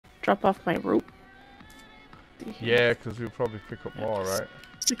drop off my rope? Yeah, because we'll probably pick up more, right?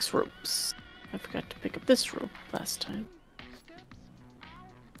 6 ropes. I forgot to pick up this rope last time.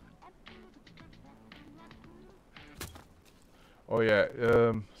 Oh yeah,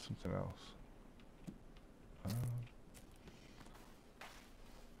 something else.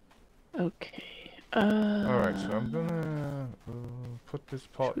 Okay. Alright, so I'm gonna put this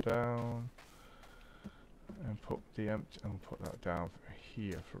pot down and put the empty. I'm gonna put that down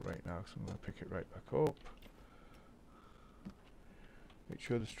here for right now, so I'm gonna pick it right back up. Make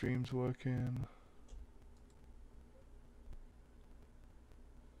sure the stream's working.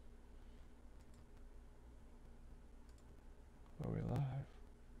 Are we live? I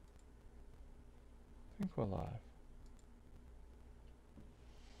think we're live.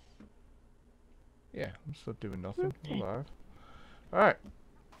 Yeah, I'm still doing nothing. Okay. We're live. Alright.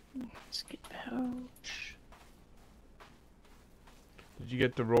 Skip pouch. Did you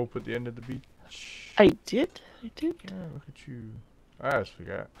get the rope at the end of the beach? I did. Yeah, look at you. I always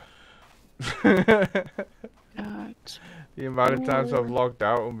forget. Got The amount of times I've 4. logged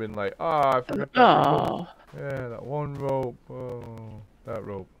out and been like, ah, I forgot that rope. Oh. Yeah, that one rope. Oh, that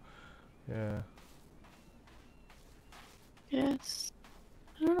rope. Yeah. Yes.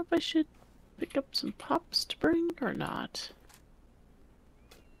 I don't know if I should pick up some pops to bring or not.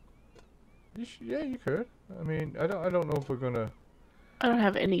 Yeah, you could. I mean, I don't know if we're gonna. I don't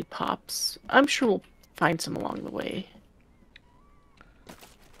have any pops. I'm sure we'll find some along the way.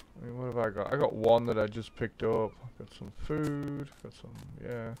 I mean, what have I got? I got one that I just picked up. Got some food. Got some,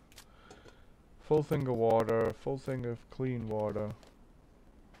 yeah. Full thing of water. Full thing of clean water.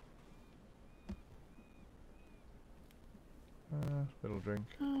 Little drink.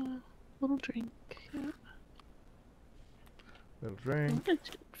 Little drink. Yeah. Little I'm drink. gonna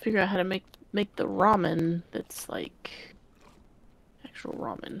figure out how to make the ramen that's like actual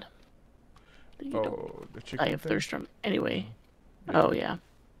ramen. That you don't Oh, the die chicken of thing? thirst from. Anyway. Yeah. Oh yeah.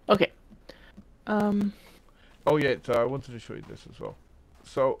 Okay. Oh yeah, so I wanted to show you this as well.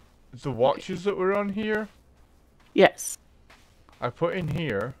 So, the watches that were on here, Yes. I put in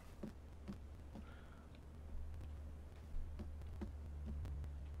here.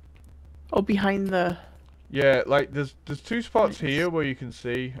 Oh, behind the. Yeah, like there's 2 spots Nice. here where you can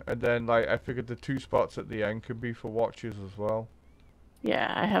see, and then like I figured the 2 spots at the end could be for watches as well.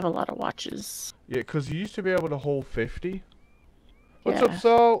 Yeah, I have a lot of watches. Yeah, because you used to be able to hold 50. What's Yeah. up,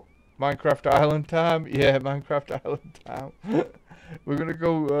 Salt? Minecraft Island time? Yeah, Minecraft Island time. We're gonna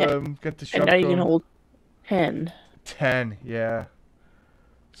go get the And now you can shotgun. hold 10. 10, yeah.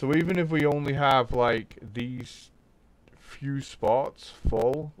 So even if we only have like these few spots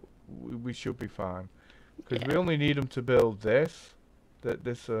full, we should be fine. Because we only need them to build this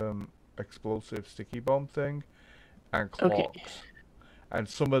explosive sticky bomb thing, and clocks, Okay. and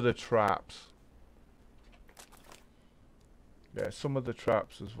some of the traps. Yeah, some of the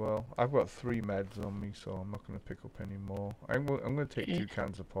traps as well. I've got 3 meds on me, so I'm not going to pick up any more. I'm going to take 2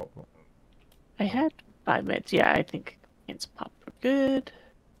 cans of pop. I had 5 meds. Yeah, I think cans of pop are good.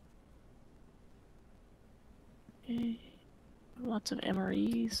 Okay. Lots of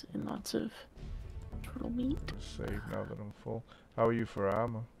MREs and lots of turtle meat. Save now that I'm full. How are you for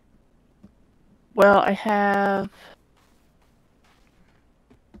armor? Well, I have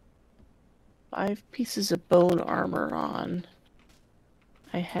 5 pieces of bone armor on.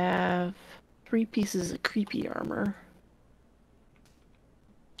 I have 3 pieces of creepy armor.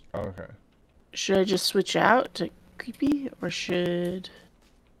 Okay. Should I just switch out to creepy, or should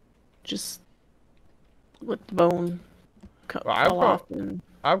just let the bone fall off? And...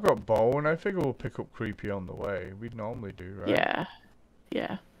 I've got bone. I figure we'll pick up creepy on the way. We'd normally do, right? Yeah,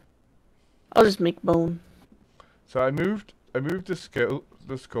 yeah. I'll just make bone. So I moved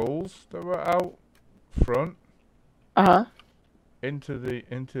the skulls that were out front. Into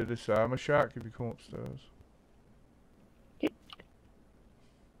this armor shack if you come upstairs. Okay.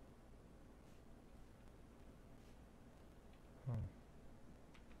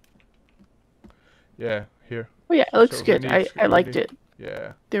 Yeah, here. Oh yeah, it looks So good. I liked it.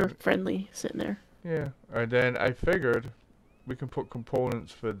 Yeah. They were friendly sitting there. Yeah, and then I figured we can put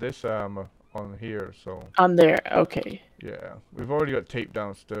components for this armor on here, so. On there, okay. Yeah, we've already got tape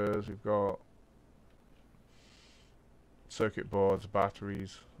downstairs. We've got circuit boards,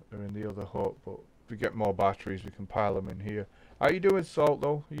 batteries are in the other hut, but if we get more batteries, we can pile them in here. How you doing, Salt,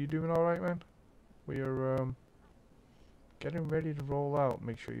 though? Are you doing alright, man? We are, getting ready to roll out.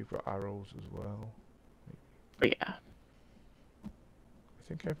 Make sure you've got arrows as well. Oh yeah. I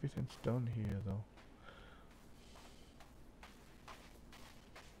think everything's done here, though.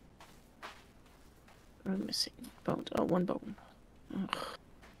 I'm missing bones. Oh, 1 bone. Ugh.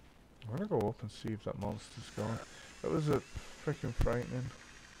 I'm gonna go up and see if that monster's gone. That was a freaking frightening.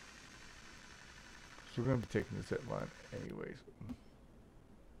 So we're gonna be taking the zip line anyways.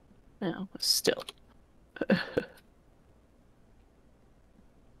 No, still.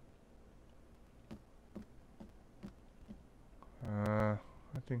 I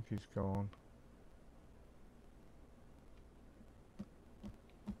think he's gone.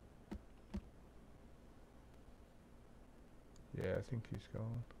 Yeah, I think he's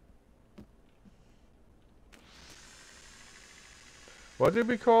gone. What did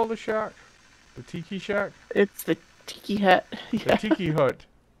we call the shack? The tiki shack? It's the tiki hut. Yeah. The tiki hut.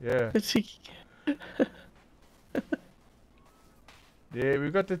 Yeah. The tiki. Yeah,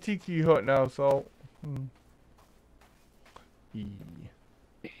 we got the tiki hut now, so.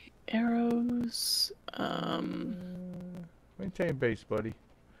 Arrows. Maintain base, buddy.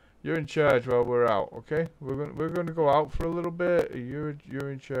 You're in charge while we're out, okay? We're gonna go out for a little bit. You're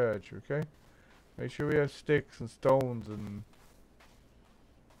in charge, okay? Make sure we have sticks and stones and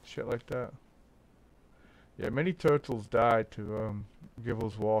shit like that. Yeah, many turtles died to give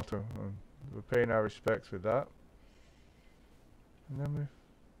us water. We're paying our respects with that. And then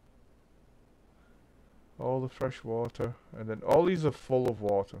all the fresh water, and then all these are full of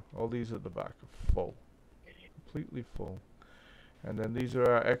water. All these at the back are full, completely full. And then these are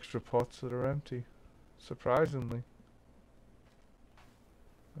our extra pots that are empty, surprisingly.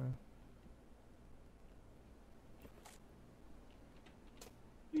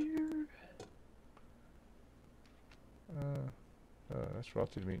 Weird. That's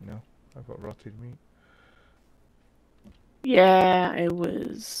rotted meat now. I've got rotted meat. Yeah, I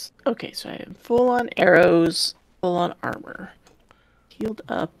was. Okay, so I am full on arrows, full on armor. Healed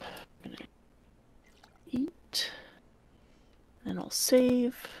up. I'm gonna eat. And I'll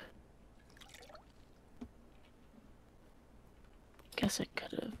save. Guess I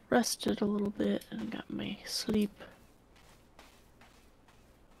could have rested a little bit and got my sleep.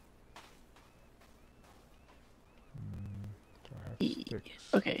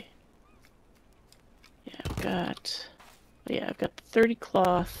 Okay. Yeah, I've got 30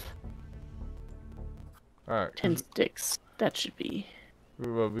 cloth. Alright. 10 sticks. That should be.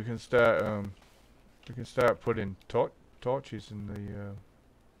 Well, we can start putting torches in the.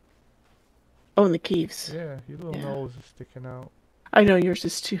 Oh, in the caves. Yeah, your little nose is sticking out. I know yours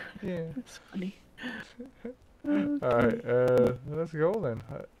is too. Yeah. That's funny. Okay. Alright, let's go then.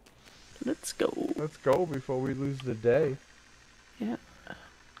 Let's go. Let's go before we lose the day. Yeah.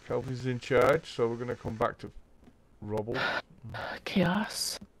 Kelvin's in charge, so we're gonna come back to rubble.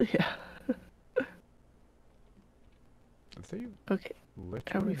 Chaos. Yeah. Are they okay.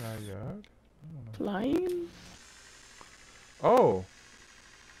 literally in our yard? Flying? Oh.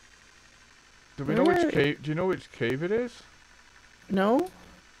 Do we know which cave? Do you know which cave it is? No.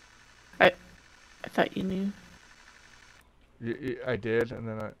 I thought you knew. I did, and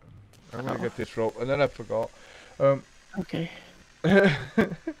then I'm gonna get this rope, and then I forgot. Okay.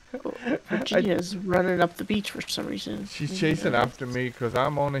 Virginia's running up the beach for some reason. She's chasing after me because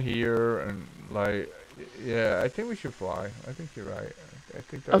I'm on here, and like, yeah, I think we should fly. I think you're right. I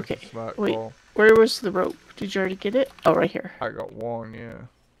think that was a smart call. Where was the rope? Did you already get it? Oh, right here. I got one, yeah.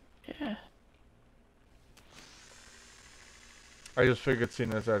 Yeah. I just figured,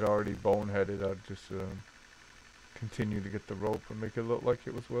 seeing as I'd already boneheaded, I'd just continue to get the rope and make it look like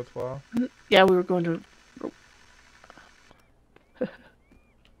it was worthwhile. Yeah, we were going to rope. I'm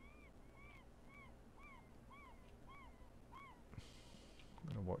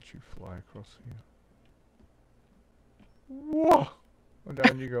gonna watch you fly across here. Whoa! And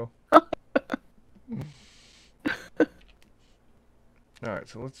down you go. Alright,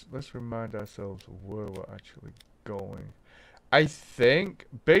 so let's remind ourselves of where we're actually going. I think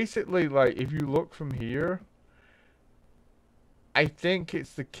basically, like, if you look from here, I think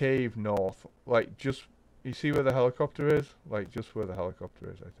it's the cave north. Like, just, you see where the helicopter is? Like, just where the helicopter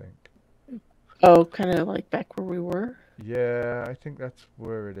is, I think. Oh, kind of like back where we were? Yeah, I think that's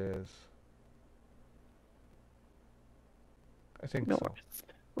where it is. I think so.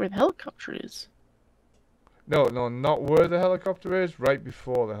 Where the helicopter is. No, not where the helicopter is, right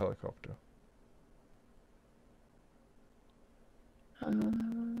before the helicopter. I'll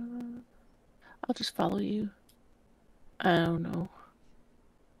just follow you. I don't know.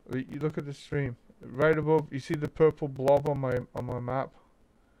 You look at the stream. Right above, you see the purple blob on my map?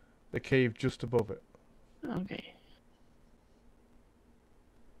 The cave just above it. Okay.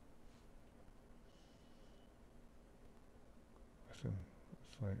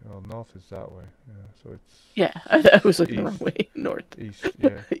 It's like, oh, north is that way. Yeah, so it's... Yeah, I was looking the wrong way. North. East,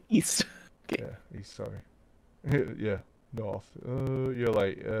 yeah. East. Okay. Yeah, east, sorry. Yeah. North. You're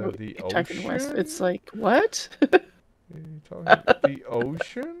like the You're talking west. It's ocean? like, what? You talking the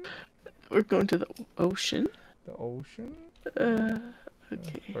ocean? We're going to the ocean. The ocean? Uh,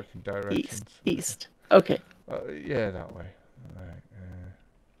 okay. Fucking East. directions. East. Okay. Yeah, that way. Alright,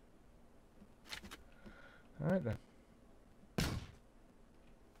 alright then.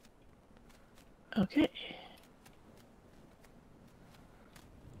 Okay.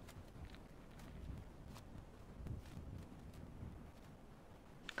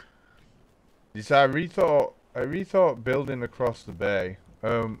 You see, I rethought building across the bay.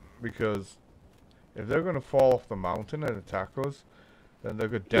 Because if they're gonna fall off the mountain and attack us, then they're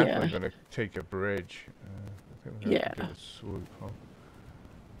definitely gonna take a bridge. I think we have to do a swoop, huh?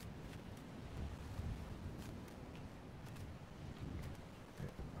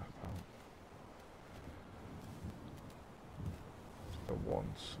 The one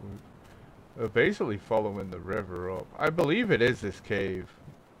swoop. They're basically following the river up. I believe it is this cave,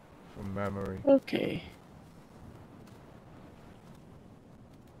 from memory. Okay.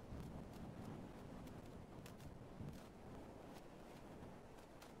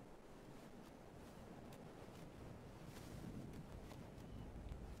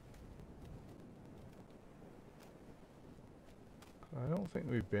 I don't think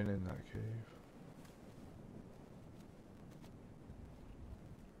we've been in that cave.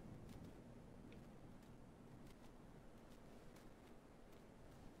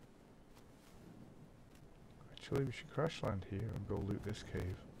 Actually, we should crash land here and go loot this cave.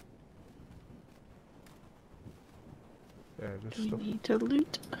 Yeah, there's Do stuff. we need to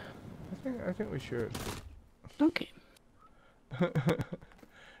loot? I think we should. Okay.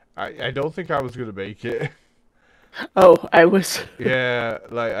 I don't think I was gonna make it. Oh, I was. Yeah,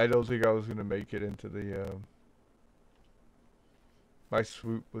 like I don't think I was gonna make it into the my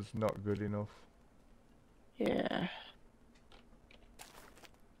swoop was not good enough. Yeah.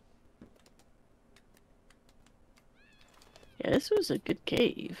 Yeah, this was a good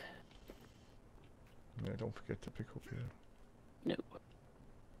cave. Yeah, don't forget to pick up your... No.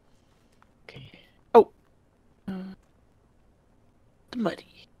 Okay. Oh!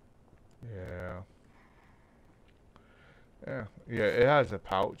 Muddy. Yeah. Yeah, it has a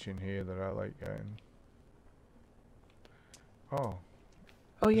pouch in here that I like getting. Oh.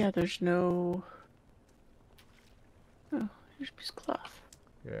 Oh yeah, there's no... Oh, here's a piece of cloth.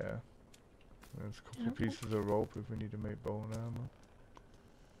 Yeah. There's a couple of pieces of rope if we need to make bow and armor.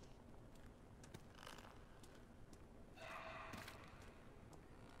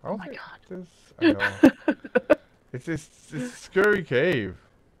 Oh my god. This, I know. It's a scary cave.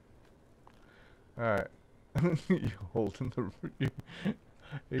 Alright. You're holding the... You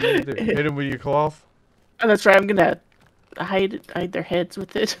need to hit him with your cloth. Oh, that's right, I'm gonna hide their heads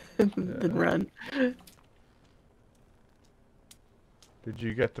with it and then run. Did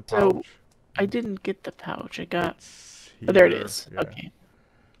you get the pouch? So, I didn't get the pouch. I got... Oh, there it is. Yeah. Okay.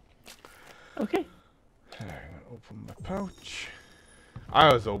 Okay. I'm gonna open my pouch. I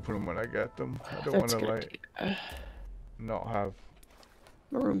always open them when I get them. I don't want to, like, not have...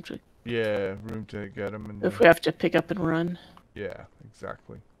 room to... Yeah, room to get them. And if we have to pick up and run. Yeah,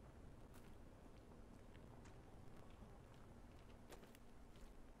 exactly.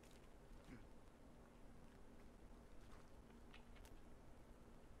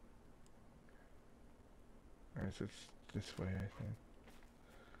 I guess it's this way, I think.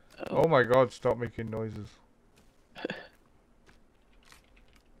 Oh my god, stop making noises.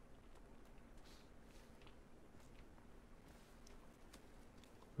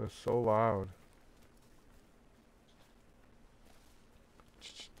 They're so loud.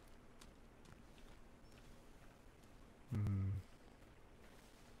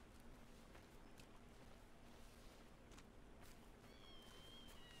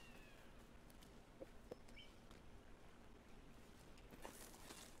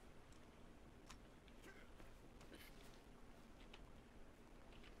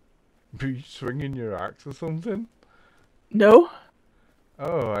 Are you swinging your axe or something? No.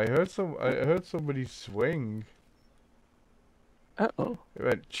 Oh, I heard somebody swing. Uh-oh. It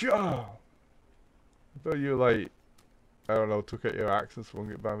went cha. I thought you like, I don't know, took out your axe and swung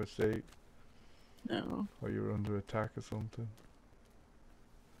it by mistake. No. Or you were under attack or something.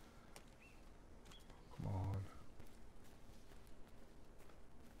 Come on.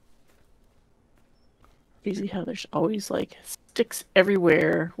 Crazy how there's always like sticks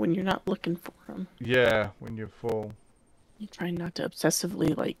everywhere when you're not looking for them. Yeah, when you're full. You try not to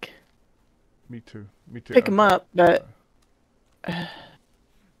obsessively like... Me too. Me too. Pick them up, but... I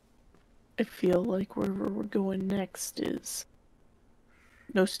feel like where we're going next is...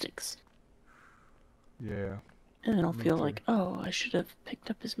 no sticks. Yeah. And then I'll Me feel too. like, oh, I should have picked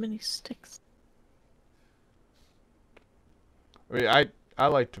up as many sticks. I mean, I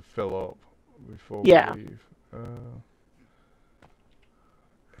like to fill up before we Yeah. leave.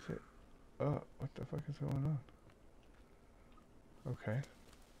 Is it? What the fuck is going on? Okay.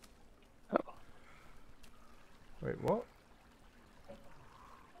 Oh. Wait, what?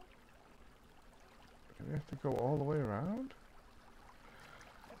 Do we have to go all the way around?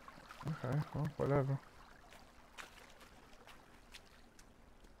 Okay, well, whatever.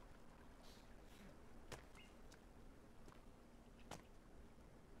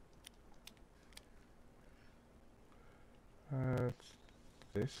 It's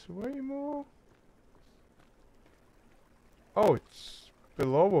this way more? Oh, it's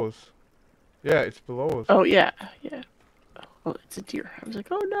below us. Yeah, it's below us. Oh, yeah. Yeah. Oh, it's a deer. I was like,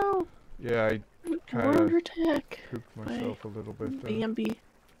 oh no. Yeah, I We're kind under of attack. cooked myself a little bit there. Bambi.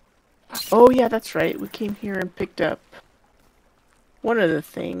 Oh, yeah, that's right. We came here and picked up one of the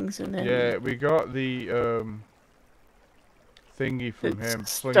things, and then Yeah, we got the thingy from him.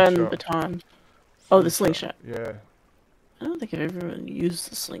 stun Slingshot. baton. Oh, the slingshot. Yeah. I don't think I've ever really used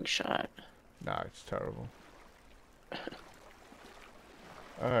the slingshot. Nah, it's terrible.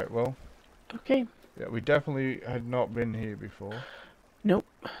 Alright, well. Okay. Yeah, we definitely had not been here before. Nope.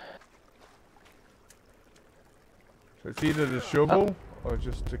 So it's either the shovel or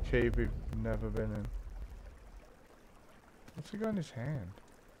just a cave we've never been in. What's he got in his hand?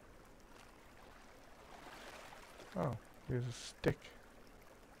 Oh, here's a stick.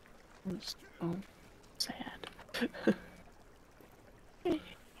 Oh, sad.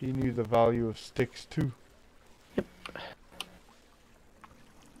 He knew the value of sticks too. Yep.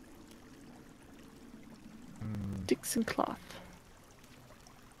 Sticks and cloth.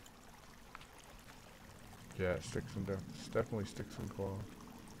 Yeah, sticks and it's definitely sticks and cloth.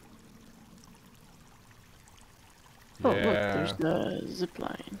 Oh, look, there's the zip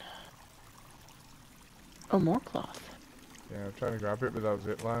line. Oh, more cloth. Yeah, I'm trying to grab it without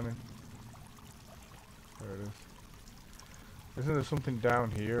zip lining. There it is. Isn't there something down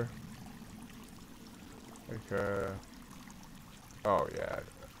here? Like, oh, yeah.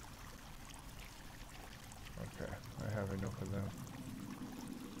 Okay, I have enough of them.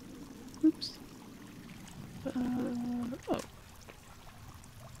 Oops. Oh.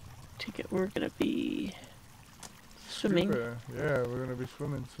 Take it, we're gonna be swimming. Super. Yeah, we're gonna be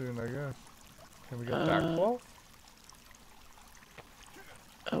swimming soon, I guess. Can we get that cloth?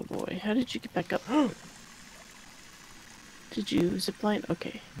 Oh boy, how did you get back up? Did you zipline?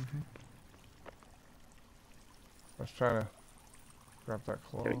 Okay. I was trying to grab that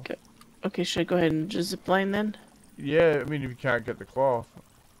cloth. There we go. Okay, should I go ahead and just zipline then? Yeah, I mean, if you can't get the cloth,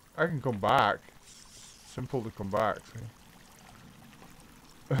 I can come back. It's simple to come back, see?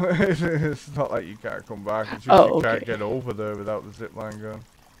 It's not like you can't come back, it's just you can't get over there without the zip line going.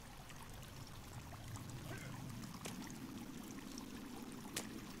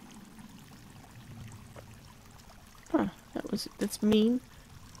 Huh, that's mean.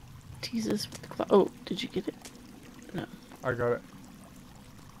 Tease us with the cloth. Oh, did you get it? No. I got it.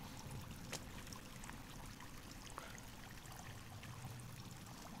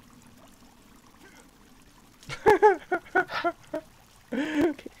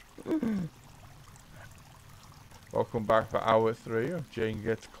 Welcome back for hour 3 of Jane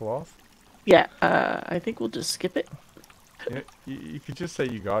Gets Cloth. Yeah, I think we'll just skip it. Yeah, you could just say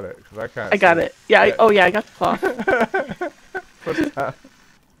you got it, because I can't. I got it. Yeah, yeah. oh yeah, I got the cloth. What's that?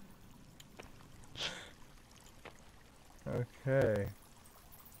 Okay.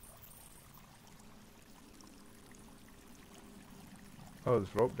 Oh,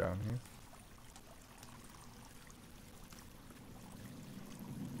 there's rope down here.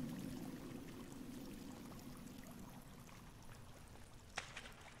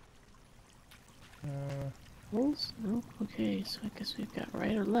 Rules? No? Okay, so I guess we've got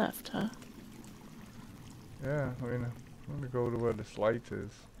right or left, huh? Yeah, I mean, I'm gonna go to where this light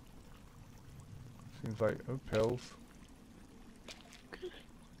is. Seems like, oh, pills. Good.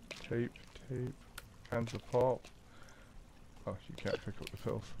 Tape, cans of pop. Oh, you can't pick up the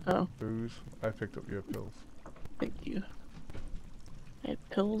pills. Oh. Booze. I picked up your pills. Thank you. I had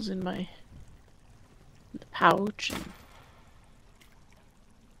pills in the pouch.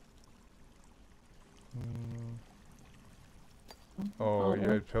 And Oh, you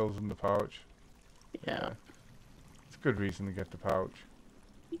had pills in the pouch. yeah. It's a good reason to get the pouch.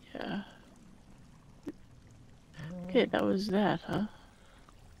 Yeah. Okay, that was that, huh?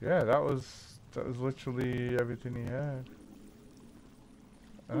 Yeah, that was literally everything he had.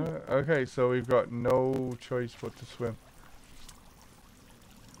 Okay, so we've got no choice but to swim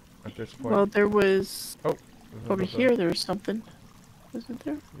at this point. Well, there was... Oh. Over here, there's something. Wasn't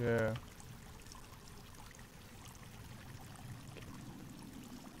there? Yeah.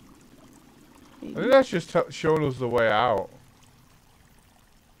 Maybe. I think that's just showing us the way out.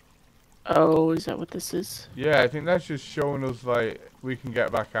 Oh, is that what this is? Yeah, I think that's just showing us, like, we can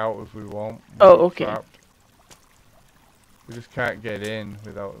get back out if we want. Oh, okay. Trapped. We just can't get in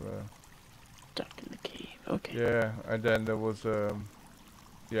without the... Stuck in the cave. Okay. Yeah, and then there was,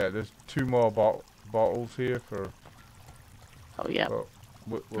 yeah, there's 2 more bottles here for... Oh, yeah.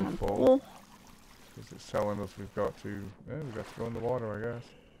 We'll fall. Cool. Because it's telling us we've got to... Yeah, we've got to go in the water, I guess.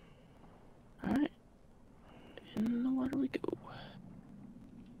 Alright. In the water we go.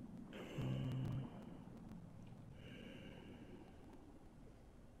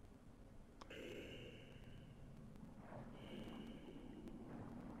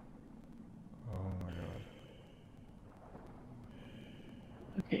 Oh my god.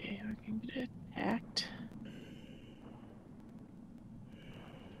 Okay, we're going to get attacked.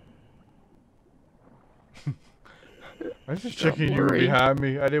 I was just checking you were behind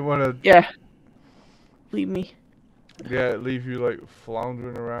me. I didn't want to... Yeah. Leave me. Yeah, leave you, like,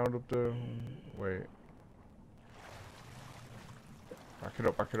 floundering around up there. Wait. Back it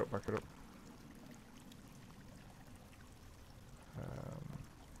up, back it up, back it up.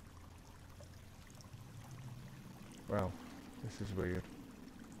 Well, this is weird.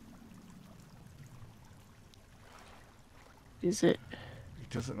 Is it? He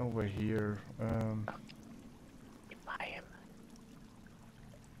doesn't know we're here. Buy him.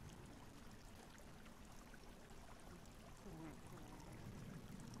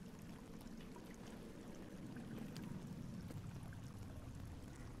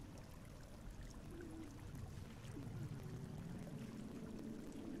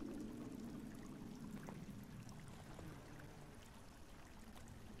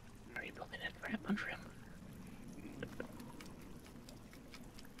 Are you building it right up under him?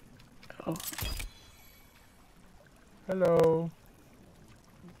 Oh. Hello.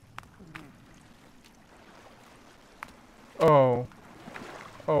 Oh.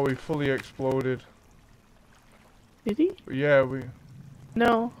 Oh, he fully exploded. Did he? Yeah, we...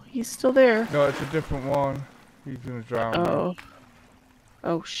 No, he's still there. No, it's a different one. He's gonna drown. Oh.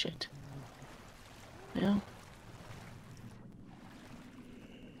 Oh, shit. Well.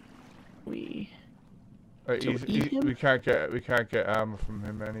 We we can't get armor from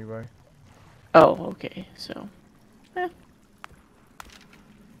him anyway. Oh, okay. So.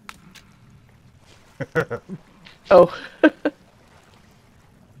 Oh.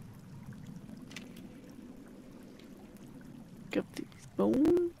 Got these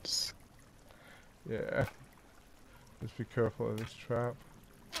bones. Yeah. Just be careful of this trap.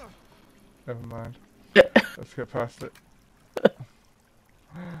 Never mind. Let's get past it.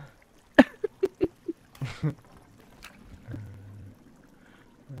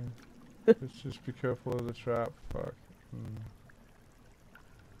 Let's just be careful of the trap. Fuck.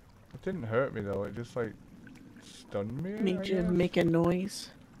 It didn't hurt me though. It just like stunned me. Made you make a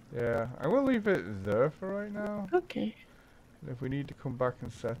noise. Yeah, I'm gonna leave it there for right now. Okay. And if we need to come back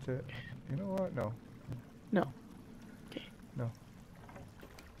and set it, you know what? No. No. Okay. No.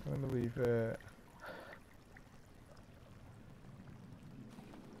 I'm gonna leave it.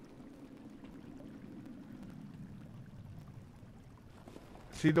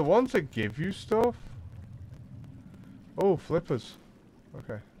 See, the ones that give you stuff. Oh, flippers.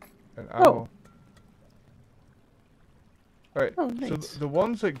 Okay. And ammo. Right. Oh, nice. So the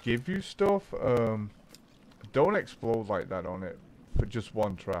ones that give you stuff, don't explode like that on it for just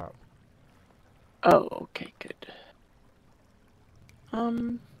one trap. Oh, okay, good.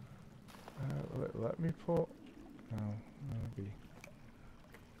 Let me put. No, maybe.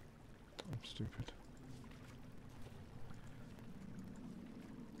 I'm stupid.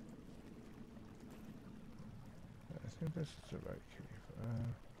 I think this is the right cave.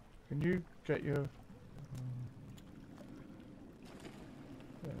 Can you get your?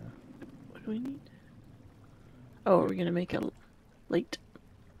 Yeah. What do we need? Oh, are we gonna make it light?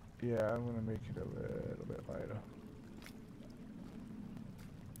 Yeah, I'm gonna make it a little bit lighter.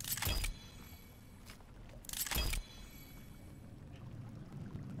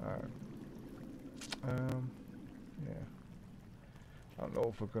 Alright. Yeah. I don't know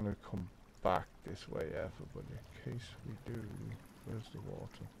if we're gonna come back this way ever, but in case we do, where's the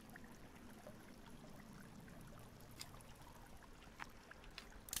water?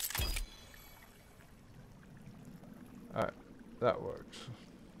 Alright, that works.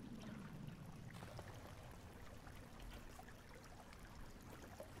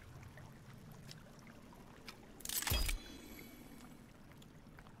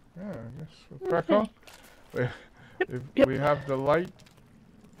 Yeah, I guess we'll crack on. If Yep. we have the light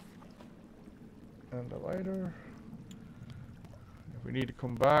and the lighter, if we need to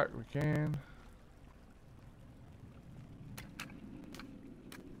come back, we can.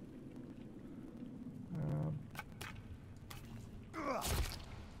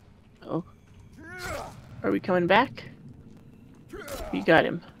 Oh. Are we coming back? You got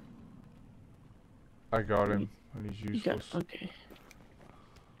him. I got him, and he's You got useless. okay.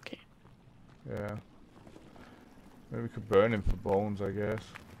 Okay. Yeah. Maybe we could burn him for bones, I guess.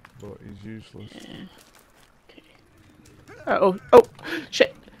 But he's useless. Yeah. Okay. Oh,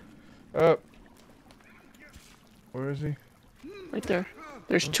 shit! Where is he? Right there.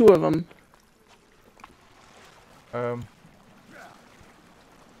 There's two of them.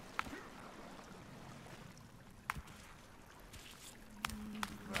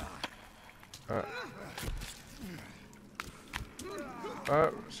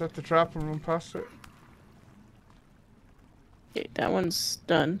 Set the trap and run past it. Okay, that one's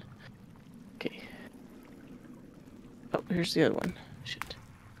done. Okay. Oh, here's the other one. Shit.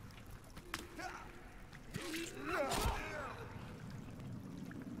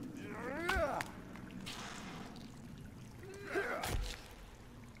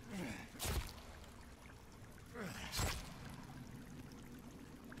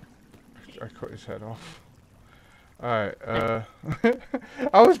 I cut his head off. Alright,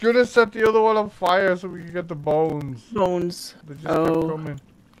 I was gonna set the other one on fire so we could get the bones. Bones. They just kept coming.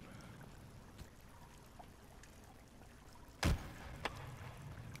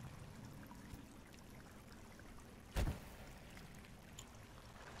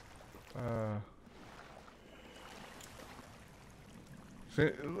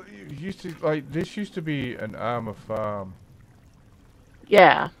 So, this used to be an armor farm.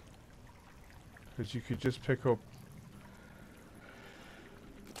 Yeah. Because you could just pick up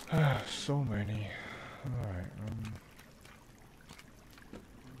so many. Alright,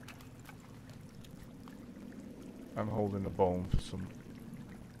 I'm holding a bone for some.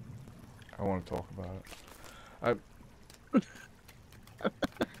 I want to talk about it.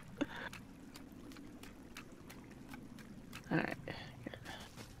 Alright.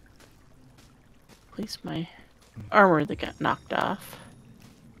 Place my armor that got knocked off.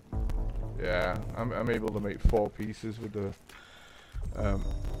 Yeah, I'm able to make 4 pieces with the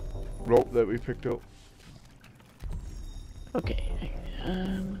rope that we picked up. Okay.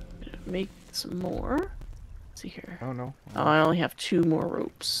 Gonna make some more. Let's see here. Oh no. Oh, I only have 2 more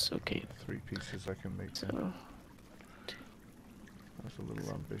ropes. Okay. 3 pieces I can make. So. Then. That's a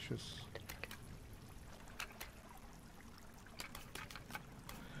little ambitious.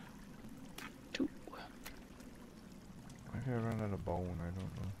 Maybe I ran out of bone, I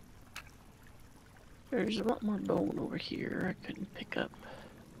don't know. There's a lot more bone over here I couldn't pick up.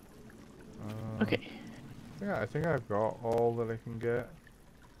 Okay. Yeah, I think I've got all that I can get.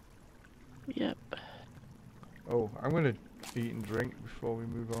 Yep. Oh, I'm gonna eat and drink before we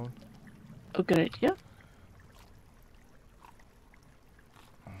move on. Oh, good idea.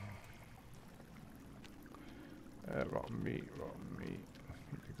 Rotten meat, rotten meat.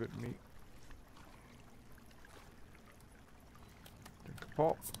 Eat the good meat. Drink a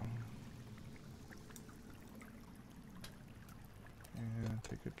pop. And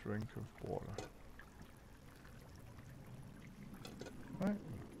take a drink of water. Right.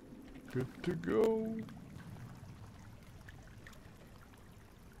 Good to go.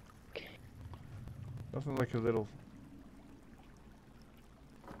 Okay. Nothing like a little.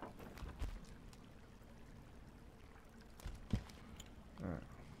 Alright.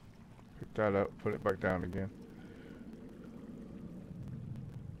 Pick that up, put it back down again.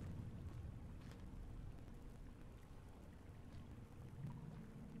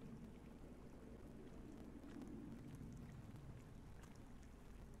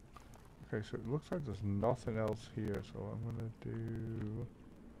 Okay, so it looks like there's nothing else here, so I'm gonna do.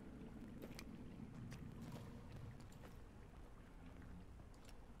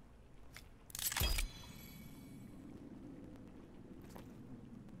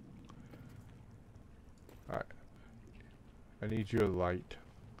 Alright. I need your light.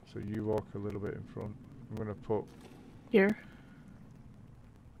 So you walk a little bit in front. I'm gonna put. Here.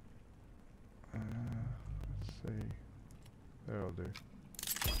 Let's see. That'll do.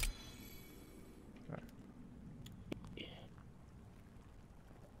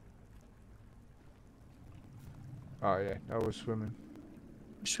 Oh yeah, now we're swimming.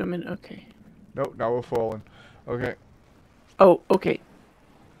 Swimming, okay. Nope, now we're falling. Okay. Oh, okay.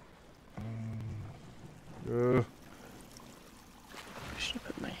 Uh, I should have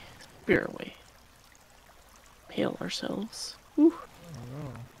put my spear away. Pale ourselves. Whew. I don't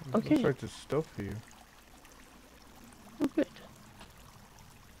know. It Okay. looks like there's stuff here.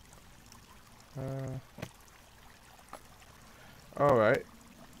 Alright.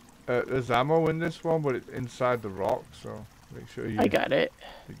 There's ammo in this one, but it's inside the rock, so make sure you... I got it.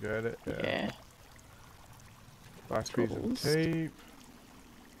 You got it? Yeah. Batteries and Tools. tape.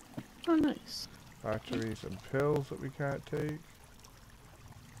 Oh, nice. Batteries and pills that we can't take.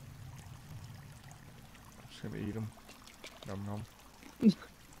 Just gonna eat them. Nom nom.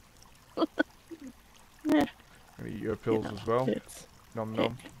 Yeah. Gonna eat your pills as well. Nom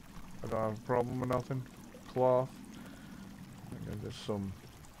nom. I don't have a problem with nothing. Cloth. And there's some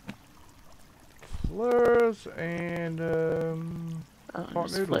flares and pot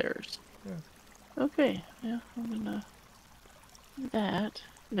just noodles. flares. Yeah. Okay. Yeah, I'm gonna do that.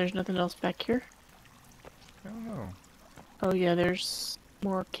 There's nothing else back here? I don't know. Oh yeah, there's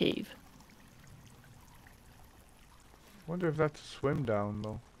more cave. Wonder if that's a swim down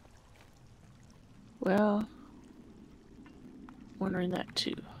though. Well, wondering that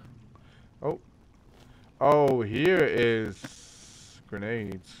too. Oh, here is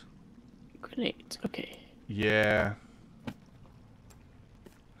grenades. Grenades. Okay. Yeah.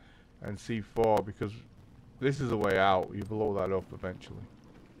 And C4 because this is a way out. You blow that up eventually.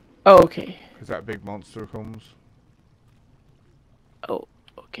 Oh, okay. Because that big monster comes. Oh,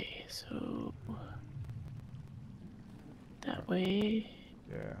 okay. So that way.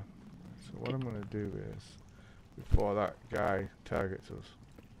 Yeah. So what I'm gonna do is, before that guy targets us.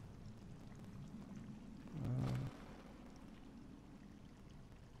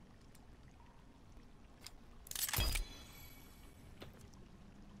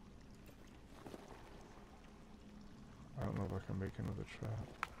 I don't know if I can make another trap.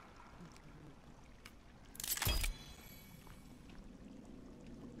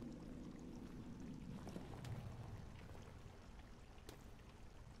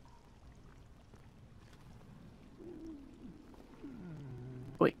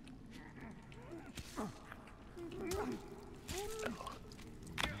 Wait.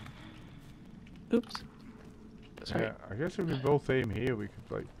 Oops. Sorry. Yeah, I guess if we both aim here, we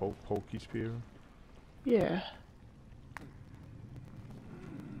could like pokey spear him. Yeah.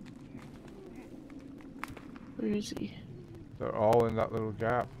 Where is he? They're all in that little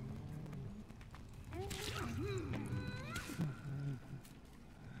gap.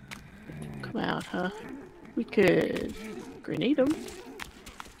 Come out, huh? We could grenade him.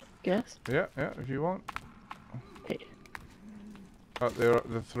 Guess. Yeah, if you want. Hey. Oh, they're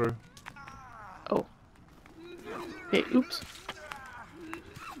through. Oh. Hey, oops.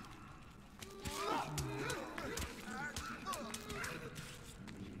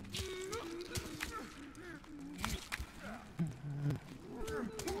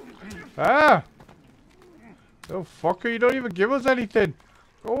 Ah! Oh, fucker, you don't even give us anything.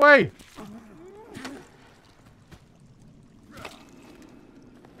 Go away.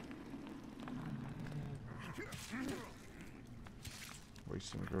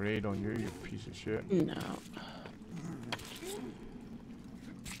 Wasting a grenade on you, you piece of shit. No.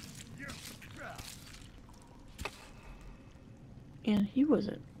 And he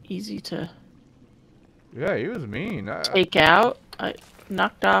wasn't easy to Yeah, he was mean. take out. I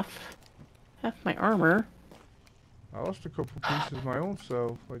knocked off half my armor. I lost a couple pieces of my own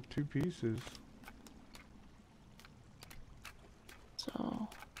self, like 2 pieces. So,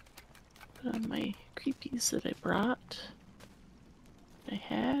 put on my creepies that I brought. I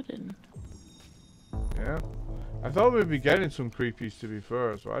had, and Yeah. I thought we'd be getting some creepies to be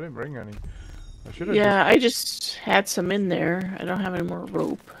fair, so I didn't bring any. I should have. yeah, I just had some in there. I don't have any more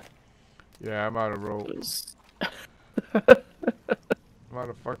rope. Yeah, I'm out of rope. It was... I'm out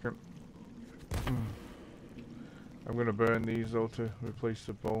of fucking. I'm gonna burn these though to replace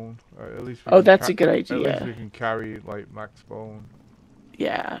the bone. At least. Oh, that's a good At least idea. we can carry like max bone.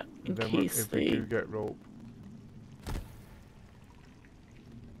 Yeah, in And then case if they we do get rope.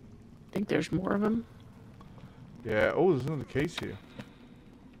 think there's more of them. Yeah. Oh, there's another case here.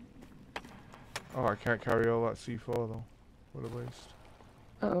 Oh, I can't carry all that C4 though. What a waste.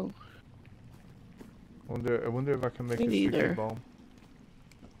 Oh, I wonder if I can make Me a sticky neither. bomb.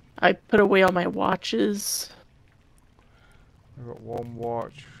 I put away all my watches. I got 1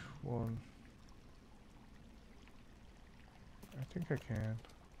 watch, 1. I think I can.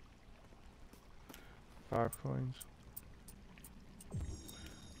 5 coins.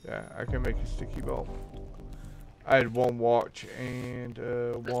 Yeah, I can make a sticky bomb. I had 1 watch and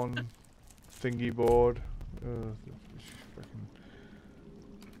 1 thingy board. Frickin'.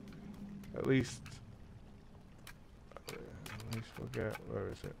 At least we'll get. Where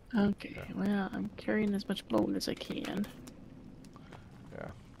is it? Okay, Yeah. well, I'm carrying as much bone as I can. Yeah.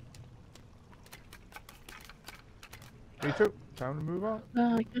 Me too. Time to move on.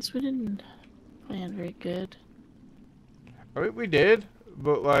 Well, I guess we didn't plan very good. I think we did,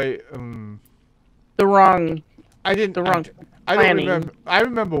 but like, The wrong I didn't. the wrong I don't planning. remember. I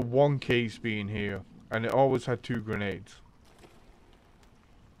remember one case being here, and it always had 2 grenades.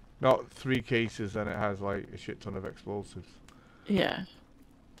 Not 3 cases, and it has like a shit ton of explosives. Yeah.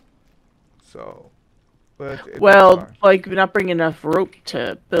 So, but it's Well, fine. like not bringing enough rope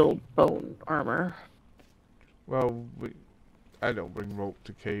to build bone armor. Well, I don't bring rope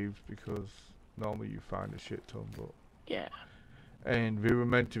to caves because normally you find a shit ton, but Yeah. and we were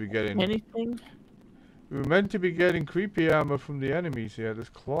meant to be getting. Anything? We were meant to be getting creepy armor from the enemies here. There's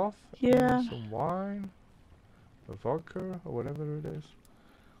cloth, Yeah. and some wine, a vodka, or whatever it is.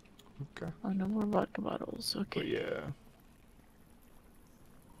 Okay. Oh, no more vodka bottles. But Okay. yeah.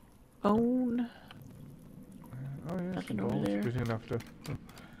 Bone. Oh yeah, Nothing some over bones. there. We didn't have to.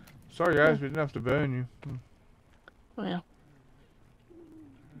 Sorry guys, we didn't have to burn you. Well.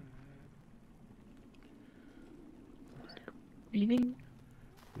 Reading?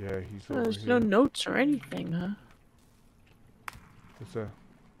 Yeah, he's over There's here. no notes or anything, huh? It's a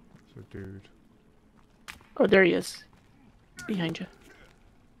dude. Oh, there he is. Behind you.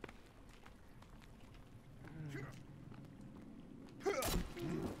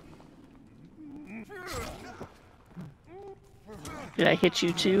 Did I hit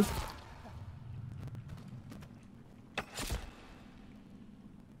you too?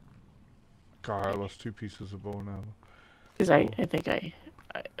 God, I lost 2 pieces of bone armor. Because I think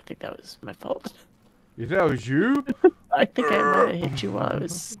that was my fault. You think that was you? I think I might have hit you while I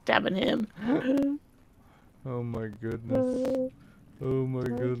was stabbing him. Oh my goodness. Oh my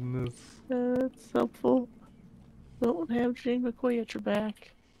goodness. That's helpful. Don't have Jane McCoy at your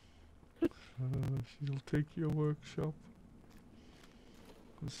back. She'll take your workshop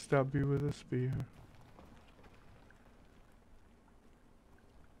and stab you with a spear.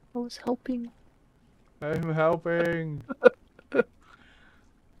 I was helping. I'm helping. The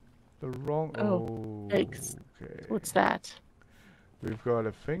wrong. Oh, yikes. Okay. What's that? We've got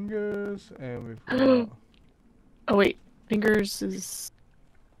a fingers and we've got. Oh wait, fingers is.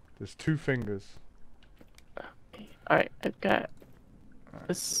 There's 2 fingers. Okay. All right, I've got Alright,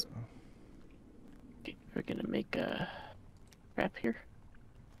 this. Okay, we're gonna make a wrap here.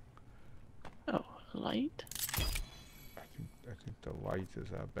 Oh, a light. I think the light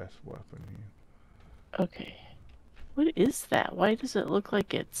is our best weapon here. Okay. What is that? Why does it look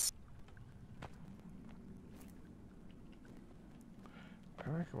like it's...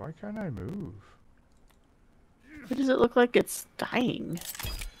 Why can't I move? Why does it look like it's dying?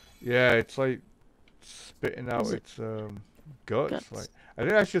 Yeah, it's like spitting out Is it its guts. Like I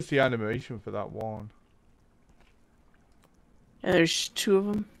think that's just the animation for that one. And there's 2 of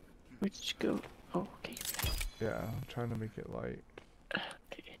them. Where'd you go? Oh, okay. Yeah, I'm trying to make it light.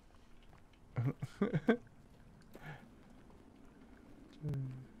 Okay.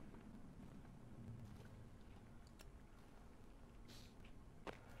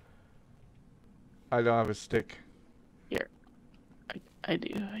 I don't have a stick. Here. I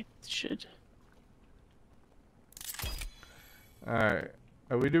do. I should. Alright.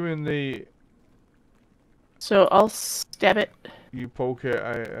 Are we doing the... So I'll stab it. You poke it,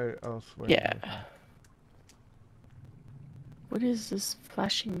 I'll swing. Yeah. What is this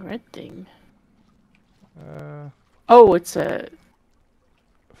flashing red thing? Oh, it's a...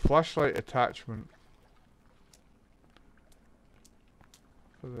 Flashlight attachment.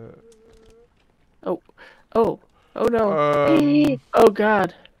 For the... Oh no. Um, Oh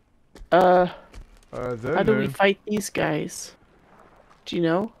god. How do we then fight these guys? Do you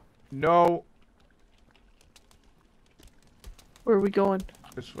know? no, Where are we going?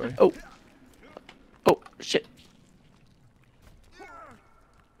 this way. Oh. Oh, shit.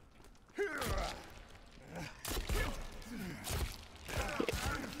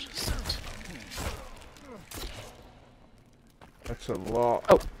 That's a lot.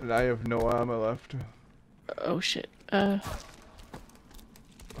 Oh. And I have no armor left. Oh shit. Are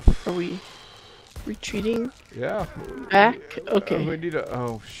we retreating Yeah. back? Okay. We need a...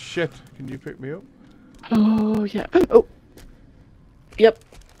 Oh shit. Can you pick me up? Oh yeah. Oh. Yep.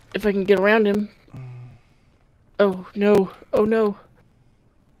 If I can get around him. Oh no. Oh no.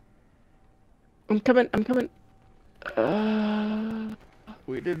 I'm coming. I'm coming.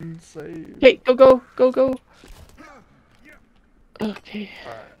 We didn't save. Hey, go. Okay.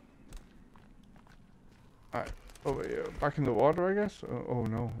 Alright. Over here. Back in the water, I guess? Oh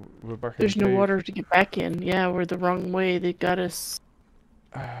no. We're back in There's the no cave. water to get back in. Yeah, we're the wrong way. They got us.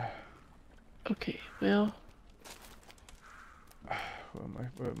 Okay, well.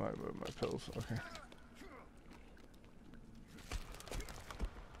 Where are my pills? Okay.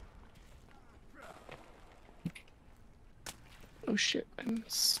 Oh shit, I'm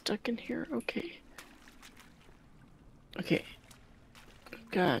stuck in here. Okay. Okay.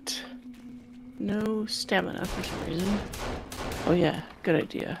 Got no stamina for some reason. Oh yeah, good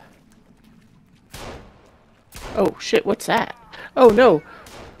idea. Oh shit, what's that? Oh no!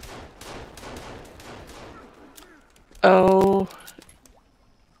 Oh.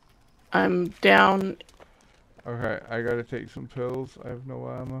 I'm down. Okay, I gotta take some pills. I have no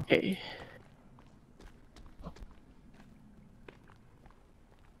ammo. Okay.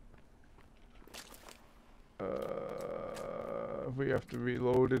 If we have to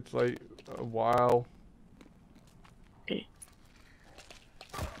reload, it's like a while. Okay.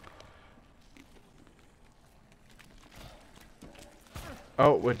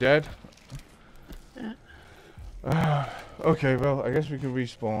 Oh, we're dead? Yeah. Okay, well, I guess we can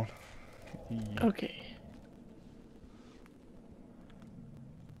respawn. Okay.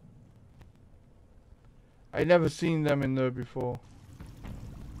 I never seen them in there before.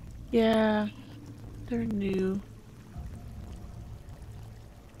 Yeah, they're new.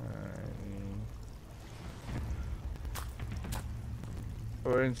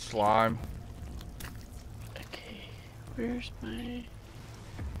 We're in slime. Okay, where's my...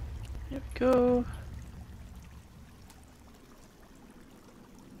 There we go.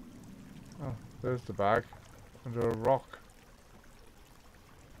 Oh, there's the bag. Under a rock.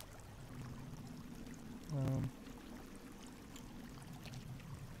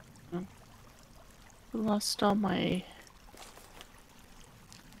 Lost all my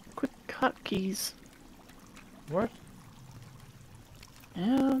quick hotkeys. What?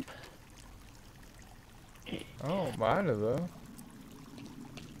 Yep. Okay. Oh, mine are there.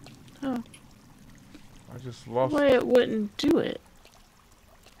 Oh. I just lost. Why it wouldn't do it?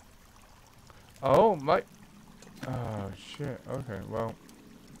 Oh, my. Oh, shit. Okay, well.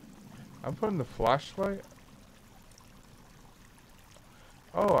 I'm putting the flashlight.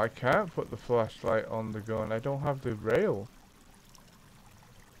 Oh, I can't put the flashlight on the gun. I don't have the rail.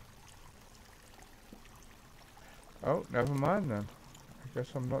 Oh, never mind then. I guess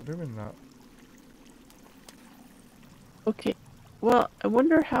I'm not doing that. Okay. Well, I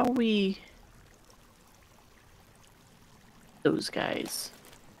wonder how we... Those guys.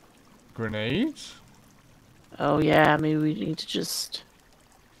 Grenades? Oh yeah, maybe we need to just...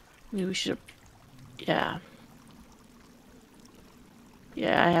 Maybe we should... Yeah.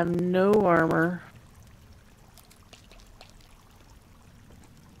 Yeah, I have no armor.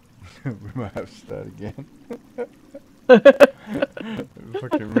 We might have to start again.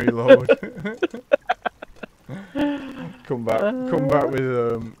 Fucking reload. Come back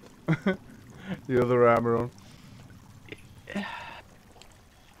with the other armor on.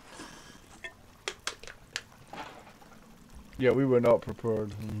 Yeah, we were not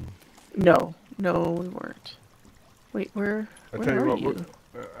prepared. No, we weren't. Wait, where tell you are what, you?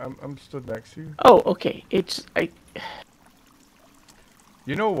 I'm stood next to you. Oh, okay.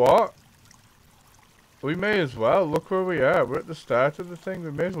 You know what? We may as well. Look where we are. We're at the start of the thing.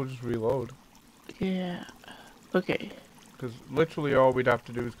 We may as well just reload. Yeah. Okay. Because literally all we'd have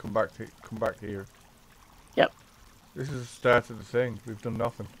to do is come back here. Yep. This is the start of the thing. We've done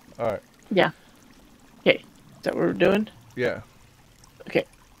nothing. Alright. Yeah. Okay. Is that what we're doing? Yeah. Okay.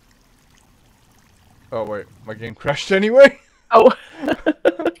 Oh wait, my game crashed anyway. Oh.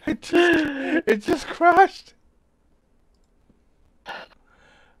 it just crashed.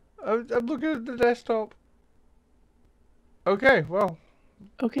 I'm looking at the desktop. Okay, well.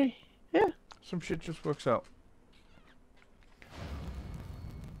 Okay. Yeah. Some shit just works out.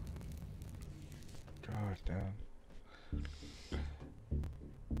 God damn.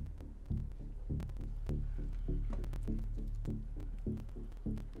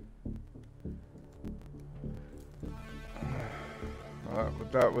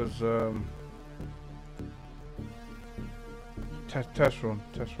 That was test run.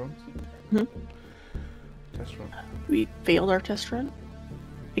 Hmm? Test run. We failed our test run?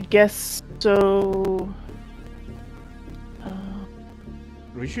 I guess so.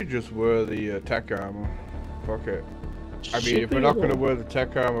 We should just wear the tech armor. Fuck it. I mean, Should if we're we not going to though? wear the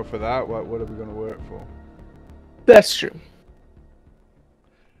tech armor for that, what are we going to wear it for? That's true.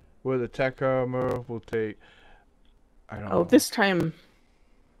 Wear the tech armor, we'll take... I don't know. Oh, this time,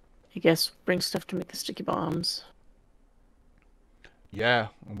 I guess, bring stuff to make the sticky bombs. Yeah,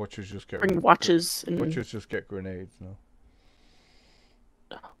 and watchers just get... Bring watches and... Watchers just get grenades, no?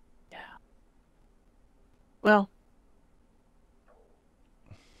 Oh, yeah. Well...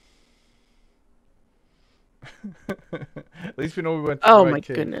 At least we know we went to the Oh right my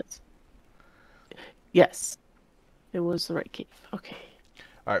cave. goodness. Yes. It was the right cave. Okay.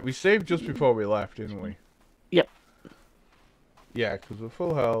 Alright, we saved just before we left, didn't we? Yep. Yeah, because we're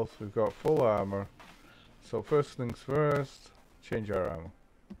full health, we've got full armor. So first things first, change our armor.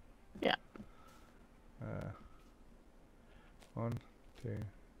 Yeah. 1, 2.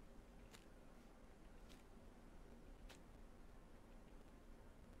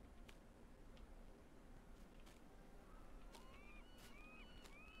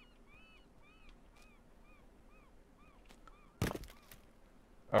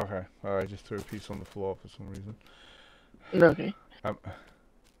 Okay, I just threw a piece on the floor for some reason. Okay.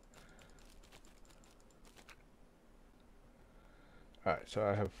 Alright, so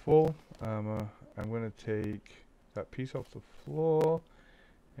I have full armor. I'm going to take that piece off the floor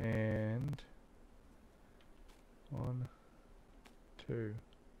and 1, 2.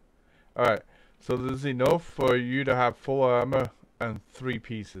 Alright, so there's enough for you to have full armor and 3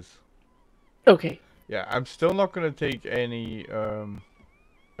 pieces. Okay. Yeah, I'm still not going to take any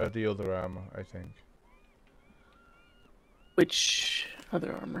of the other armor, I think. Which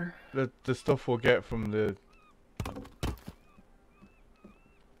other armor? The stuff we'll get from the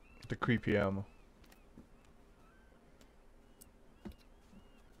creepy armor.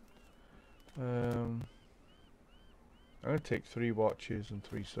 I'm going to take 3 watches and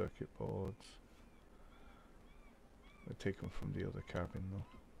 3 circuit boards. I'll take them from the other cabin though,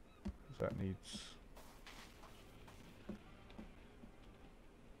 because that needs...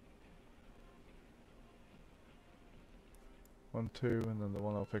 One, 2, and then the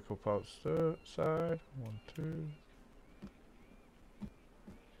one I'll pick up outside. 1, 2.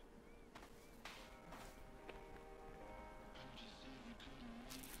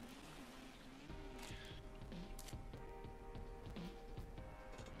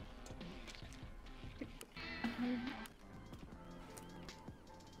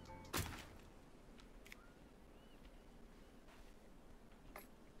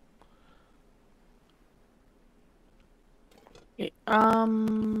 Okay.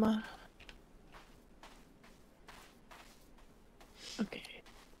 Okay.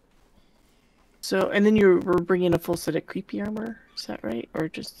 So, and then you were bringing a full set of creepy armor, is that right? Or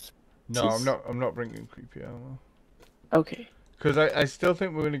just... No, I'm not bringing creepy armor. Okay. Because I still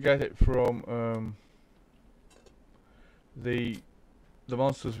think we're going to get it from the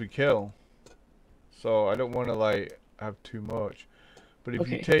monsters we kill. So I don't want to like have too much. But if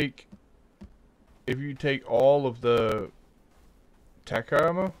you take all of the tech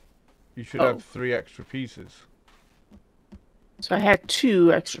armor, you should have 3 extra pieces. So I had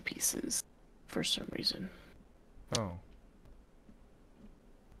 2 extra pieces for some reason. Oh.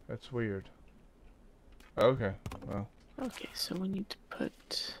 That's weird. Okay, well. Okay, so we need to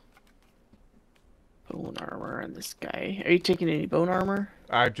put bone armor on this guy. Are you taking any bone armor?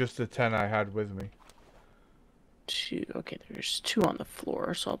 Just the 10 I had with me. 2. Okay, there's 2 on the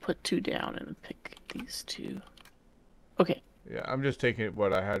floor, so I'll put 2 down and pick these 2. Okay. Yeah, I'm just taking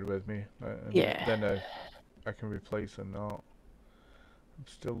what I had with me. Yeah. Then I can replace a knot. I'm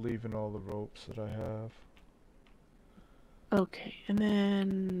still leaving all the ropes that I have. Okay, and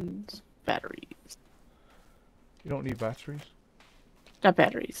then batteries. You don't need batteries? Not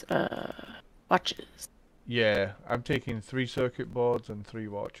batteries, watches. Yeah, I'm taking 3 circuit boards and 3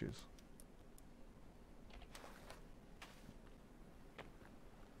 watches.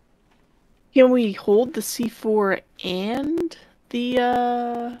 Can we hold the C4 and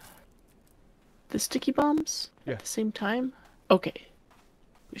the sticky bombs at the same time? Okay.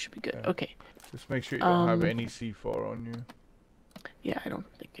 We should be good. Yeah. Okay. Just make sure you don't have any C4 on you. Yeah, I don't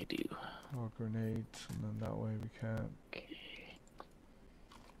think I do. Or grenades, and then that way we can't. Okay.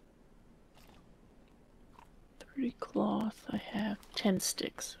 30 cloth. I have 10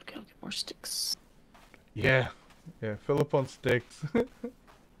 sticks. Okay, I'll get more sticks. Yeah. Yeah, fill up on sticks.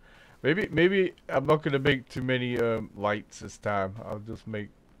 Maybe I'm not gonna make too many lights this time. I'll just make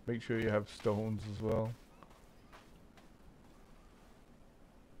sure you have stones as well.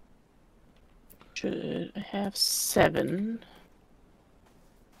 Should I have 7?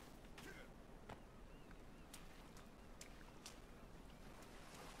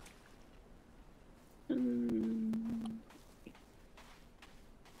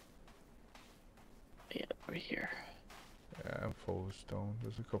 Yeah, right here. Yeah, I'm full of stone.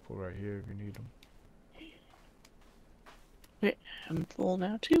 There's a couple right here if you need them. Okay, I'm full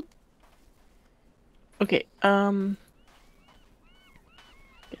now too. Okay,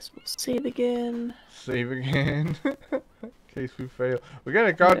 guess we'll save again. Save again. In case we fail. We got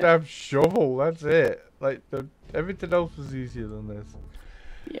a goddamn shovel, that's it. Like, everything else was easier than this.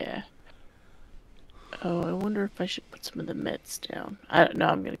 Yeah. Oh, I wonder if I should put some of the meds down. I don't know,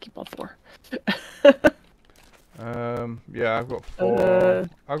 I'm gonna keep all 4. Yeah, I've got 4.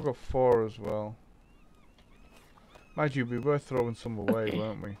 I've got 4 as well. Mind you, we were throwing some away, Okay.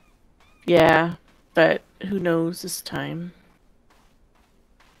 weren't we? Yeah, but who knows this time.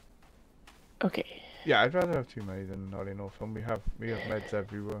 Okay. Yeah, I'd rather have too many than not enough, and we have meds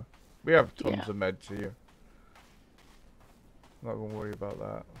everywhere. We have Yeah. tons of meds here. Not gonna worry about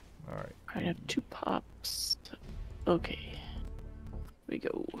that. Alright. I have 2 pops. Okay. Here we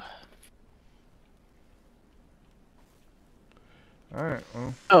go. Alright,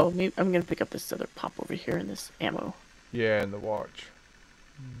 well. Oh, maybe I'm gonna pick up this other pop over here in this ammo. Yeah, and the watch.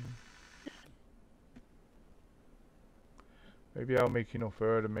 Maybe I'll make enough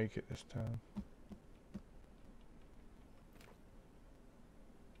air to make it this time.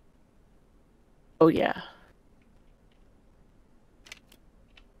 Oh yeah.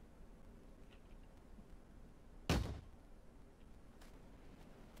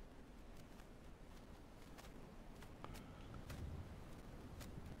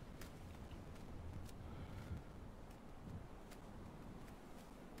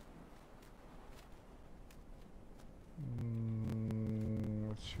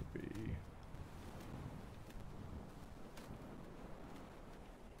 What should be?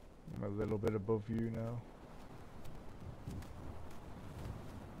 I'm a little bit above you now.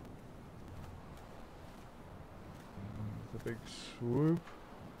 The big swoop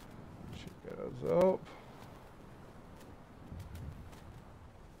should get us up.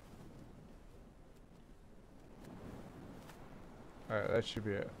 Alright, that should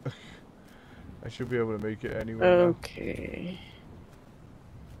be it. I should be able to make it anyway now. Okay.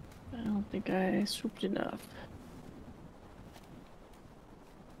 I don't think I swooped enough.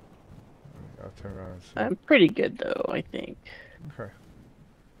 I'll turn around and see. I'm pretty good though, I think. Okay.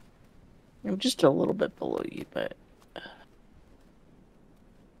 I'm just a little bit below you, but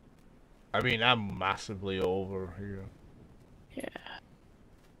I mean, I'm massively over here. yeah.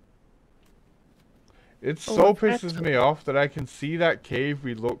 It Oh, so I've got pisses some. me off that I can see that cave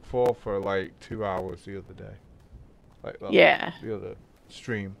we looked for like 2 hours the other day. Like, well, Yeah. the other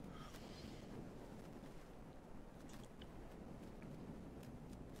stream.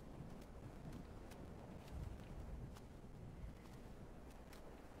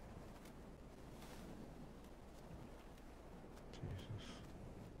 Jesus.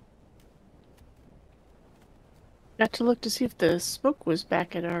 Got to look to see if the smoke was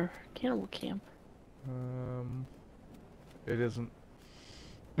back at our cannibal camp. It isn't.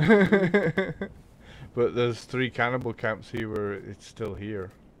 But there's 3 cannibal camps here where it's still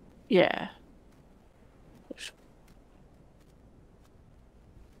here. Yeah.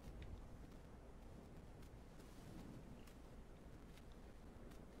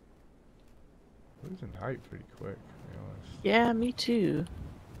 Losing height pretty quick, to be honest. Yeah, me too.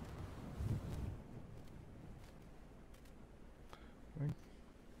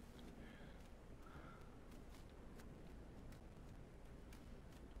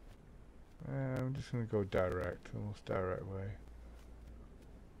 I'm just gonna go direct, the most direct way.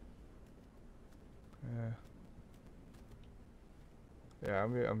 Yeah. Yeah,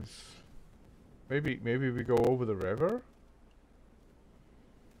 maybe we go over the river.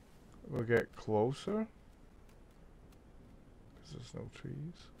 We'll get closer. Cause there's no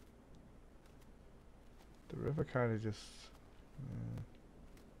trees. The river kind of just.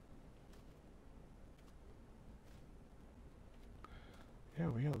 Yeah,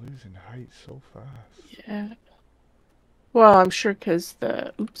 we are losing height so fast. Yeah. Well, I'm sure because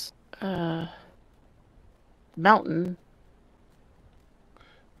mountain.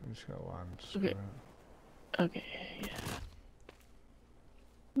 I'm just gonna land. Okay. Okay, yeah.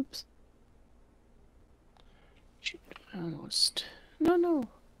 Oops. Shoot, almost. No.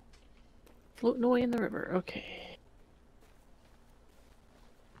 Floating away in the river. Okay.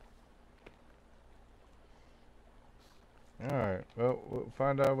 Alright, well, we'll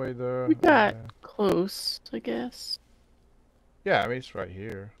find our way there. We got close, I guess. Yeah, I mean, it's right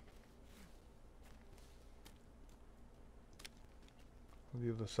here. On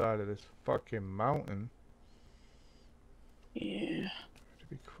the other side of this fucking mountain. Yeah. Would it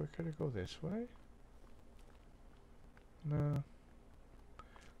be quicker to go this way? No.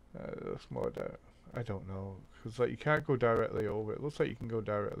 That's more that. I don't know. Because, like, you can't go directly over. It looks like you can go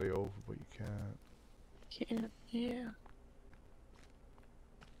directly over, but you can't. Can't, yeah.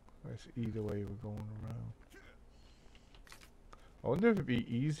 That's either way we're going around. I wonder if it'd be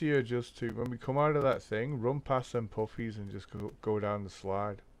easier just to, when we come out of that thing, run past them puffies and just go down the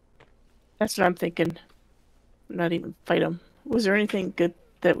slide. That's what I'm thinking. Not even fight them. Was there anything good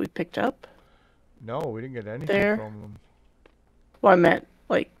that we picked up? No, we didn't get anything There? from them. Well, I meant,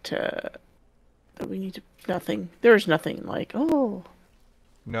 like, that we need to... Nothing. There's nothing like, oh...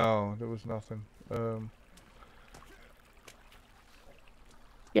 No, there was nothing.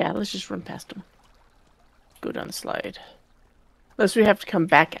 Yeah, let's just run past them. Go down the slide. Unless we have to come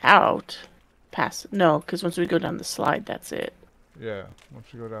back out. No, because once we go down the slide, that's it. Yeah,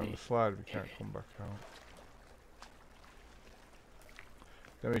 once we go down the slide, we can't come back out.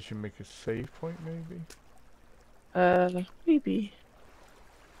 Then we should make a save point, maybe? Maybe.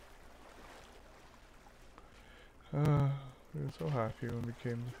 We were so happy when we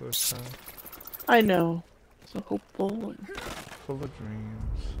came the first time. I know. So hopeful and Full of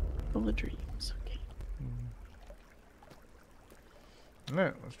dreams. full of dreams. Okay.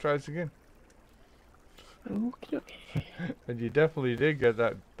 Yeah, let's try this again. Okay. And you definitely did get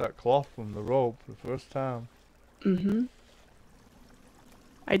that cloth from the rope the first time. Mm-hmm.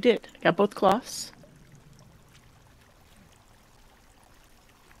 I did. I got both cloths.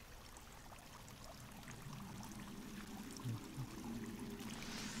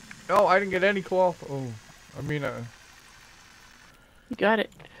 Oh, I didn't get any cloth. Oh, I mean, You got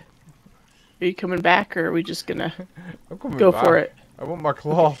it. Are you coming back, or are we just gonna I'm coming go back. for it? I want my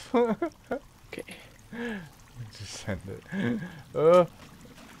cloth. Okay. Just send it. Yeah.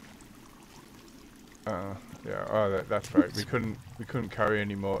 Oh, that's right. We couldn't carry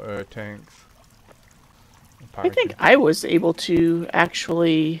any more tanks. I think I was able to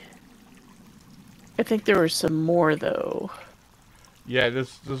actually. I think there were some more though. Yeah,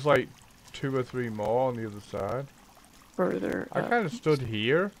 there's like 2 or 3 more on the other side. Further. I kind of stood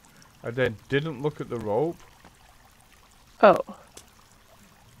here, and then didn't look at the rope. Oh.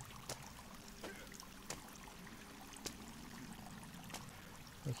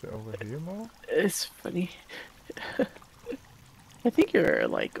 Is it over here more? It's funny. I think you're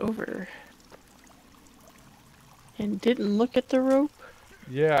like over. And didn't look at the rope?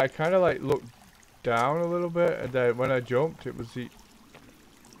 Yeah, I kind of like looked down a little bit, and then when I jumped, it was the.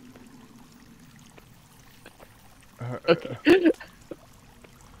 Okay.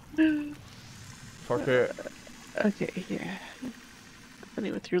 Fuck it. Okay, yeah.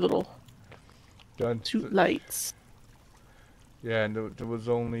 Funny with your little Done. 2 lights. Yeah, and there was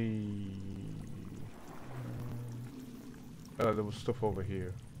only. There was stuff over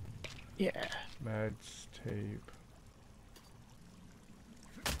here. Yeah. Meds, tape,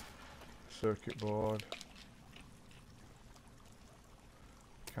 circuit board,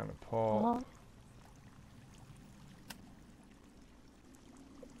 kind of pot.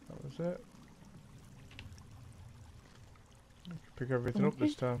 That was it. I could pick everything up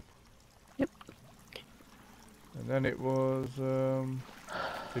this time. Yep. And then it was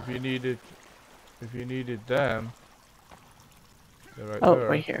if you needed them, they're right there.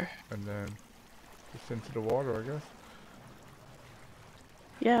 Right here. And then just into the water, I guess.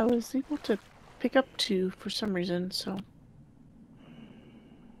 Yeah, I was able to pick up 2 for some reason, so.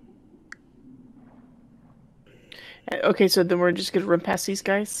 Okay, so then we're just gonna run past these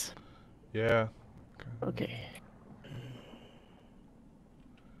guys? Yeah. Okay.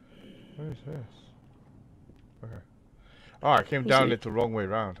 What is this? Okay. Oh, I came down it the wrong way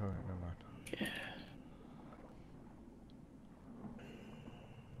around. Alright, never mind. Yeah.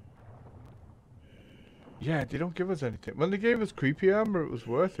 Yeah, they don't give us anything. When they gave us creepy armor, it was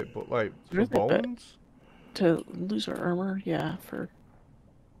worth it, but like, for bones? To lose our armor, yeah, for...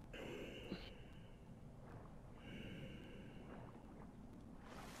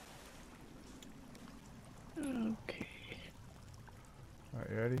 Okay. Alright,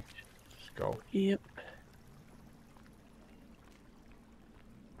 you ready? Let's go. Yep.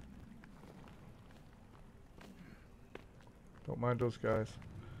 Don't mind those guys.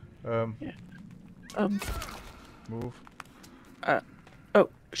 Yeah. Move. Oh, There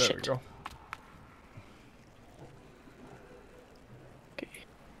shit. we go. Okay.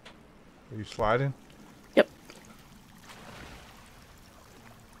 Are you sliding? Yep.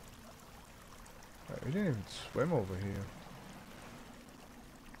 Right, we didn't even swim over here.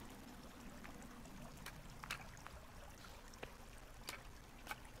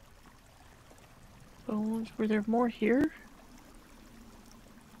 Bones, were there more here?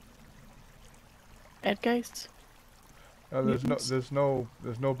 Bad guys? No, there's no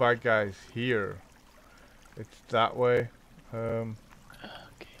bad guys here. It's that way. Okay.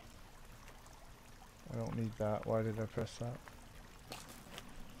 I don't need that. Why did I press that?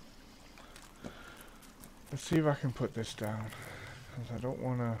 Let's see if I can put this down. Because I don't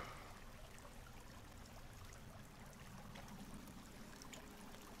want to...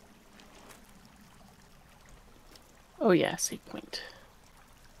 Oh yeah, save point.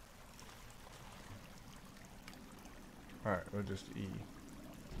 Alright, we'll just E.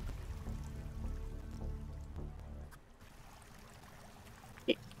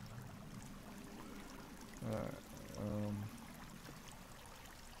 Alright,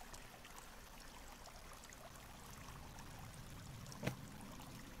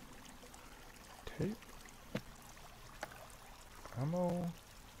 ammo.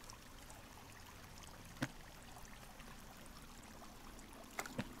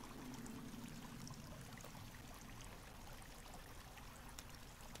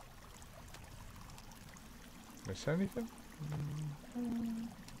 Miss anything?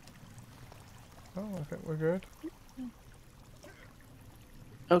 Oh, I think we're good.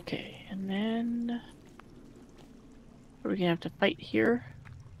 Okay, and then are we gonna have to fight here?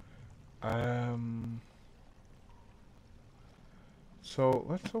 So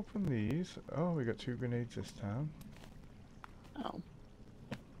let's open these. Oh, we got 2 grenades this time. Oh,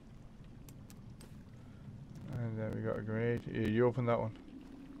 And then we got a grenade. Yeah, you open that one.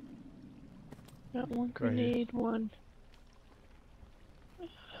 got one Right here. grenade, one.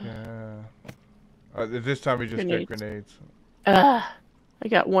 Yeah. This time we just get grenades. Ah, I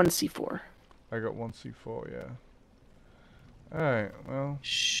got one C4. I got 1 C4, yeah. Alright, well.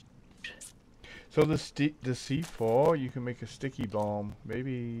 Shh. So the C4, you can make a sticky bomb.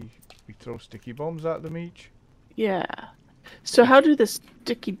 Maybe we throw sticky bombs at them each? Yeah. So how do the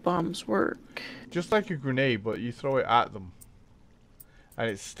sticky bombs work? Just like a grenade, but you throw it at them. And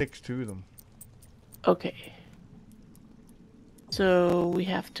it sticks to them. Okay. So we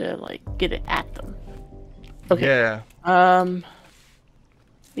have to, like, get it at them. Okay. Yeah.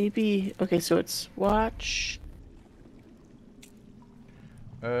 Maybe... Okay, so it's watch...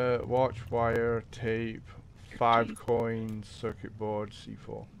 Watch, wire, tape, 5 coins, circuit board,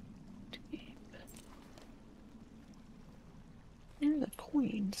 C4. Where are the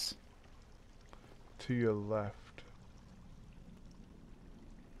coins? To your left.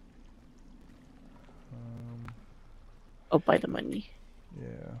 Oh, by the money.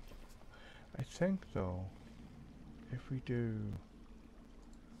 Yeah. I think though, if we do...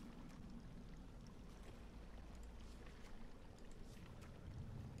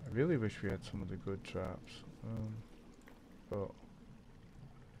 I really wish we had some of the good traps. But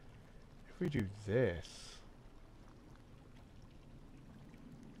if we do this...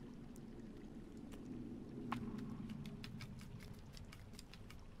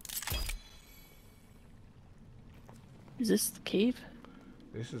 Is this the cave?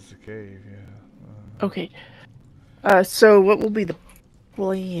 This is the cave, yeah. Okay. So what will be the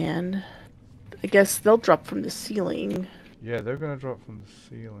plan? I guess they'll drop from the ceiling. Yeah, they're gonna drop from the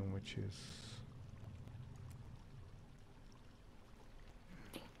ceiling, which is...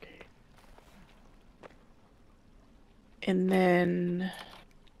 Okay. And then...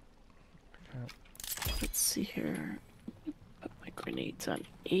 Let's see here. Put my grenades on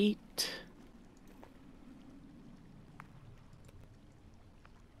 8.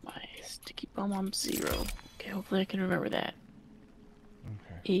 My sticky bomb on 0. Okay, hopefully I can remember that.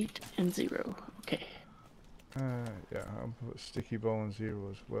 Okay. 8 and 0. Okay. Yeah, I'll put sticky ball on 0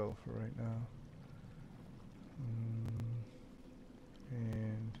 as well for right now.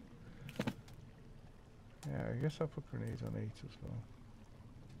 And... yeah, I guess I'll put grenades on 8 as well.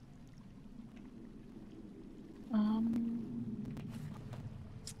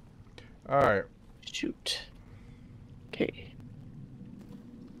 Alright. Shoot. Okay.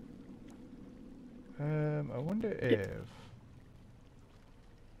 I wonder if...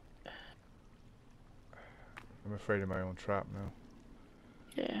 I'm afraid of my own trap now.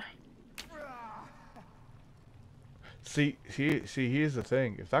 Yeah. See, here's the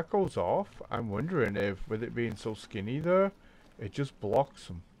thing. If that goes off, I'm wondering if, with it being so skinny there, it just blocks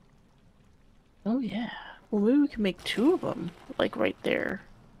them. Oh, yeah. Well, maybe we can make 2 of them, like right there.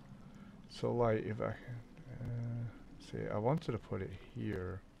 So, like, if I can... see, I wanted to put it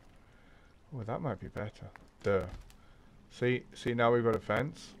here. Oh, that might be better. There. See, now we've got a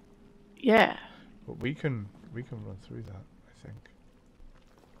fence. Yeah. But we can run through that, I think.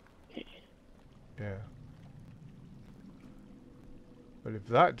 Okay. Yeah. But if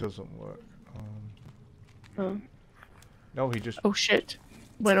that doesn't work, no, he just... Oh, shit.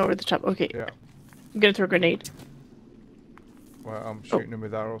 Went over the top. Okay. Yeah. I'm gonna throw a grenade. Well, I'm shooting him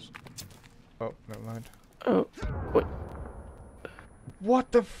with arrows. Oh, never mind. Oh, what?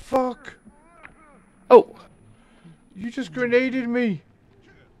 What the fuck? Oh. You just grenaded me.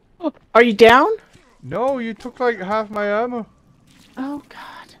 Oh, are you down? No, you took like half my armor. Oh,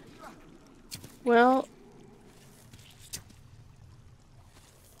 God. Well.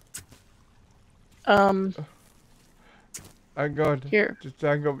 Hang on. Here. Just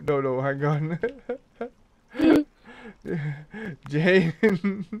hang on. No, hang on. Jane.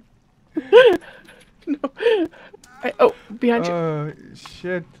 No. Oh, behind you. Oh,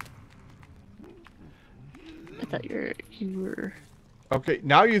 shit. I thought you were... Okay,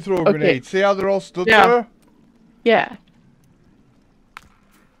 now you throw a Okay. grenade. See how they're all stood Yeah. there? Yeah.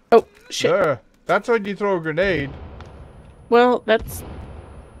 Oh, shit. There. That's when you throw a grenade. Well, that's...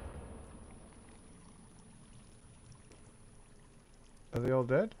 Are they all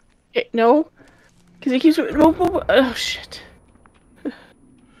dead? No, because he keeps... Oh, shit.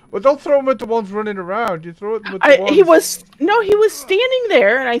 Well, don't throw them at the ones running around. You throw them at the ones... He was... No, he was standing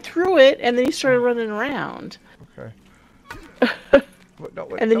there, and I threw it, and then he started running around. Okay. No,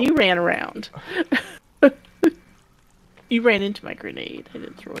 And then you ran around. You ran into my grenade. I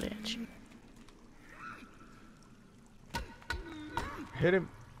didn't throw it at you. Hit him.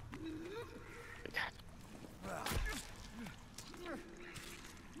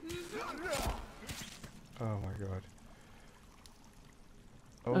 Oh my god.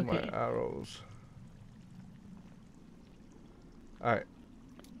 Oh Okay. my arrows. Alright.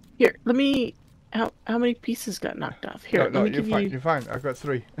 Here, let me... How many pieces got knocked off? Here, No, let me you're give fine. you... You're fine. I've got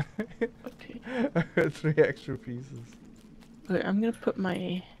 3. Okay. I've got 3 extra pieces. Okay, I'm gonna put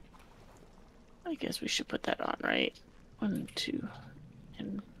my... I guess we should put that on, right? 1, 2,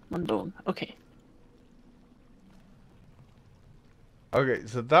 and 1 bone. Okay. Okay,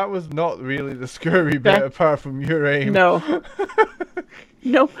 so that was not really the scary bit apart from your aim. No.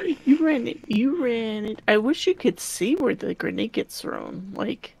 No, you ran it. You ran it. I wish you could see where the grenade gets thrown.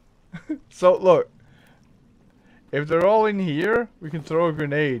 Like... So, look. If they're all in here, we can throw a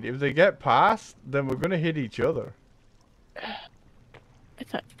grenade. If they get past, then we're gonna hit each other.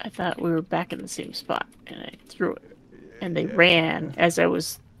 I thought we were back in the same spot, and I threw it. And they ran as I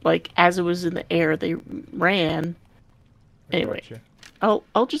was... Like, as it was in the air, they ran. Anyway. Gotcha.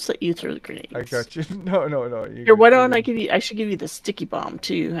 I'll just let you throw the grenades. I got you. No. Here, why don't I give you... I should give you the sticky bomb,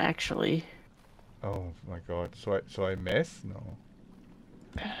 too, actually. Oh my god. So I missed? No.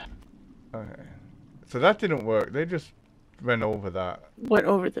 Okay. So that didn't work. They just went over that. Went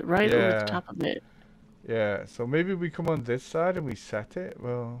over the... Right over the top of it. Yeah. So maybe we come on this side and we set it?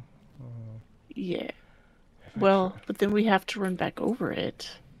 Well... Yeah. Well, but then we have to run back over it.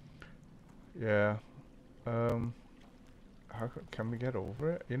 Yeah. Can we get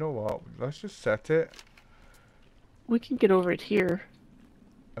over it? You know what? Let's just set it. We can get over it here.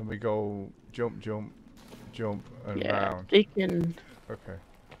 And we go jump, jump, jump, and Yeah, round. they can... Okay.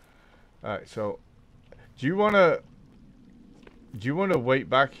 Alright, so... Do you wanna wait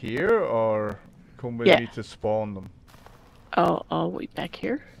back here, or come with me to spawn them? I'll wait back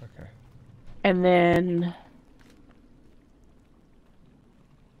here. Okay. And then...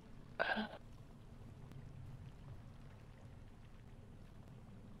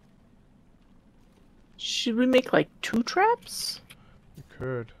 Should we make, like, 2 traps? We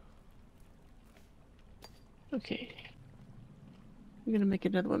could. Okay. I'm gonna make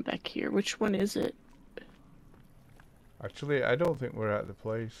another one back here. Which one is it? Actually, I don't think we're at the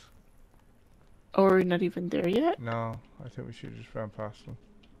place. Oh, are we not even there yet? No, I think we should just run past them.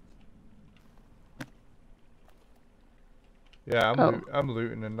 Yeah, I'm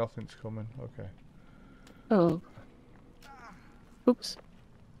looting and nothing's coming. Okay. Oh. Oops.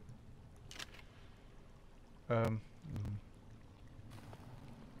 Can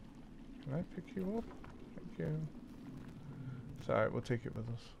I pick you up? Thank you. It's alright, we'll take it with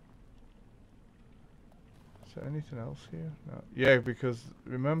us. Is there anything else here? No. Yeah, because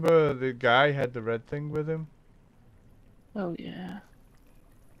remember the guy had the red thing with him? Oh, yeah.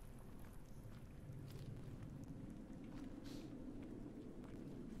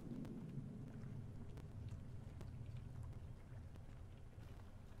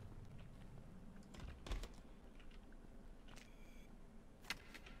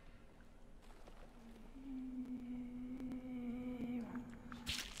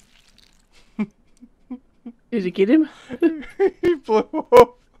 Did you get him? He blew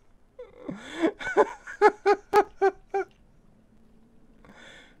up.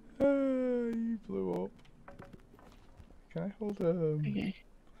 He blew up. Can I hold Okay.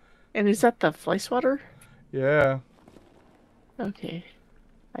 And is that the fly swatter? Yeah. Okay.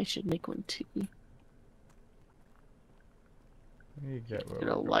 I should make one too. I need to get where Get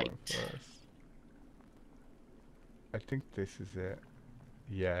we're a going light. first. I think this is it.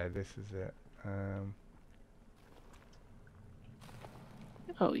 Yeah, this is it.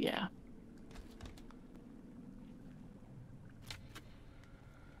 Oh, yeah.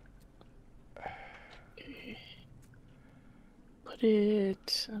 Okay. Put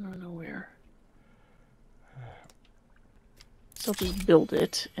it... I don't know where. So I'll just build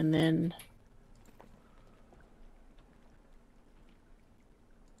it, and then...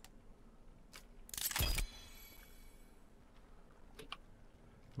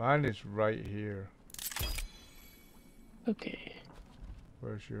 Mine is right here. Okay.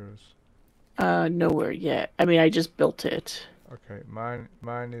 Where's yours? Nowhere yet. I mean, I just built it. Okay, mine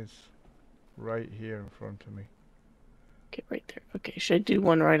is right here in front of me. Okay, right there. Okay, should I do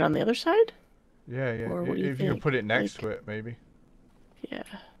one right on the other side? Yeah, yeah. Or what do you If you can think? put it next Like, to it, maybe. yeah.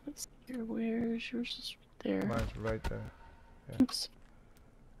 Let's see here. Where's yours? Is right there. Mine's right there. Yeah. Oops.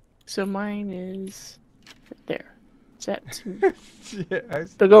 So mine is right there. Is that too... Yeah,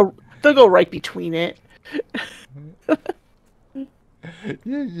 They'll go right between it. yeah,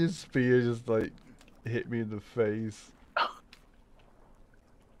 your spear just like hit me in the face.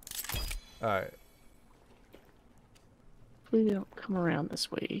 Alright. Hopefully they don't come around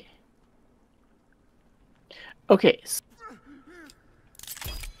this way. Okay. So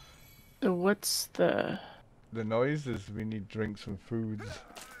what's the... The noise is we need drinks and foods.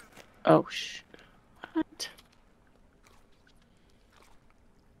 Oh, what?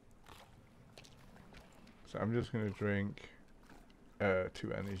 So I'm just gonna drink 2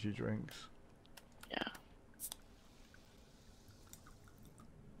 energy drinks. Yeah.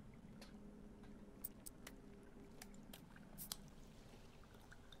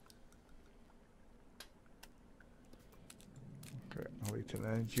 Okay, I'll eat an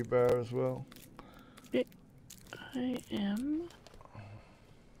energy bar as well. Okay. I am...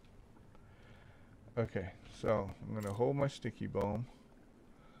 Okay, so I'm gonna hold my sticky bomb.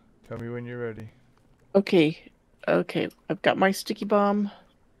 Tell me when you're ready. Okay. Okay, I've got my sticky bomb.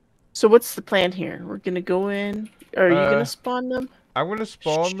 So what's the plan here? We're gonna go in. Are you gonna spawn them? I'm gonna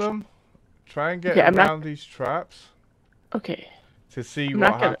spawn them. Try and get Okay, around these traps. Okay. To see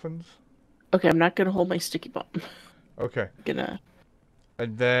what happens. Okay, I'm not gonna hold my sticky bomb. Okay. I'm gonna...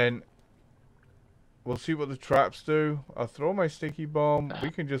 And then we'll see what the traps do. I'll throw my sticky bomb. We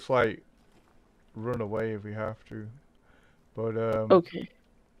can just like run away if we have to. But Okay.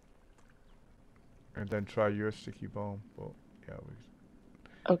 And then try your sticky bomb. But yeah,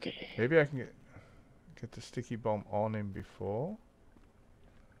 Okay. maybe I can get the sticky bomb on him before.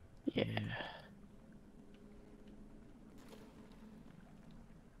 Yeah.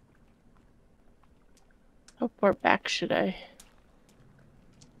 How far back should I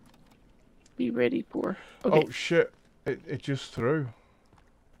be ready for? Okay. Oh shit! It just threw.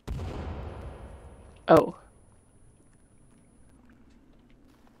 Oh.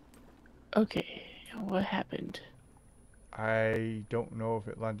 Okay. What happened? I don't know if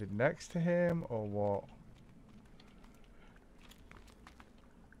it landed next to him or what.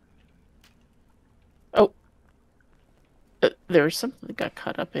 Oh. There was something that got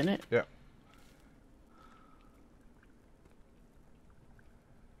caught up in it. Yeah.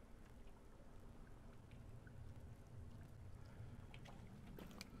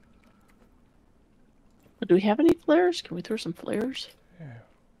 Do we have any flares? Can we throw some flares? Yeah.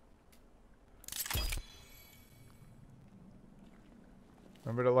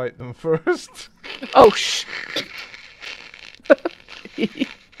 Remember to light them first. Oh, shh.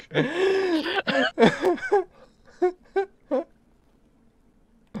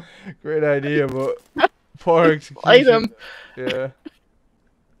 Great idea, but poor execution. Light them. Yeah.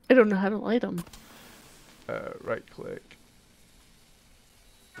 I don't know how to light them. Right click.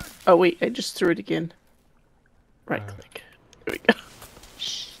 Oh, wait. I just threw it again. Right click. There we go.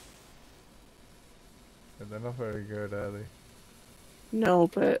 They're not very good, are they? No,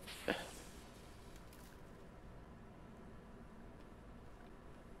 but...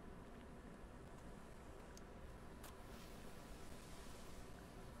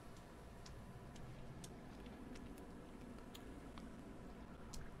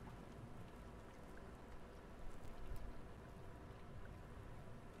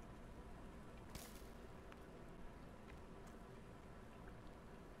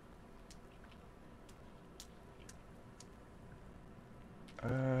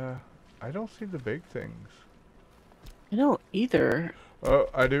 I don't see the big things. I don't either. Oh,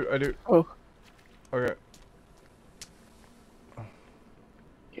 I do. Oh. Okay.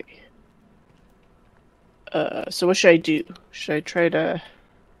 So what should I do? Should I try to...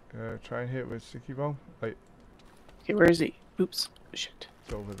 Try and hit with sticky bomb. Like. Okay, where is he? Oops. Shit.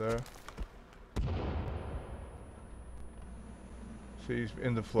 It's over there. See, he's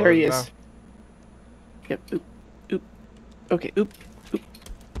in the floor. There he now. is. Yep. Oop. Oop. Okay. Oop. Oop.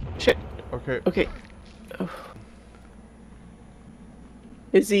 Shit. Okay. Okay. Oh.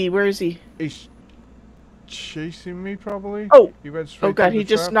 Is he? Where is he? He's chasing me, probably. Oh. He went straight. Oh god, through he the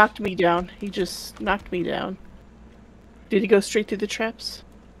just traps. knocked me down. He just knocked me down. Did he go straight through the traps?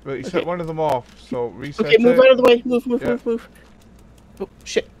 But he Okay. set one of them off, so reset Okay, move it. out of the way. Move, move, Yeah. move, move. Oh,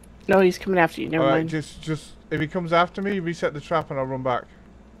 shit. No, he's coming after you. Never Alright, mind. just if he comes after me, reset the trap and I'll run back.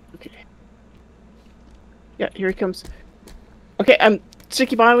 Okay. Yeah, here he comes. Okay, I'm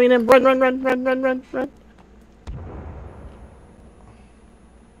sticky bombing him. Run, run, run, run, run, run, run.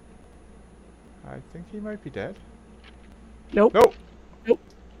 I think he might be dead. Nope. Nope. Nope.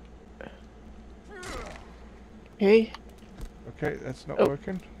 Okay. Okay, that's not Oh.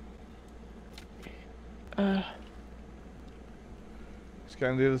 working. Uh. Let's get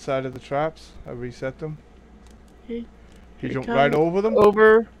on the other side of the traps. I reset them. Okay. He Here jumped comes. right over them.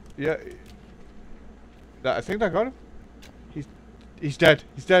 Over. Yeah. I think I got him. He's dead.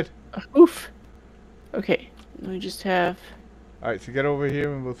 He's dead. Oof. Okay. Let me just have Alright, so get over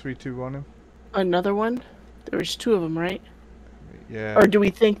here and we'll 3, 2, 1 him. another one. There was 2 of them, right? Yeah. Or do we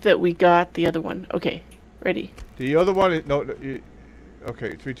think that we got the other one? Okay. Ready. The other one is no.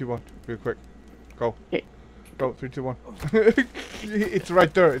 Okay, 3, 2, 1. Real quick. Go. Okay. Go. 3, 2, 1. It's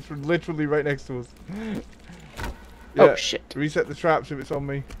right there. It's literally right next to us. Yeah, Oh shit. reset the traps if it's on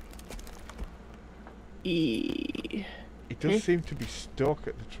me. E. It does seem to be stuck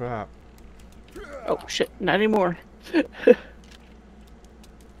at the trap. Oh shit. Not anymore.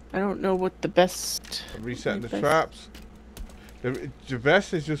 I don't know what the best. I'm resetting the traps. The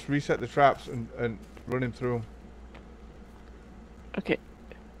best is just reset the traps and run him through them. Okay.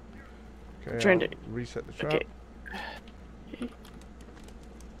 Okay, Trying I'll to reset the trap. Okay.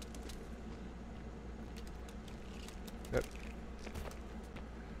 Yep.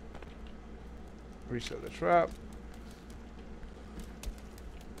 Reset the trap.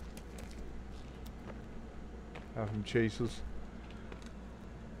 Have him chase us.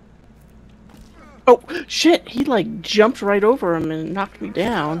 Oh shit! He like jumped right over him and knocked me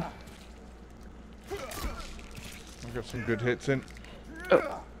down. I got some good hits in.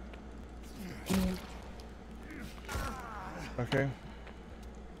 Oh. Okay.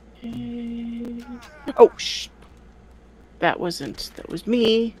 Oh sh. That wasn't. That was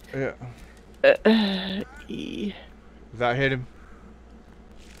me. Yeah. E. That hit him.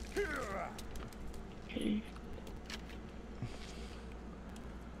 Okay.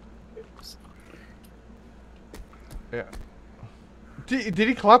 Yeah. Did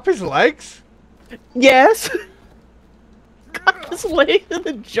he clap his legs? Yes. Got his leg and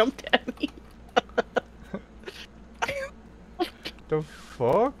then jumped at me. The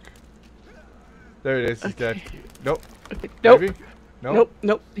fuck? There it is. He's dead. Nope. Okay. Nope. Maybe? Nope. Nope.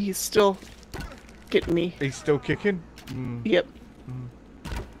 Nope. He's still getting me. He's still kicking? Mm. Yep. Mm.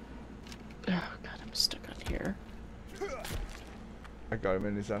 Oh god, I'm stuck on here. I got him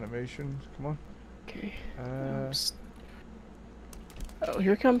in his animation. Come on. Okay. Uh, Oh,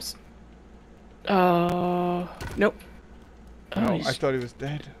 here it comes. Oh, nope. Oh, no, I thought he was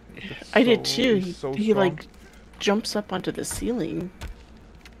dead. I did too. He strong. like jumps up onto the ceiling.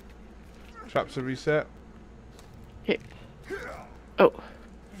 Traps are reset. Okay. Oh.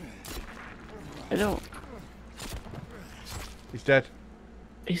 I don't. He's dead.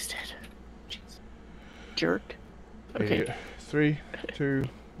 He's dead. Jeez. Jerk. Okay. Idiot. 3, 2,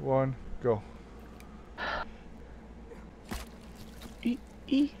 1, go.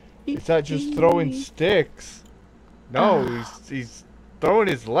 Is that just throwing sticks? No, he's throwing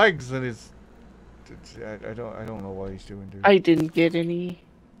his legs and his. I don't know what he's doing, dude. I didn't get any.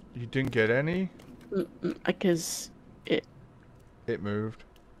 You didn't get any? Because it. It moved.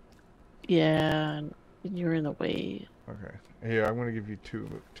 Yeah, and you were in the way. Okay. Here, I'm gonna give you two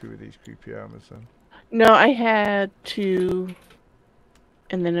of these creepy armors then. No, I had 2,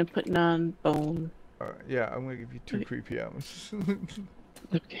 and then I'm putting on bone. Yeah, I'm gonna give you 2 creepy armors.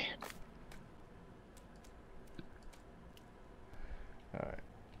 Okay. Alright.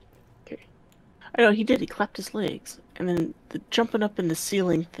 Okay. I know he did. He clapped his legs, and then the jumping up in the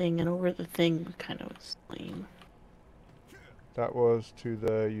ceiling thing and over the thing kind of was lame. That was to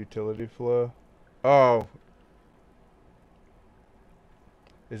the utility floor. Oh.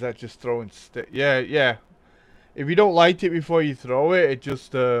 Is that just throwing stick? Yeah, yeah. If you don't light it before you throw it, it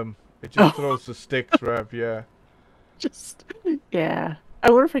just throws the sticks, Rev. Yeah. Just yeah. I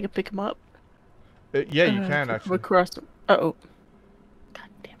wonder if I could pick him up. Yeah, you can actually. Across them. Uh-oh. God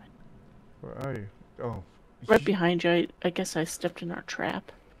damn it. Where are you? Oh. Right behind you. I guess I stepped in our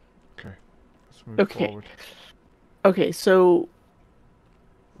trap. Okay. Let's move forward. Okay, so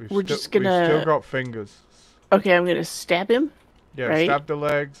We've just We've gonna. still got fingers. Okay, I'm gonna stab him. Yeah, right? stab the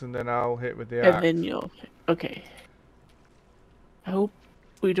legs, and then I'll hit with the And axe. then you'll. Okay. I hope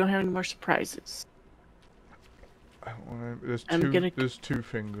we don't have any more surprises. I don't wanna, there's I'm two. There's 2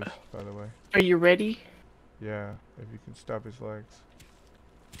 fingers, by the way. Are you ready? Yeah, if you can stab his legs.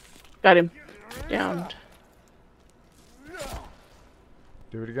 Got him. Downed.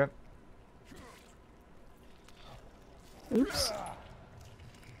 Do it again. Oops.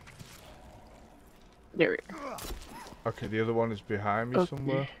 There we go. Okay, the other one is behind me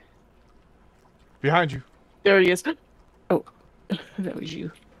somewhere. Behind you. There he is. Oh, that was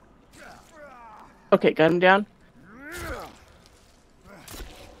you. Okay, got him down.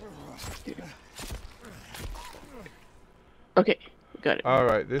 Here. Okay, got it.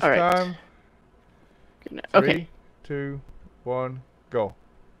 Alright, this All right. time. Okay. 3, 2, 1, go.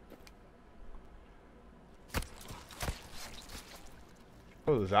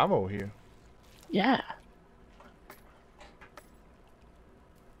 Oh, there's ammo here. Yeah.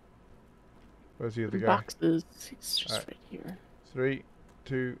 Where's the other guy? Boxes. He's just Alright. right here. 3,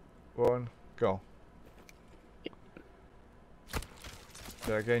 2, 1, go.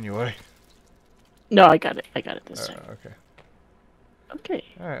 Did I get in your way? No, I got it. I got it this time. Okay. Okay.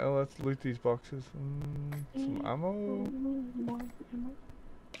 Alright, well, let's loot these boxes. Some ammo. More ammo.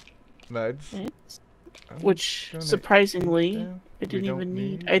 Meds. Which, Gonna surprisingly, eat them. I didn't We don't even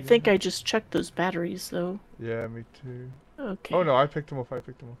need. need, I think yeah. I just checked those batteries, though. Yeah, me too. Okay. Oh no, I picked them up. I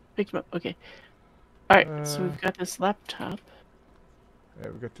picked them up. Picked them up. Okay. Alright, so we've got this laptop. Yeah,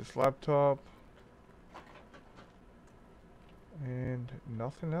 we got this laptop. And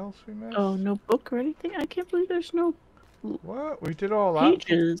nothing else we missed? Oh, no book or anything? I can't believe there's no What? We did all that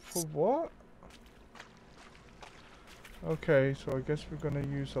pages. for what? Okay, so I guess we're gonna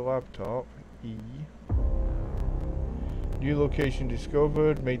use the laptop. E. New location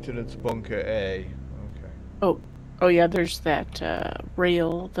discovered. Maintenance bunker A. Okay. Oh yeah, there's that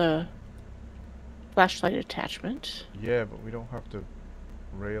rail, the flashlight attachment. Yeah, but we don't have the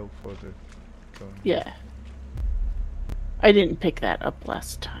rail for the gun. Yeah. I didn't pick that up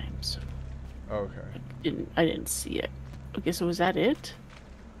last time, so Okay. I didn't see it. Okay, so was that it?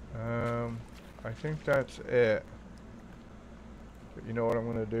 I think that's it. But you know what I'm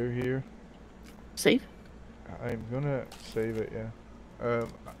gonna do here? Save? I'm gonna save it, yeah.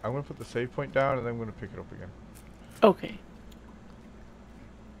 I'm gonna put the save point down and then I'm gonna pick it up again. Okay.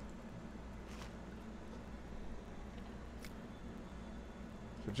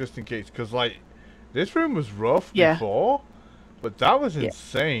 So just in case, because like, this room was rough Yeah. before, but that was Yeah.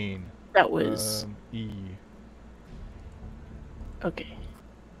 insane. That was... E. Okay.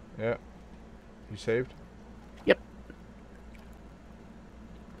 Yeah. You saved? Yep.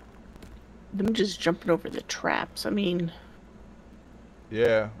 Them just jumping over the traps, I mean...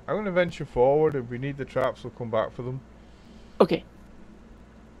 Yeah. I'm gonna venture forward. If we need the traps, we'll come back for them. Okay.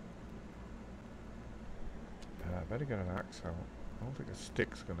 I better get an axe out. I don't think a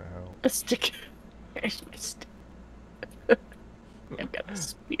stick's gonna help. A stick. There's my stick. I've got a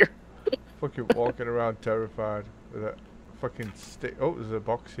spear. Fucking walking around terrified with that fucking stick. Oh, there's a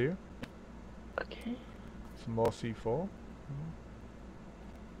box here. Okay. Some more C4.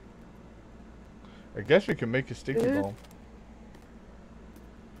 I guess we can make a sticky bomb.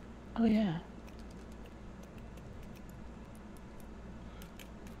 Oh yeah.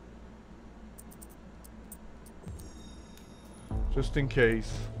 Just in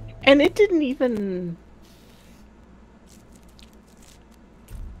case. And it didn't even...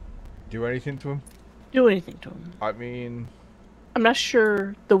 Do anything to him? do anything to him. I mean... I'm not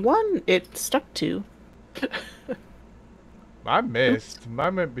sure. The one it stuck to. I missed.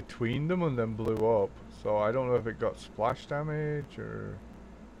 Mine went between them and then blew up. So I don't know if it got splash damage or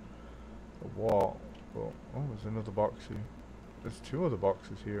what. But, oh, there's another box here. There's 2 other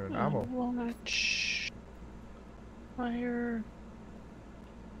boxes here and ammo. Watch. Fire.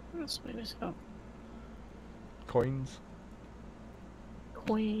 What else we miss? Oh, Coins.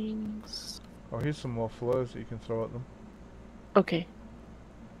 coins. Oh, here's some more fleurs that you can throw at them. Okay.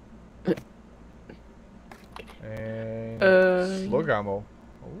 And Uh, slug ammo.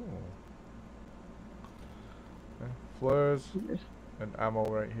 Oh. Yeah, fleurs and ammo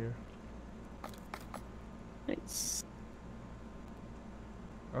right here. Nice.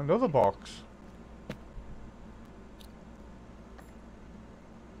 Another box.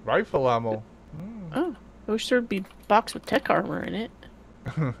 Rifle ammo. Oh, I wish there'd be a box with tech armor in it.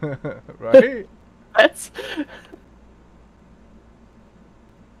 Right? That's...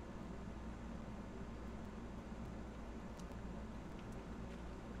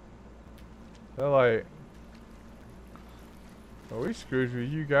 They're like, well, we screwed with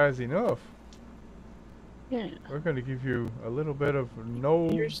you guys enough. yeah. We're gonna give you a little bit of no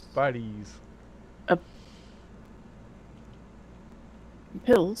Here's- buddies.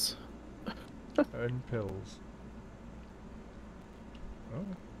 Pills. And pills. Oh.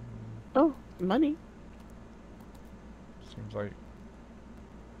 Oh, money. Seems like...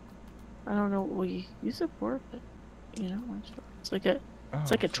 I don't know what we use it for, but you know, it's like a Oh,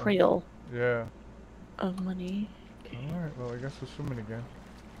 it's like a so- trail Yeah. of money. Okay. Alright, well I guess we're swimming again.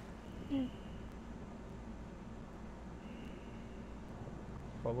 Yeah.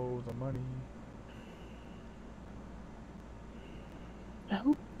 Follow the money. I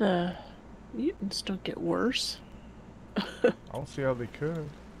hope the mutants don't get worse. I don't see how they could.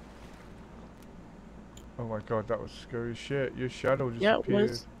 Oh my god, that was scary as shit. Your shadow just Yeah, it appeared.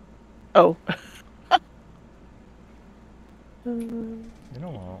 was. Oh. You know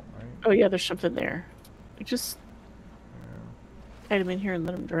what, right? Oh yeah, there's something there. I just Yeah. hide him in here and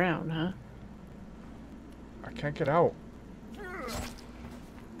let him drown, huh? I can't get out.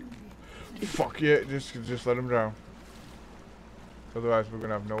 Fuck yeah, just let him drown. Otherwise we're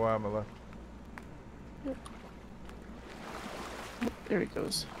gonna have no armor left. Yep. Oh, there he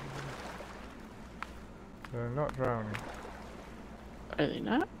goes. They're not drowning. Are they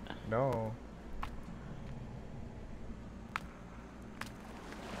not? No.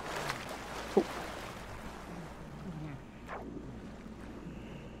 Oh.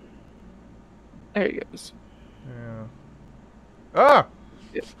 There he goes. Yeah. Ah!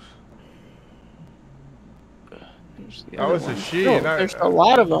 Yep. That was a she. Oh, And there's a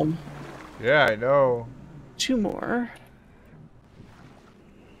lot of them. Yeah, I know. 2 more.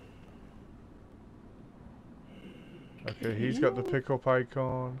 Okay, he's got the pickup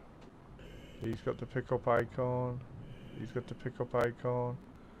icon. He's got the pickup icon. He's got the pickup icon.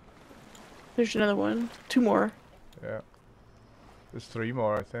 There's another one. 2 more. Yeah. There's 3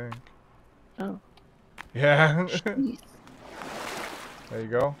 more, I think. Oh. Yeah. Jeez. There you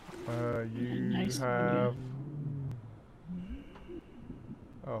go. You Nice have...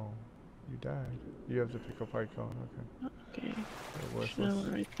 Oh, you died. You have the pickup icon, okay. Okay. They're There's another worthless.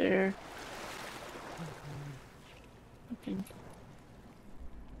 one right there. Okay.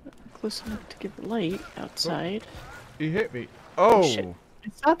 Close enough to get the light outside. He hit me. Oh, Oh! shit. I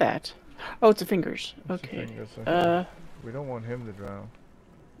saw that. Oh, it's the fingers. It's the Okay. fingers, okay. Uh, We don't want him to drown.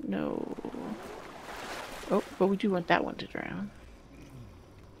 no. Oh, but we do want that one to drown.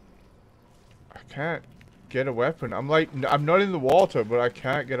 I can't get a weapon. I'm like, I'm not in the water, but I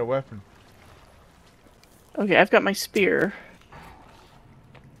can't get a weapon. Okay, I've got my spear.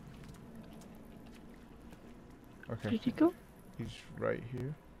 Okay. Did he go? He's right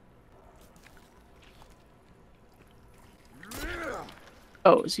here.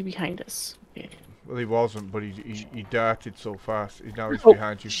 Oh, is he behind us? Okay. Well, he wasn't, but he darted so fast. Now he's Oh,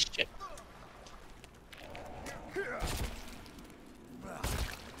 behind you. shit.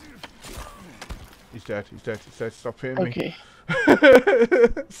 He's dead. He's dead. He's dead. Stop hitting me. Okay.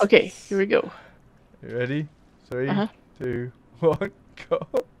 Okay, here we go. You ready? 3, Uh-huh. 2, 1, go.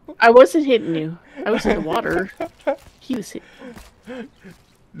 I wasn't hitting you. I was in the water. He was hit.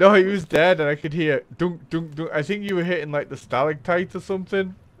 No, he was dead, and I could hear dunk, dunk, dunk. I think you were hitting like the stalactite or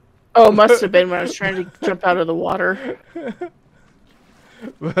something. Oh, must have been when I was trying to jump out of the water.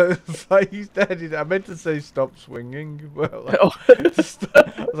 But it's like he's dead. I meant to say stop swinging, but like, Oh. I was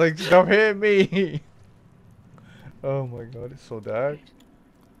like, stop hitting me. Oh my god, it's so dark.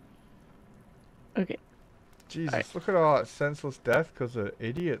 Okay. Jesus, Right. look at all that senseless death because of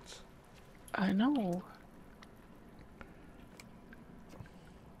idiots. I know.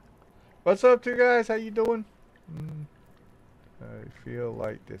 What's up, you guys? How you doing? I feel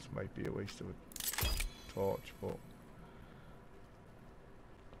like this might be a waste of a torch, but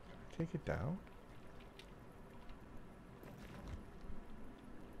take it down.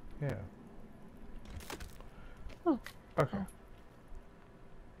 Yeah. Oh. Okay. Oh.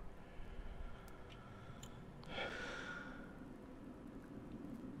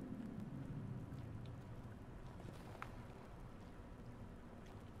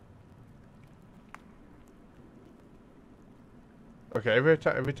 Okay, every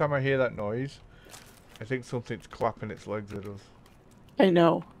time I hear that noise, I think something's clapping its legs at us. I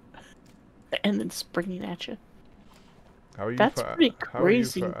know. And then springing at you. How are you That's for, pretty how are you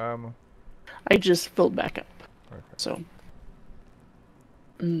crazy. for armor? I just filled back up. Okay. So.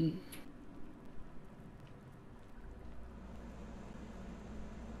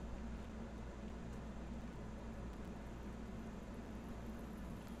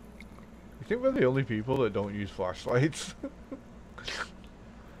 I think we're the only people that don't use flashlights.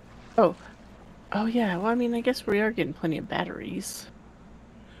 Oh. Oh yeah, well I mean I guess we are getting plenty of batteries.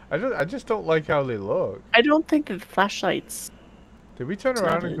 I just don't like how they look. I don't think that flashlights. Did we turn It's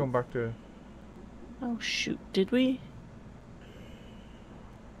around not and in. come back to... Oh shoot, did we?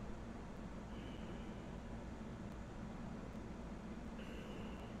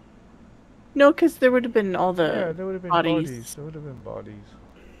 No, because there would have been all the Yeah, there would have been bodies. bodies. There would have been bodies.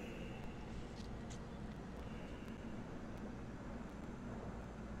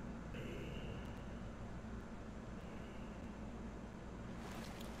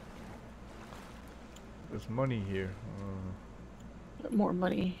 There's money here. More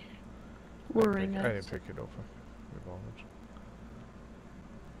money. Worrying I us. didn't pick it up. Revolvers.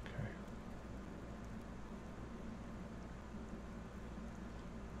 Okay.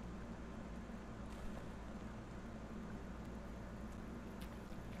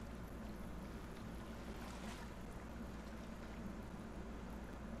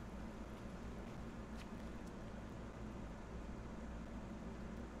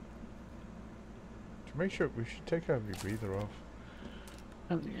 Make sure we should take every breather off.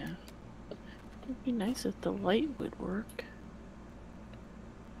 Oh yeah. It'd be nice if the light would work.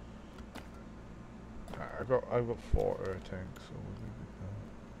 I've got 4 air tanks, so we'll leave it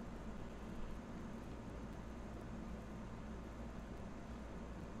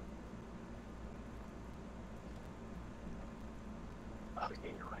now.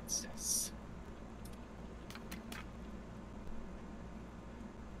 Okay, what's this?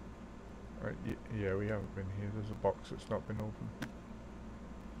 Right, yeah, we haven't been here. There's a box that's not been opened.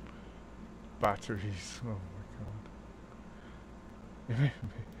 Batteries. Oh my god.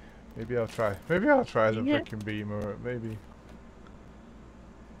 Maybe I'll try. Maybe I'll try the freaking beamer. Maybe.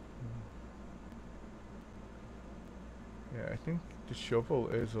 Yeah, I think the shovel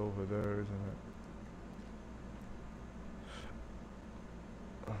is over there, isn't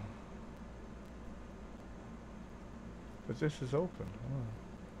it? But this is open. Oh.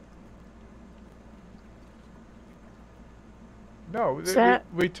 No,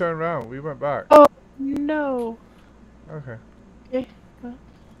 we turned around. We went back. Oh no. Okay. Okay.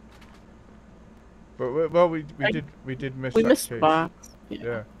 But well, we did miss that missed case. the box.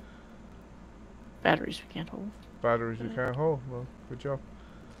 Yeah. Batteries we can't hold. Batteries we can't hold. Well, good job.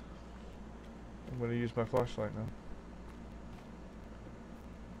 I'm gonna use my flashlight now.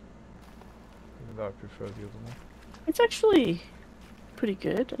 Even though I prefer the other one. It's actually pretty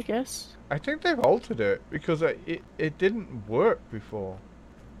good, I guess. I think they've altered it because it didn't work before.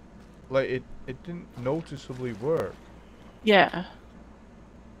 Like it didn't noticeably work. Yeah.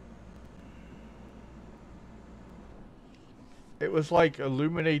 It was like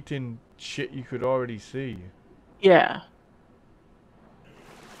illuminating shit you could already see. Yeah.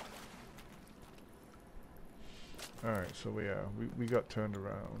 Alright, so we got turned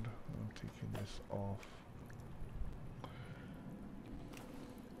around. I'm taking this off.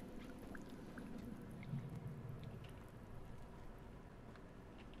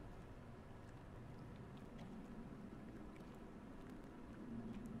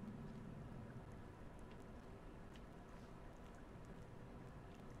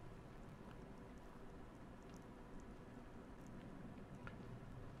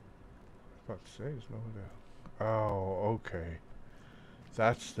 I was about to say, there's no there. Oh, okay.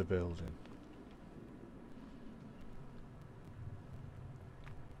 That's the building.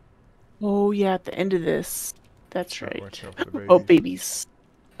 Oh yeah, at the end of this. That's right. Watch out for the babies.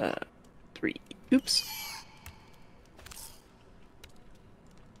 Oh, babies. 3. Oops.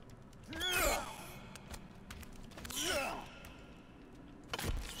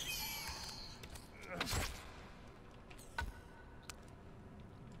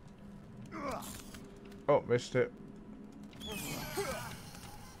 Oh, missed it.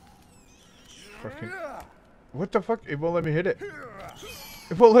 Fucking. What the fuck? It won't let me hit it.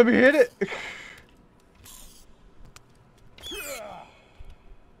 It won't let me hit it.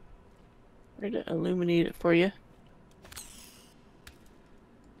 Try to illuminate it for you.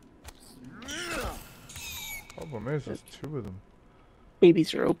 Problem is, there's 2 of them.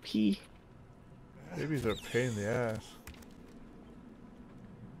 Babies are OP. Babies are a pain in the ass.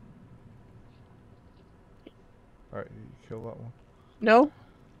 Alright, you kill that one. No?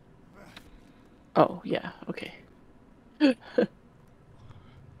 Oh, yeah, okay.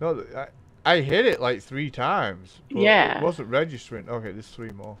 No, I hit it like 3 times. But yeah. It wasn't registering. Okay, there's 3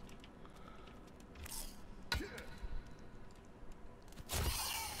 more.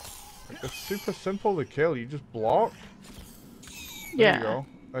 It's super simple to kill. You just block. There you go.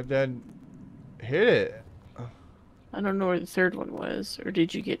 And then hit it. I don't know where the 3rd one was. Or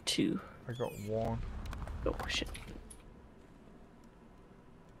did you get 2? I got 1. Oh, shit.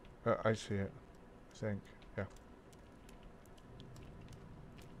 I see it. I think. Yeah.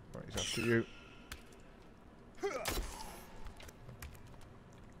 Right, he's after you.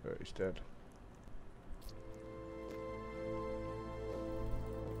 There, he's dead.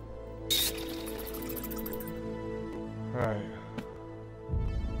 Right.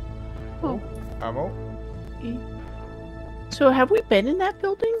 Oh. Ammo? So have we been in that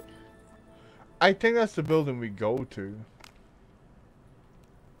building? I think that's the building we go to.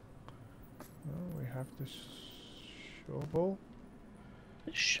 Oh, we have this shovel.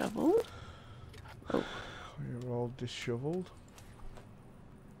 The shovel? Oh. We're all disheveled.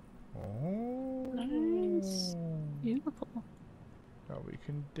 Oh. Nice. Beautiful. Now we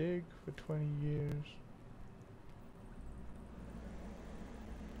can dig for 20 years.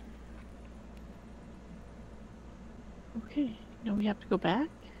 Okay. Now we have to go back?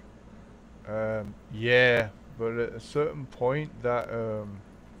 Yeah, but at a certain point that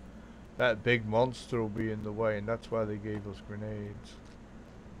that big monster will be in the way, and that's why they gave us grenades.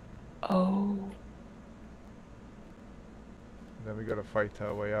 Oh. then we gotta fight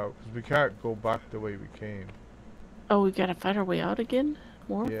our way out because we can't go back the way we came. Oh, we gotta fight our way out again?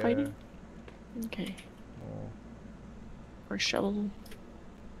 More Yeah. fighting? Okay. Oh. Or shovel.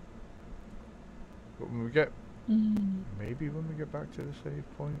 But when we get, maybe when we get back to the save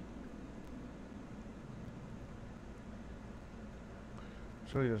point.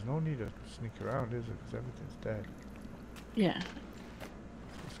 Actually, there's no need to sneak around, is it? Because everything's dead. Yeah.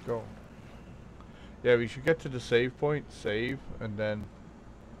 Let's go. Yeah, we should get to the save point, save, and then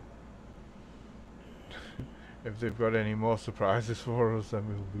if they've got any more surprises for us, then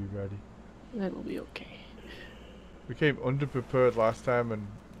we'll be ready. Then we'll be okay. We came underprepared last time and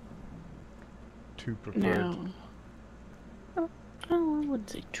too prepared. No. Oh, I wouldn't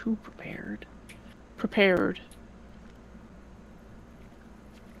say too prepared. Prepared.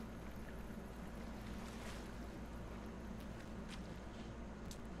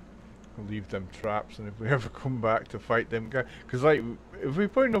 Leave them traps, and if we ever come back to fight them guys, because like if we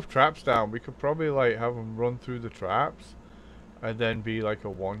put enough traps down, we could probably like have them run through the traps and then be like a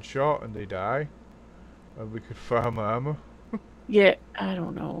one shot and they die, and we could farm armor. Yeah, I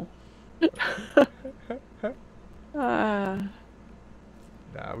don't know. Nah,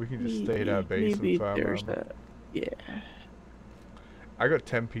 we can just stay at our base and farm there's armor. Yeah. I got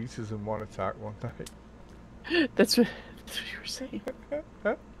 10 pieces in one attack one night. That's what you were saying.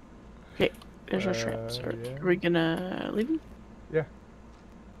 Okay, there's our traps. Yeah. Are we gonna leave them? Yeah.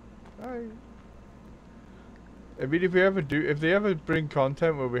 I mean, if they ever bring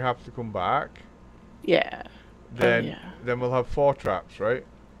content where we have to come back, Yeah. then we'll have 4 traps, right?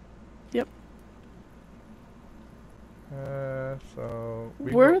 Yep. So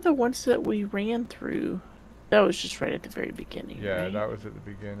where are the ones that we ran through? That was just right at the very beginning. Yeah, right? that was at the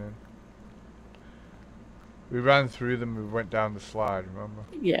beginning. We ran through them. We went down the slide. Remember?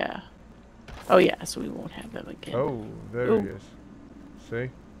 Yeah. Oh yeah, so we won't have them again. Oh, there he is. See?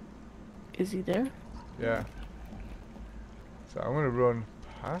 Is he there? Yeah. So I'm gonna run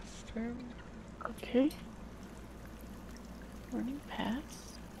past him. Okay. Running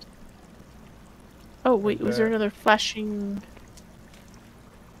past. Oh wait, was there another flashing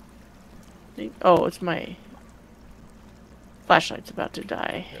thing? Oh, it's my flashlight's about to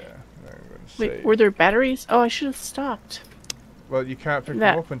die. Yeah. I'm gonna Wait, save. were there batteries? Oh, I should have stopped. Well, you can't pick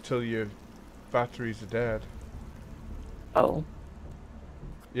them up until your batteries are dead. Oh.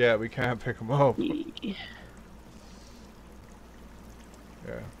 Yeah, we can't pick them up. Yeah.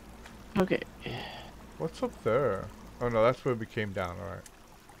 Yeah. Okay. What's up there? Oh no, that's where we came down. All right.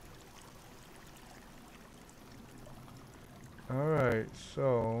 Alright,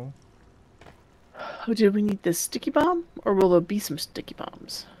 so... Oh, do we need this sticky bomb? Or will there be some sticky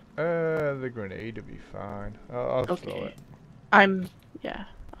bombs? The grenade will be fine. I'll throw it. Yeah,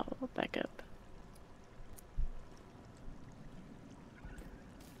 I'll back up.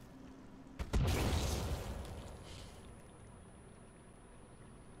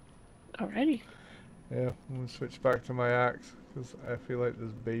 Alrighty. Yeah, I'm gonna switch back to my axe, because I feel like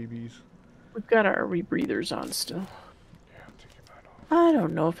there's babies. We've got our rebreathers on still. Yeah, I'm taking mine off. I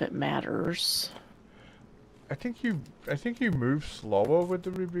don't know if it matters. I think you move slower with the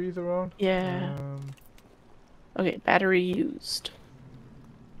rebreather on. Yeah. Okay, battery used.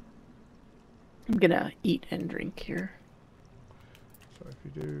 I'm gonna eat and drink here. So if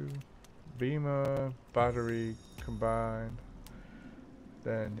you do beamer, battery combined,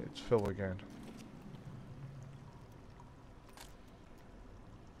 then it's fill again.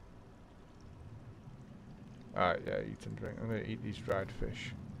 Alright, yeah, eat and drink. I'm gonna eat these dried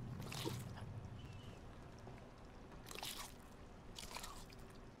fish.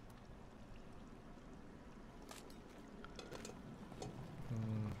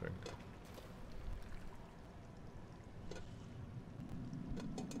 Drink.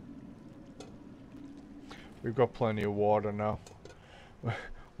 We've got plenty of water now.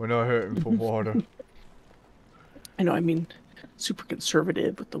 We're not hurting for water. I know, I mean, super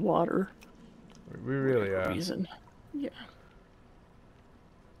conservative with the water. We really are. Reason. Yeah.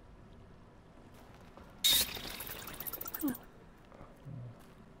 Oh.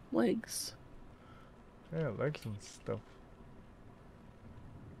 Legs. Yeah, legs and stuff.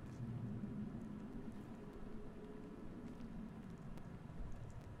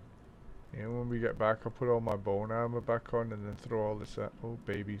 Yeah, when we get back, I'll put all my bone armor back on and then throw all this at... Oh,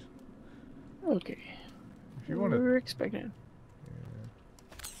 babies. Okay. If you want to... We were expecting.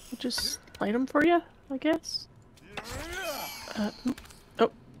 Yeah. I'll just light them for you, I guess.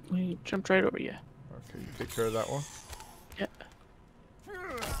 Oh, we jumped right over you. Okay, you take care of that one. Yeah.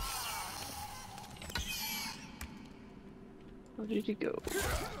 Where did he go?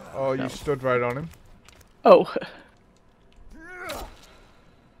 Oh, No. you stood right on him. Oh.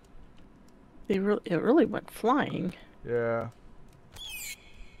 it really went flying. Yeah.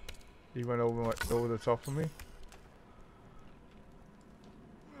 He went over the top of me.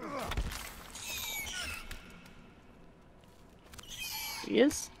 He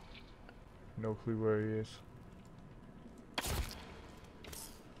is. No clue where he is.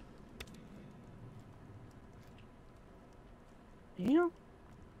 Yeah.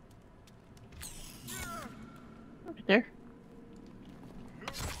 Right there.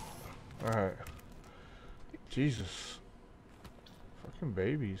 Alright. Jesus. Fucking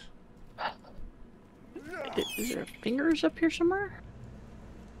babies. Is there fingers up here somewhere?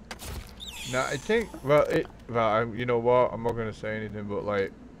 No, I think, you know what, I'm not gonna say anything, but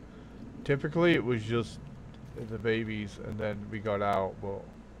like, typically it was just the babies and then we got out, but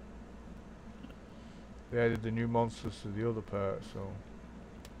they added the new monsters to the other part, so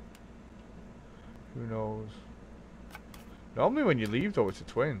who knows. Normally when you leave though, it's the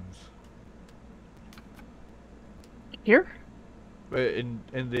twins. Here? In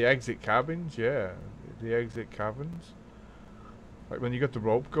the exit cabins, yeah. The exit cabins. Like when you got the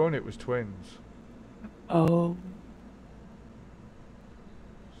rope going, it was twins. Oh.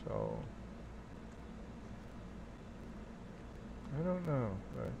 So I don't know.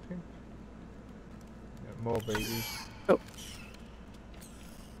 I think more babies. Oh.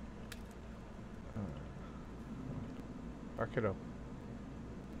 Back it up.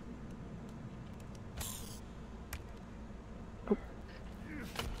 Oh.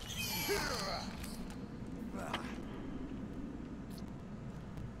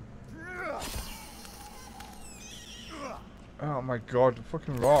 Oh my god, the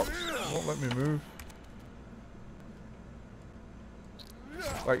fucking rocks won't let me move.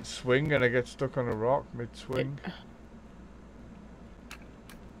 Like swing and I get stuck on a rock mid-swing.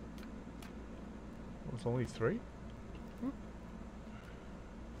 It's only 3?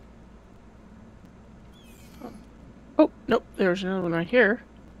 Oh, nope, there's another one right here.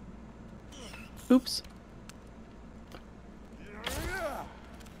 Oops.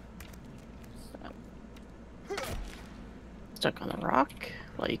 Stuck on the rock,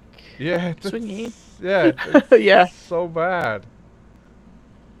 like Yeah, swinging. Yeah, Yeah. so bad.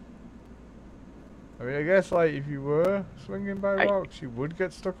 I mean, I guess like if you were swinging by rocks, you would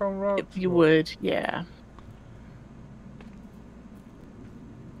get stuck on rocks. If you would, yeah.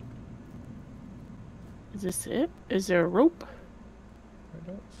 Is this it? Is there a rope? I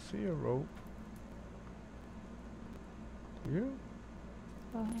don't see a rope. Do you?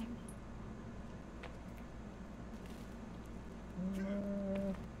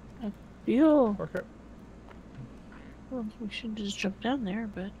 I feel. Okay. Well, we should just jump down there,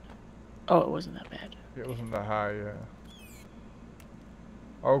 but. Oh, it wasn't that bad. It wasn't that high, yeah.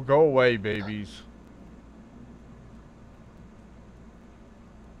 Oh, go away, babies.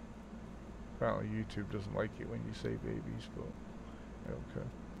 Apparently YouTube doesn't like it when you say babies, but I don't care.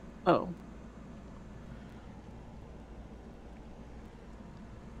 Oh.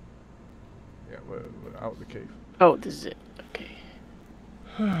 Yeah, we're out of the cave. Oh, this is it. Okay.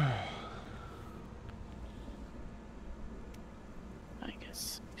 I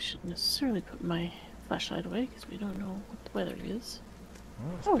guess I shouldn't necessarily put my flashlight away because we don't know what the weather is.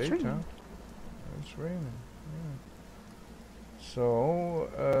 Oh, It's raining. daytime. It's raining. Yeah. So,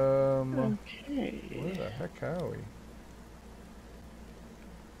 Okay. where the heck are we?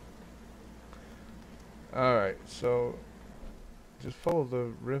 Alright, so just follow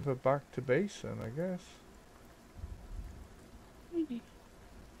the river back to Basin, I guess.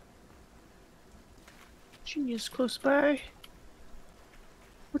 Genius close by.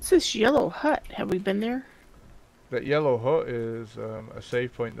 What's this yellow hut? Have we been there? That yellow hut is a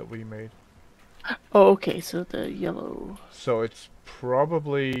save point that we made. Oh, okay, so the yellow. So it's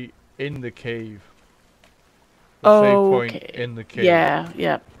probably in the cave. The save point okay. in the cave. Yeah,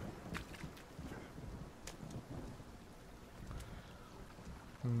 yeah.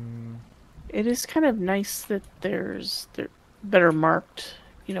 It is kind of nice that they're better marked,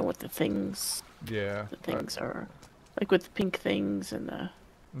 you know, what the things are. Like with the pink things and the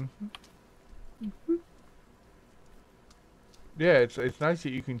Yeah, it's nice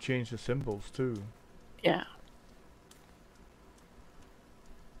that you can change the symbols too. Yeah.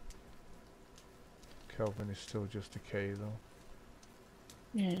 Kelvin is still just a K though.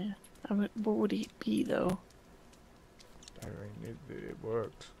 Yeah. What would he be though? I mean, it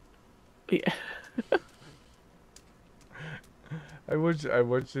works. Yeah. I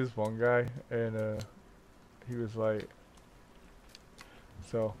watched this one guy and he was like,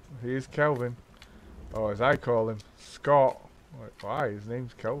 so here's Kelvin, or as I call him, Scott. I'm like, why? His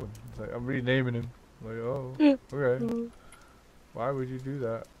name's Kelvin. It's like, I'm renaming him. I'm like, oh, okay. Why would you do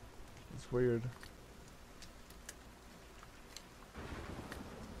that? It's weird.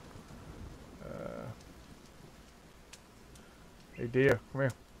 Hey dear, come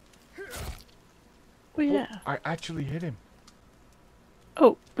here. Oh yeah. I actually hit him.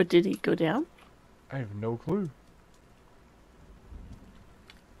 Oh, but did he go down? I have no clue.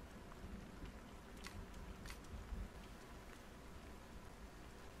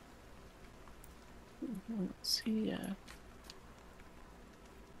 Let's see.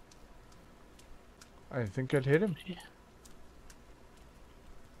 I think I'd hit him. Yeah.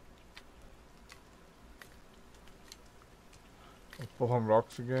 I'll pull on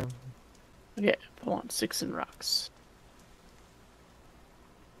rocks again. Okay, pull on 6 and rocks.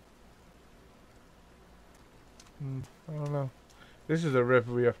 I don't know. This is a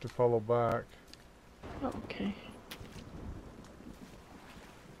river we have to follow back. Oh, okay.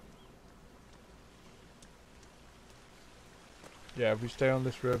 Yeah, if we stay on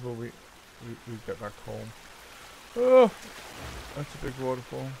this river, we get back home. Oh, that's a big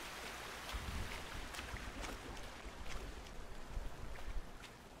waterfall.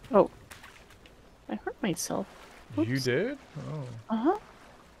 Oh, I hurt myself. You Oops. did? Oh, Uh-huh.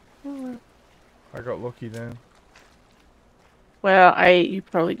 Oh, I got lucky then. well, you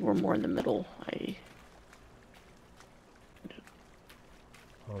probably were more in the middle.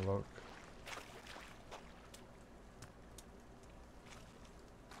 Oh look.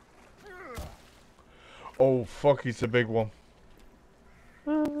 Oh fuck, it's a big one.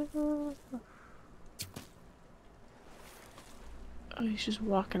 Oh, he's just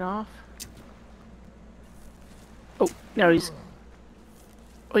walking off. Oh, no, he's...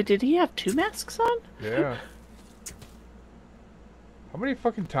 Wait, did he have 2 masks on? Yeah. How many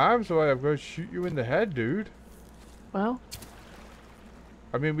fucking times do I have to shoot you in the head, dude? Well,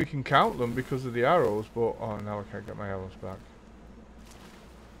 I mean, we can count them because of the arrows, but... Oh, now I can't get my arrows back.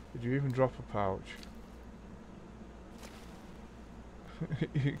 Did you even drop a pouch?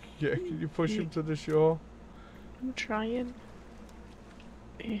 Yeah, can you push him to the shore? I'm trying.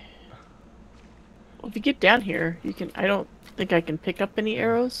 Well, if you get down here, you can... I don't think I can pick up any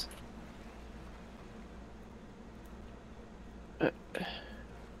arrows. I'm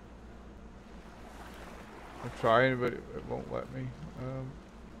trying, but it won't let me.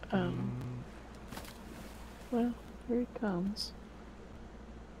 Well, here he comes.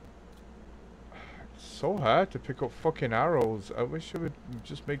 It's so hard to pick up fucking arrows. I wish it would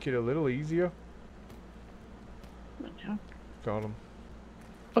just make it a little easier. Come on now. Got him.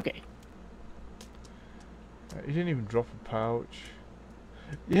 Okay. He didn't even drop a pouch.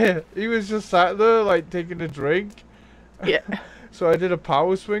 Yeah, he was just sat there, like, taking a drink. Yeah. So I did a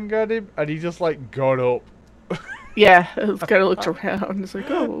power swing at him, and he just, like, got up. Yeah, I kind of looked around. It's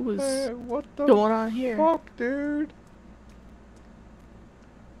like, oh, what was What the going on here? fuck, dude?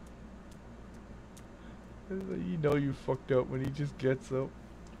 You know you fucked up when he just gets up.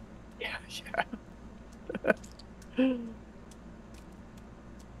 Yeah, yeah.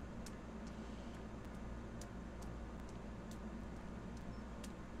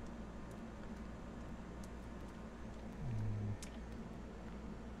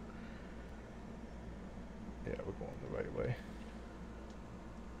 Yeah, we're going the right way.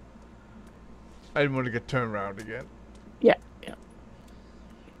 I didn't want to get turned around again. Yeah, yeah.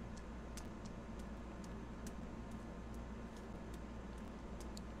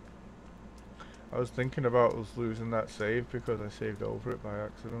 I was thinking about us losing that save because I saved over it by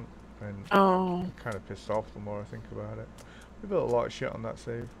accident. And Oh, I'm kind of pissed off the more I think about it. We built a lot of shit on that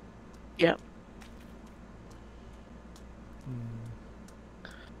save. yeah.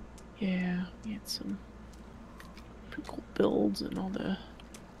 Yeah, we had some pretty cool builds and all the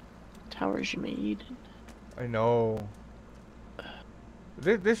towers you made. I know.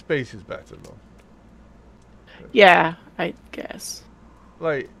 This base is better though. Yeah, I guess.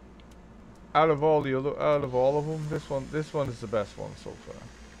 Like, out of all of them, this one is the best one so far.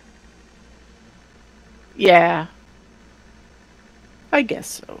 Yeah. I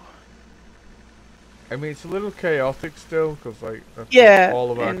guess so. I mean, it's a little chaotic still, because, like, that's Yeah, what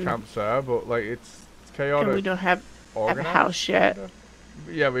all of our and- camps are, but, like, it's chaotic. And we don't have a organized, house yet. kinda.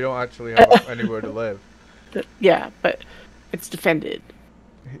 Yeah, we don't actually have anywhere to live. Yeah, but it's defended.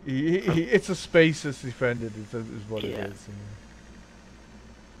 It's a space that's defended, is what it Yeah. is.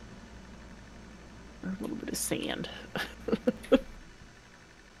 A little bit of sand.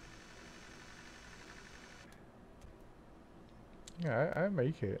 Yeah, I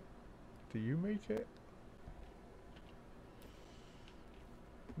make it. Do you make it?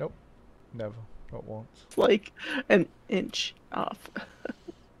 Nope. Never. Not once. Like an inch off.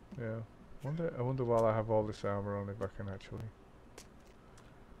 Yeah. I wonder while I have all this armor on if I can actually.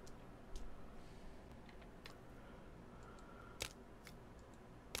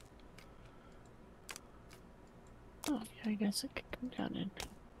 I guess I could come down and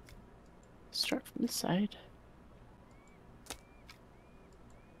start from the side.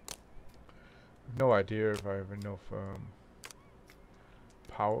 No idea if I have enough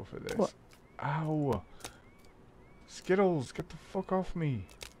power for this. What? Ow! Skittles, get the fuck off me!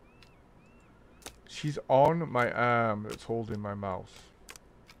 She's on my arm that's holding my mouse.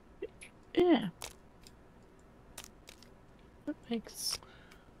 Yeah. That makes...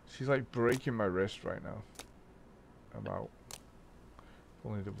 She's like breaking my wrist right now. I'm out. If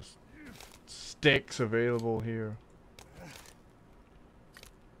only there was sticks available here.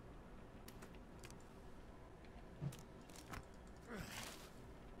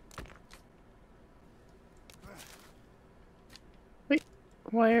 Wait,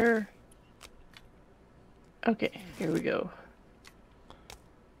 where... Okay, here we go.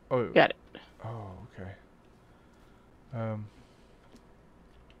 Oh. Got it. Oh, okay.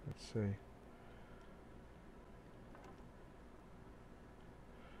 Let's see.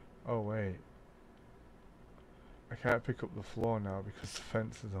 Oh, wait. I can't pick up the floor now because the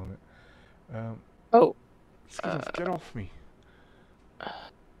fence is on it. Oh. Skittles, get off me.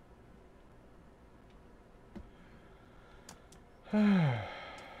 I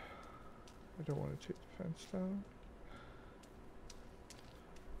don't want to take the fence down.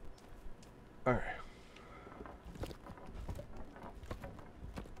 Alright.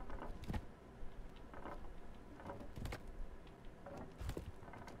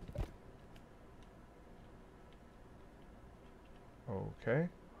 Okay.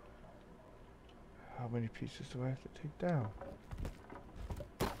 How many pieces do I have to take down?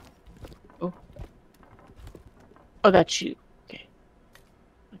 Oh. Oh, that's you. Okay.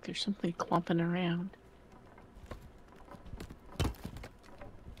 Like there's something clumping around.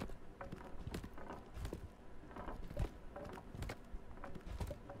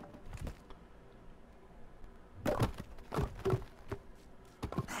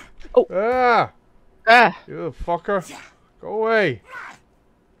 Oh. Ah! Ah! You little fucker. Go away.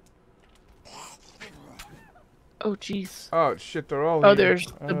 Oh, jeez. Oh, shit, they're all Oh, here. there's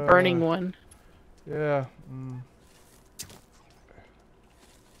the burning one. Yeah.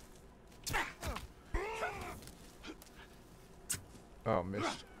 Oh,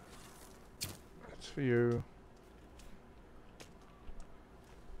 missed. That's for you.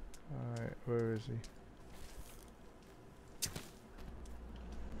 Alright, where is he?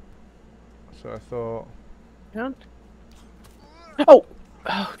 So I thought... Down? Oh!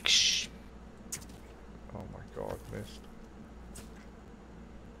 Oh, shh. Oh my god, missed.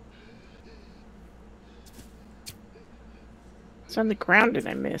 It's on the ground and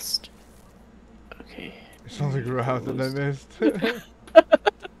I missed. Okay. It's on the ground and I missed.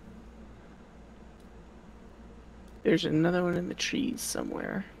 There's another one in the trees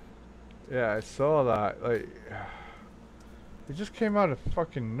somewhere. Yeah, I saw that. Like, it just came out of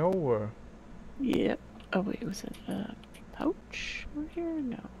fucking nowhere. Yep. Oh, wait, was it a pouch over here?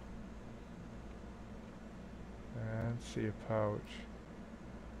 No. And see a pouch.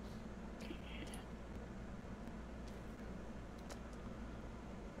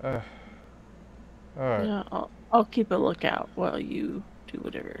 Alright. Yeah, I'll keep a lookout while you do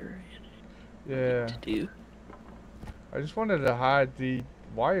whatever you Yeah. need to do. I just wanted to hide the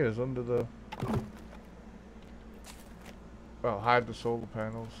wires under the... Well, hide the solar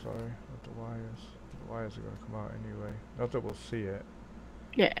panels, sorry, not the wires. The wires are going to come out anyway. Not that we'll see it.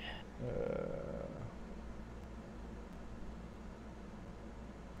 Yeah.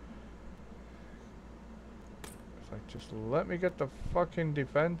 It's like, just let me get the fucking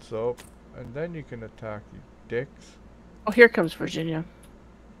defense up, and then you can attack, you dicks. Oh, here comes Virginia.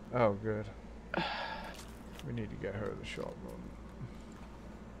 Oh, good. We need to get her the shotgun.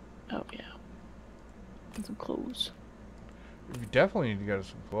 Oh, yeah. And some clothes. We definitely need to get her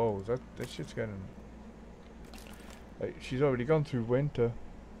some clothes. That shit's getting... Like, she's already gone through winter.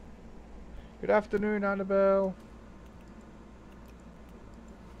 Good afternoon, Annabelle.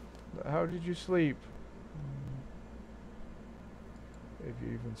 How did you sleep? If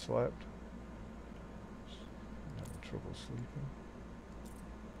you even slept. I'm having trouble sleeping.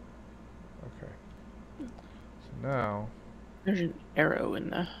 Okay. So now... There's an arrow in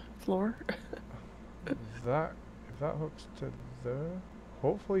the floor. if that hooks to there,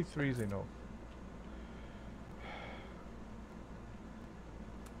 hopefully 3's enough.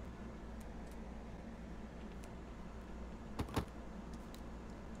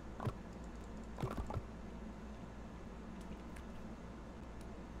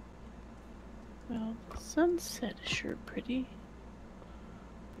 Well, the sunset is sure pretty.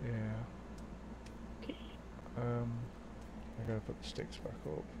 Yeah. Okay. I gotta put the sticks back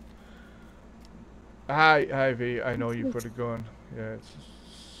up. Hi, V. I know you've got it going. Yeah, it's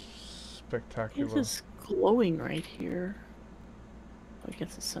spectacular. This is glowing right here. I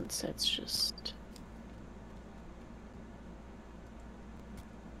guess the sunset's just...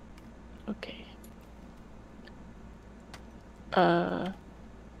 Okay.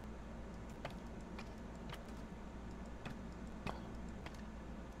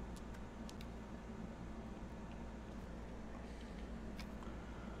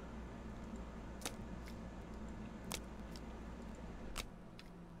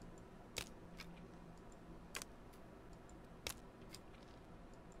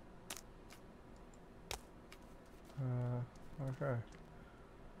 Okay.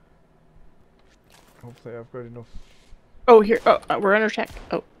 Hopefully I've got enough. Oh, here. Oh, we're under attack.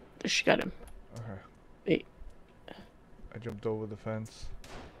 Oh, she got him. Okay. Wait. I jumped over the fence.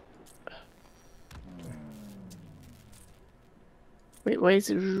 Wait, why is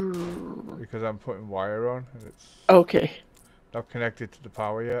it... Because I'm putting wire on and it's Okay. not connected to the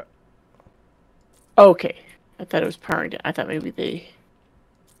power yet. Okay. I thought it was powering it. I thought maybe they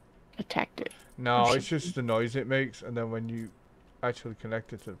attacked it. No, it's just the noise it makes, and then when you actually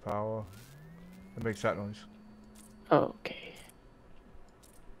connect it to the power, it makes that noise. Okay.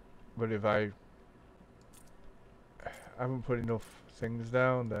 But if I haven't put enough things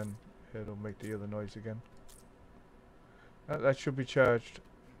down, then it'll make the other noise again. That should be charged.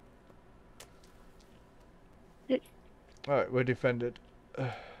 Yeah. Alright, we're defended.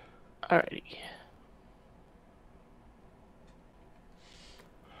 Alrighty.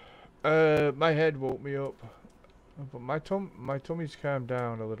 My head woke me up, but my tummy's calmed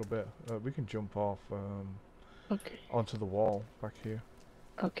down a little bit. We can jump off Okay. onto the wall back here.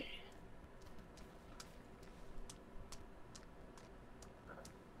 Okay.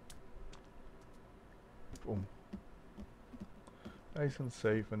 Boom. Nice and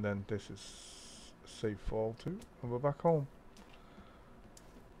safe, and then this is a safe fall too, and we're back home.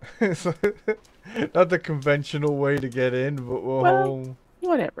 It's not the conventional way to get in, but we're home.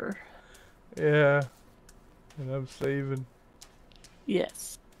 Whatever. Yeah. And I'm saving.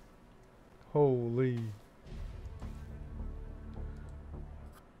 Yes. Holy.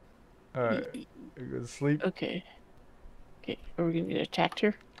 Alright. You go to sleep? Okay. Okay. Are we gonna get attacked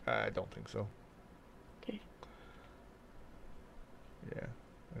here? I don't think so. Okay. Yeah.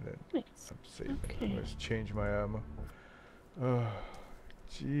 And then Nice. I'm saving. Okay. Let's change my armor. Oh,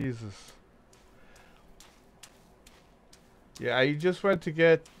 Jesus. Yeah, we just went to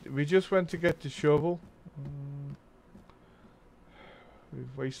get the shovel.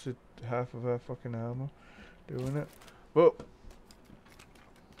 We've wasted half of our fucking armor doing it. But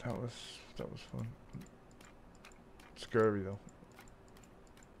that was fun. Scary though.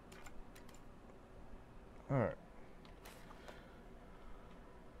 Alright.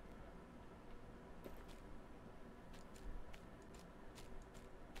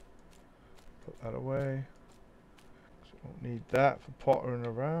 Put that away. Won't need that for pottering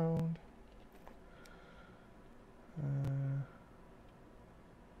around.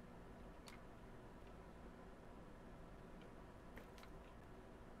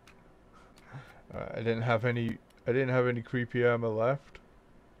 I didn't have any creepy armor left.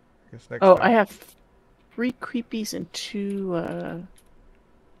 I guess next time. I have 3 creepies and 2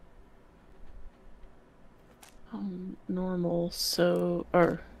 normal,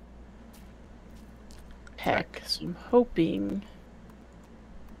 or tech. So I'm hoping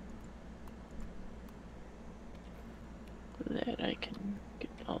that I can get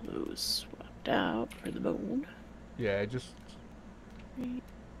all those swapped out for the bone. Yeah, just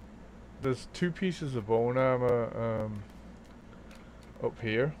there's 2 pieces of bone armor up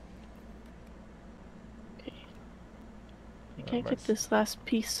here. Okay. I can't get this last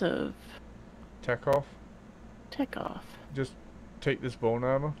piece of tech off. Just take this bone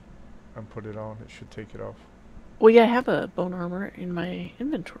armor and put it on. It should take it off. Well, yeah, I have a bone armor in my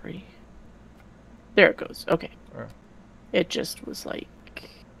inventory. There it goes. Okay. It just was like,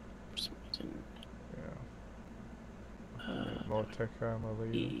 for some reason. Yeah. More tech armor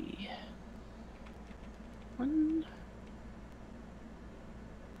later. 1.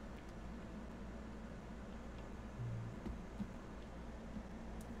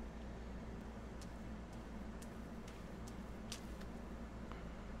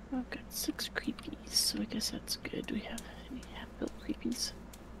 I've got 6 creepies, so I guess that's good. Do we have any half-built creepies?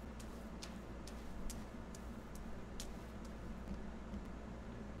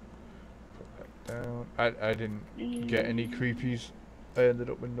 Put that down. I didn't get any creepies. I ended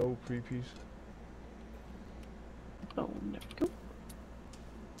up with no creepies. Oh, there we go.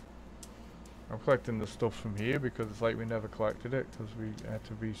 I'm collecting the stuff from here because it's like we never collected it because we had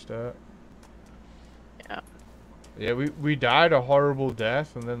to restart. Yeah, we died a horrible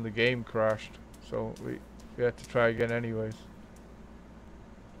death and then the game crashed. So we had to try again anyways.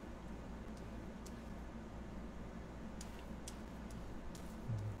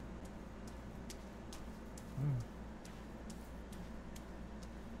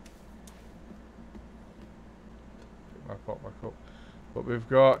 My cup. But we've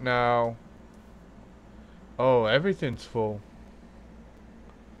got now... Oh, everything's full.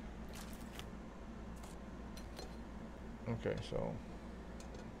 Okay, so...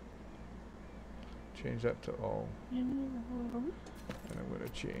 Change that to all. And I'm going to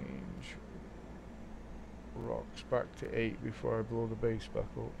change rocks back to 8 before I blow the base back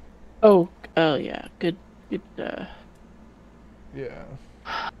up. Oh yeah. Good. Yeah.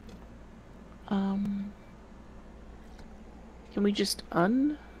 Can we just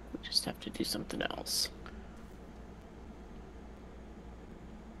we just have to do something else.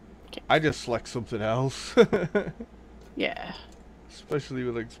 Okay. I just select something else. Yeah. Especially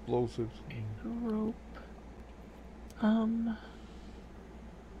with explosives. Rope. I'm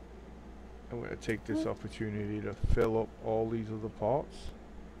going to take this opportunity to fill up all these other pots.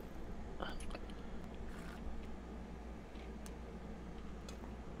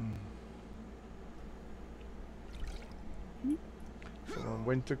 So when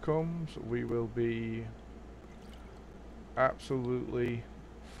winter comes, we will be absolutely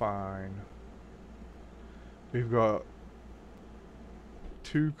fine. We've got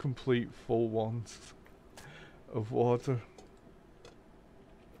 2 complete full ones of water.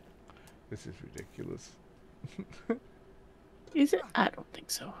 This is ridiculous. Is it? I don't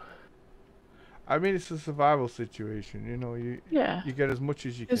think so. I mean, it's a survival situation, you know. You get as much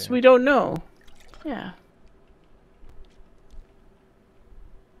as you can. Because we don't know. Yeah.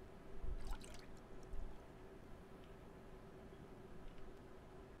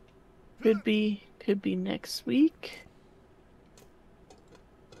 Could be next week.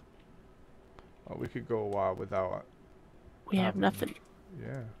 Oh, we could go a while without it. We have nothing.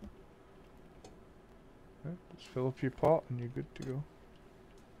 Yeah. Just fill up your pot and you're good to go.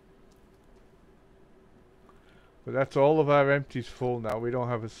 But that's all of our empties full now. We don't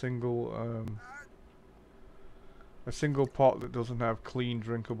have a single pot that doesn't have clean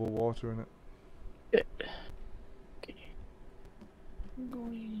drinkable water in it. Good. Okay. I'm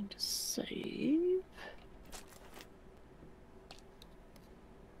going to save.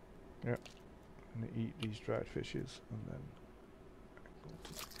 Yep. I'm gonna eat these dried fishes and then go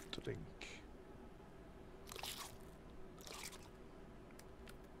to drink.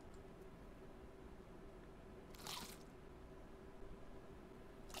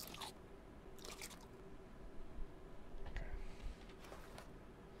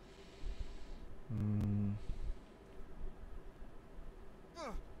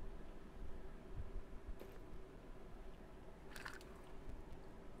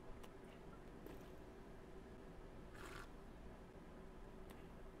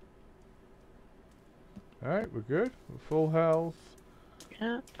 Alright, we're good. We're full health.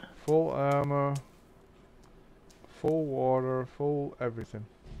 Yeah. Full armor. Full water. Full everything.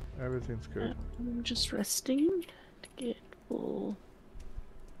 Everything's good. I'm just resting to get full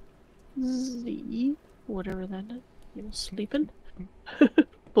Z. Whatever that is. You're sleeping?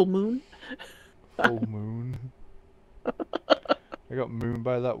 Full moon? Full moon. I got mooned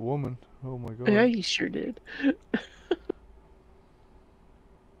by that woman. Oh my god. Yeah, you sure did.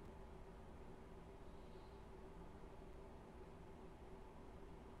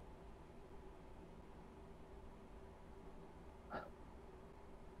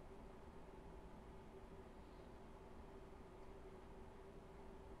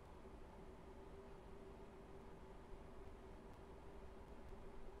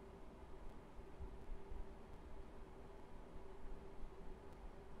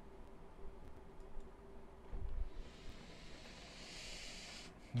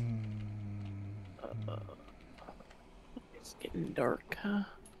 It's getting dark, huh?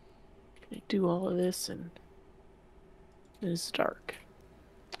 I do all of this and it's dark.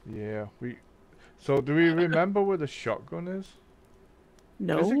 Yeah, so do we remember where the shotgun is?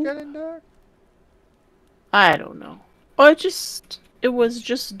 No. Is it getting dark? I don't know. Oh, it was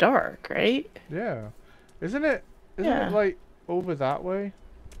just dark, right? Yeah. Isn't it like over that way?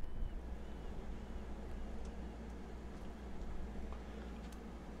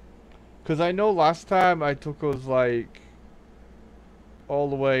 Cause I know last time I took us like all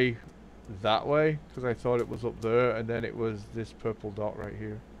the way that way, cause I thought it was up there, and then it was this purple dot right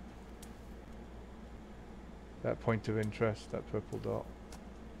here. That point of interest, that purple dot.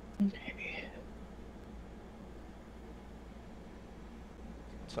 Okay.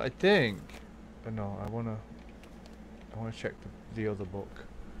 So I think, no, I wanna I want to check the other book.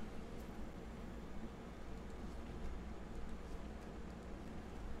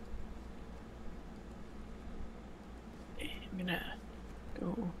 I'm gonna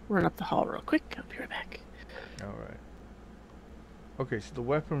go run up the hall real quick. I'll be right back. Alright. Okay, so the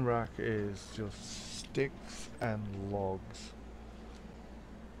weapon rack is just sticks and logs.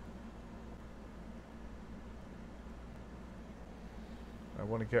 I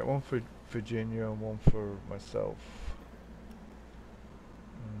want to get one for Virginia and one for myself.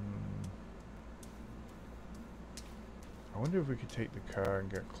 I wonder if we could take the car and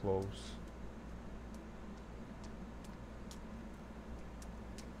get close.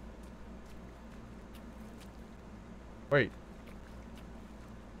 Wait.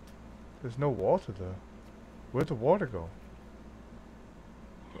 There's no water there. Where'd the water go?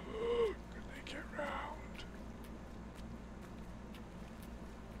 Can they get round?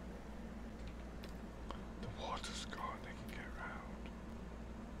 The water's gone, they can get round.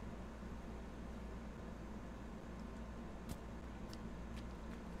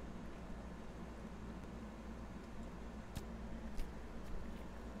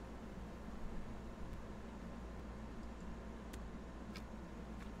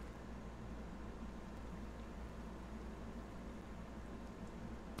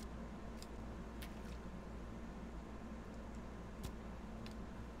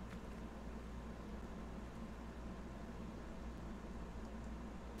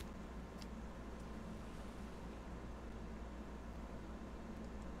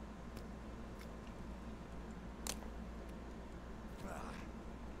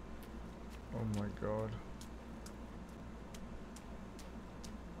 Oh my god.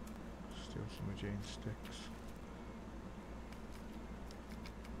 Steal some of Jane's sticks.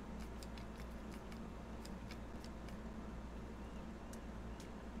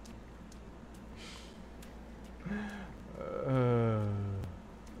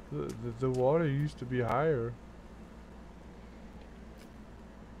 The water used to be higher.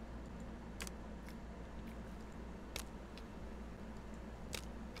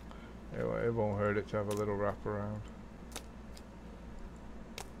 It won't hurt it to have a little wrap around.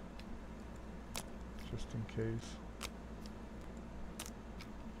 Just in case.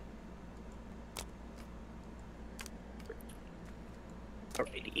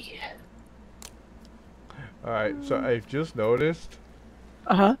 Alrighty. Alright, so I've just noticed.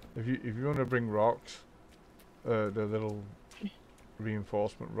 If you want to bring rocks, the little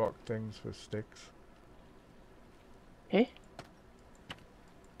reinforcement rock things for sticks. Okay.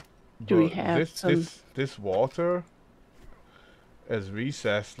 Do we But have some? This water is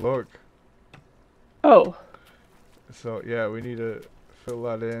recessed. Look. Oh. So yeah, we need to fill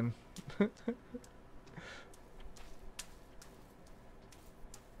that in.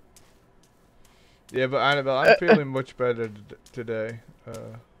 Yeah, but Annabelle, I'm feeling much better today.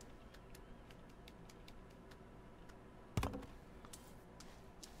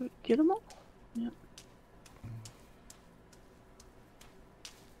 Get them all? Yep.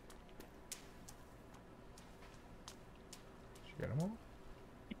 Did you get them all?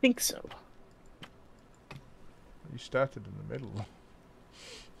 I think so. You started in the middle.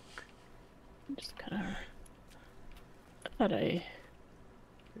 Just kind of. I thought I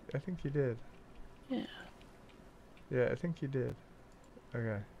think you did. Yeah. Yeah, I think you did.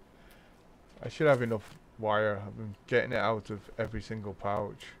 Okay. I should have enough wire. I've been getting it out of every single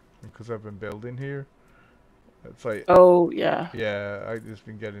pouch because I've been building here. It's like. Oh yeah. Yeah, I've just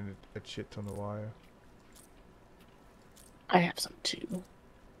been getting a shit ton of wire. I have some too.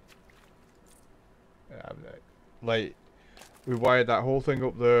 Yeah, like we wired that whole thing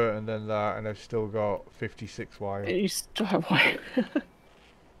up there and then that, and I've still got 56 wire. And you still have wire.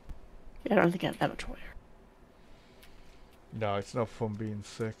 Yeah, I don't think I have that much wire. No, it's not fun being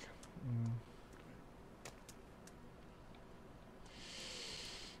sick.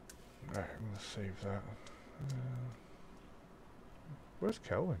 Alright, I'm gonna save that. Where's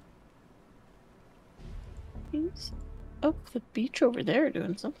Kelvin? He's up the beach over there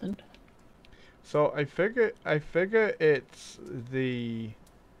doing something. So I figure it's the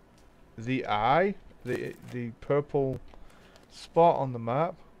eye, the purple spot on the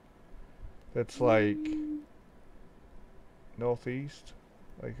map. That's like northeast,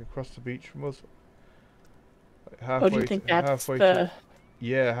 like across the beach from us. Like halfway. Oh, do you think that's the?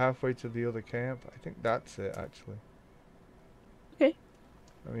 Yeah, halfway to the other camp. I think that's it actually. Okay.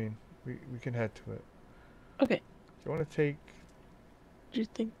 I mean, we can head to it. Okay. Do you want to take? Do you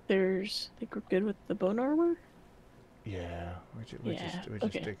think think we're good with the bone armor? Yeah, we're just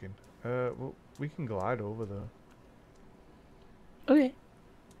okay. digging. Well, we can glide over there. Okay.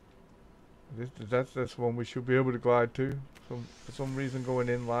 That's one we should be able to glide to. For some reason, going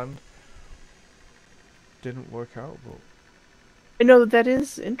inland didn't work out, but I know that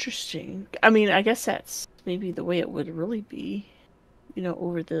is interesting. I mean, I guess that's maybe the way it would really be. You know,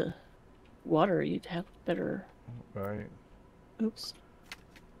 over the water, you'd have better. right. Oops.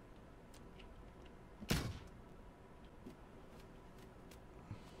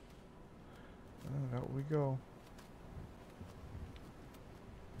 Out we go.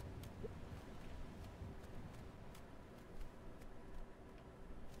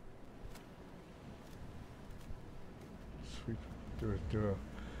 Sweep. Do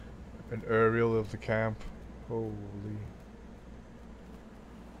an aerial of the camp. Holy.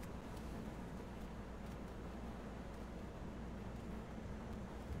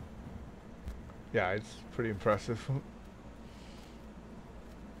 Yeah, it's pretty impressive.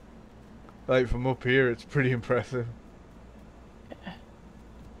 Like from up here, it's pretty impressive. As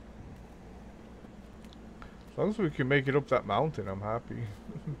long as we can make it up that mountain, I'm happy.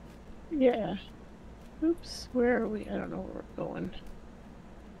 Yeah. Oops. Where are we? I don't know where we're going.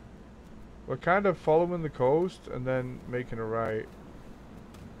 We're kind of following the coast and then making a right.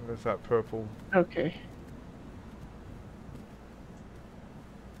 There's that purple. Okay.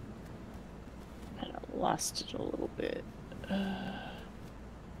 I lost it a little bit.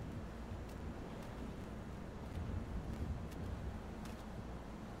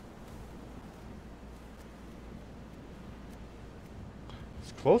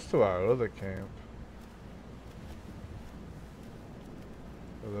 It's close to our other camp.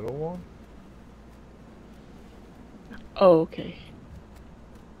 The little one? Oh, okay.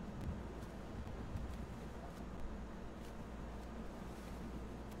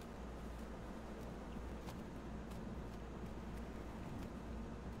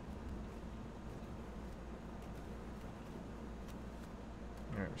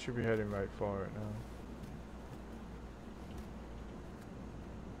 Yeah, we should be heading right for it now.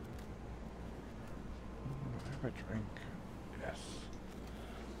 Have a drink. Yes.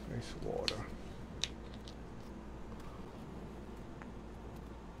 Nice water.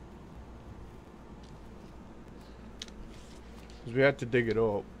 Because we had to dig it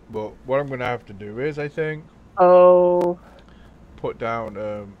up. But what I'm going to have to do is, I think, Oh. put down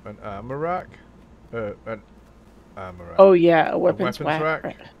an armor rack. An armor rack. Oh yeah, a weapons rack.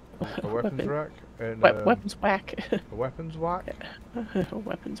 Right. A weapons rack. And Weapons whack. a weapons whack. A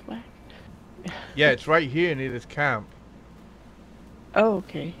weapons whack. Yeah, it's right here near this camp. Oh,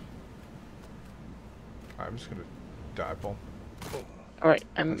 okay. I'm just gonna dive bomb. All right,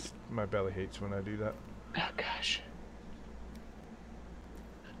 My belly hates when I do that. Oh gosh.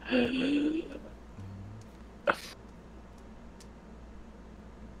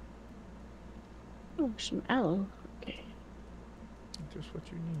 Oh, some aloe. Okay. Just what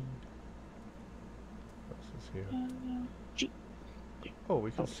you need. What's this here? Gee. Oh,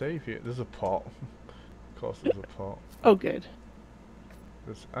 we can save here. There's a pot. Of course, there's a pot. Oh, good.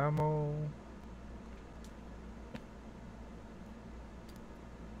 There's ammo.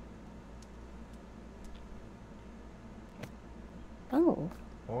 Oh.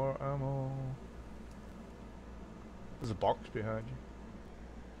 More ammo. There's a box behind you.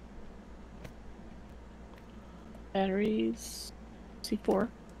 Batteries. C4.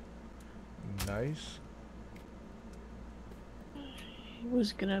 Nice. I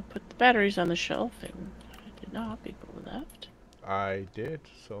was gonna put the batteries on the shelf, and I did not. People left. I did,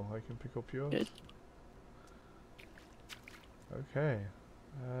 so I can pick up yours. Good. Okay.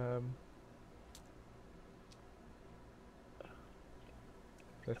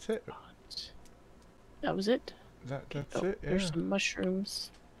 That's it. That was it. That's Oh, it. Yeah. There's some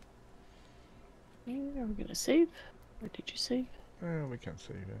mushrooms. Yeah, are we gonna save? Or did you save? We can't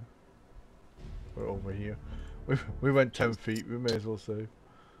save it. We're over here. We went 10 feet. We may as well save.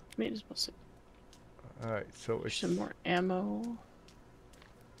 May as well save. Alright, so There's it's... some more ammo.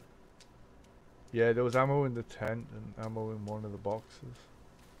 Yeah, there was ammo in the tent and ammo in one of the boxes.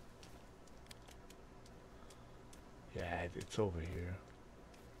 Yeah, it's over here.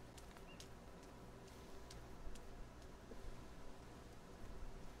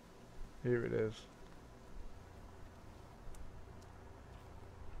 Here it is.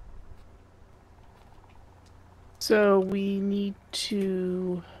 So we need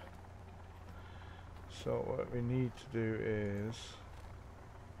to... So what we need to do is...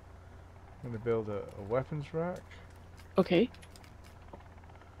 I'm going to build a weapons rack. Okay.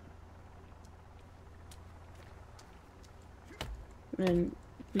 Then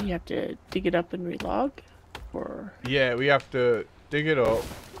we have to dig it up and relog? Or... Yeah, we have to dig it up.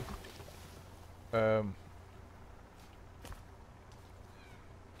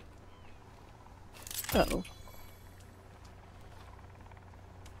 Uh-oh.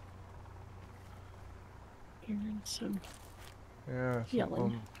 Hearing some Yeah, some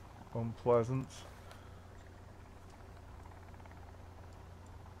yelling. unpleasant.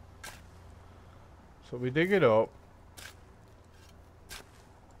 So we dig it up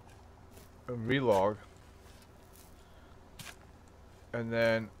and relog, and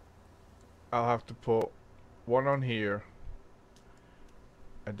then I'll have to put one on here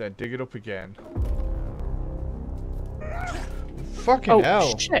and then dig it up again. Fucking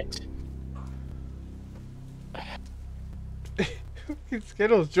hell. Shit.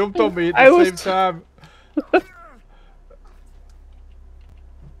 Skittles jumped on me at I the was same time.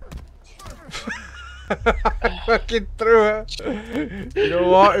 Fucking threw it. You know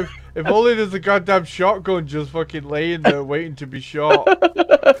what? If only there's a goddamn shotgun just fucking laying there waiting to be shot.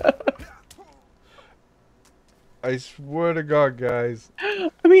 I swear to God, guys. I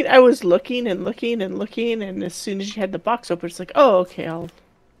mean, I was looking and looking and looking, and as soon as you had the box open, it's like, oh, okay, I'll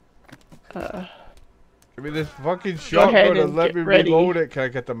Give me this fucking go ahead shotgun and and let get me ready. reload it. Can I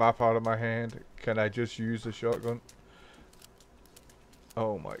get the map out of my hand? Can I just use the shotgun?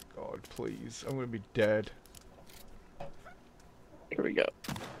 Oh my God, please. I'm gonna be dead. Here we go.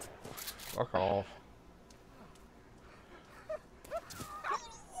 Fuck off.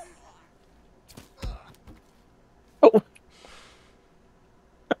 Oh.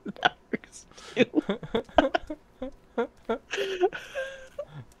 That works too.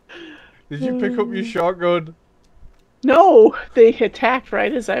 Did you pick up your shotgun? No, they attacked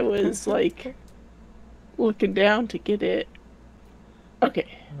right as I was like looking down to get it. Okay.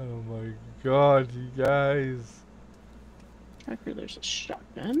 Oh my God, you guys. Tracker, there's a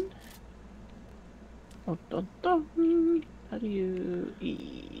shotgun. Dun, dun, dun. How do you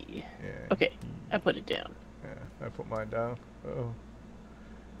E? Yeah. Okay, I put it down. Yeah, I put mine down. Oh.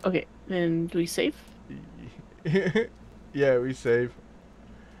 Okay, then do we save? Yeah, we save.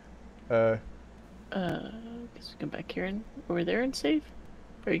 Guess we come back here and over there and save.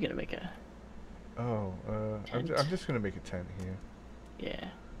 Or are you gonna make a? Oh, I'm just gonna make a tent here. Yeah.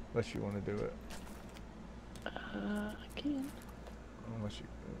 Unless you want to do it. I can. Unless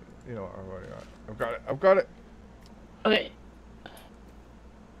you know, I've already got it. I've got it. I've got it. Okay.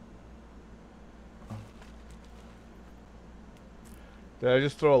 Did I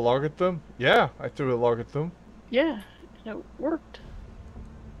just throw a log at them? Yeah, I threw a log at them. Yeah, and it worked.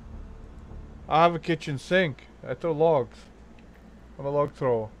 I have a kitchen sink. I throw logs. I'm a log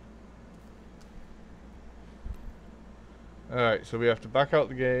thrower. Alright, so we have to back out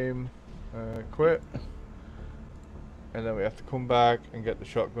the game, quit, and then we have to come back and get the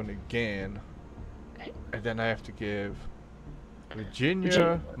shotgun again. And then I have to give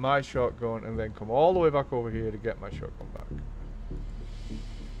Virginia my shotgun and then come all the way back over here to get my shotgun back.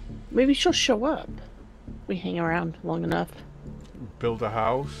 Maybe she'll show up. We hang around long enough. Build a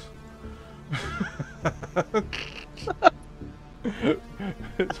house.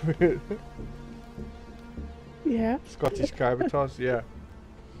 It's weird. Yeah. Scottish Cabotage, yeah.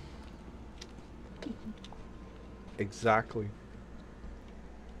 Exactly.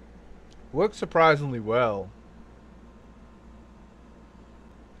 Works surprisingly well.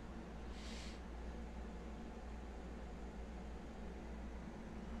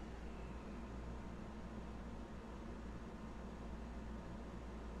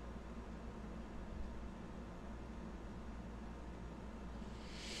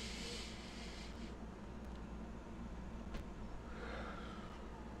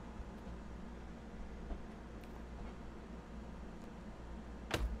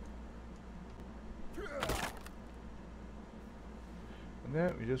 And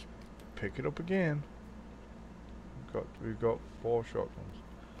then we just pick it up again. We've got 4 shotguns.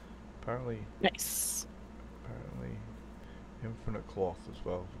 Apparently Nice. infinite cloth as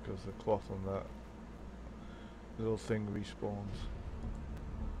well, because the cloth on that little thing respawns.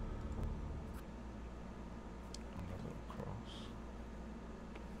 Another cross.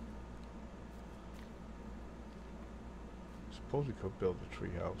 Suppose we could build a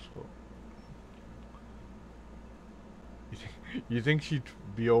tree house, but you think she'd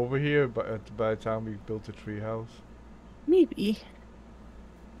be over here by the time we built a tree house? Maybe.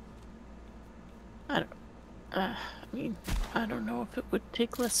 I mean, I don't know if it would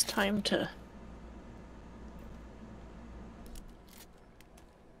take less time to...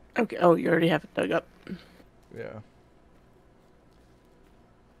 Okay, oh, you already have it dug up. Yeah.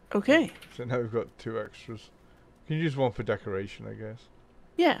 Okay. So now we've got 2 extras. Can you use one for decoration, I guess?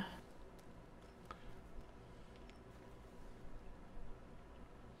 Yeah.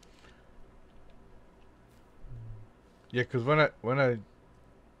 Yeah, because when I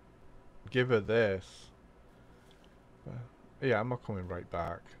give her this. Yeah, I'm not coming right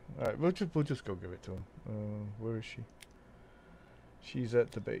back. Alright, we'll just go give it to him. Where is she? She's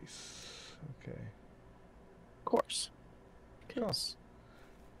at the base. Okay. Of course. Cause...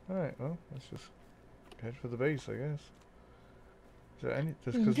 Alright, well, let's just head for the base, I guess. Is there any...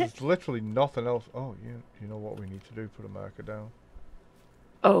 Because Okay. there's literally nothing else. Oh, you know what we need to do? Put a marker down.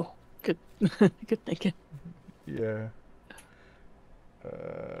 Oh, good. Good thinking. Yeah. Do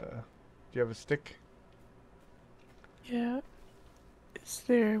you have a stick? Yeah. Is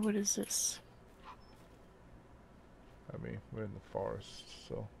there... What is this? I mean, we're in the forest,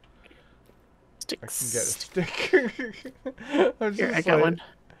 so... Sticks. I can get a stick. I'm Here, just I got like... one.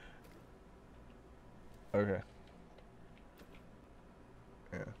 Okay.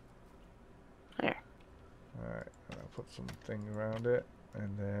 Yeah. There. Alright, I'll put something around it,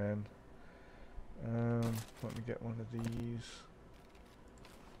 and then... let me get one of these.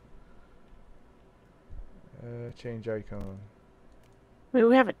 Change icon. I mean,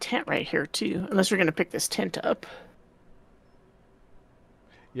 we have a tent right here, too. Unless we're going to pick this tent up.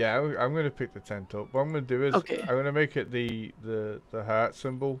 Yeah, I'm going to pick the tent up. What I'm going to do is Okay. I'm going to make it the heart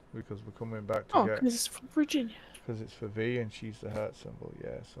symbol because we're coming back to Oh, get... because it's from Virginia. Because it's for V and she's the heart symbol,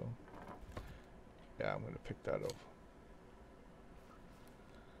 yeah, so... Yeah, I'm going to pick that up.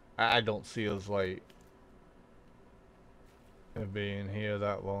 I don't see us, like... being here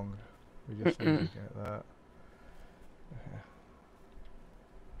that long. We just need to get that.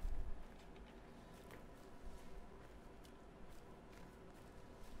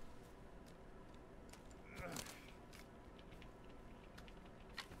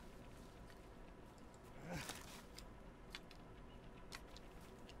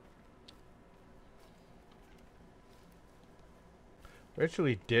 We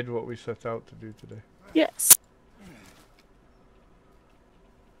actually did what we set out to do today. Yes.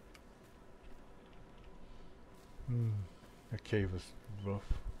 That cave was rough.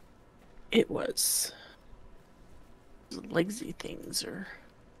 It was. Those legsy things are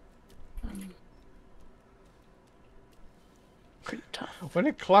pretty tough. When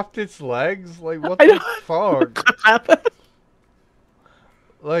it clapped its legs, like what I the know. fuck?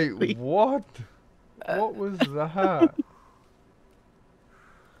 Like what? What was that?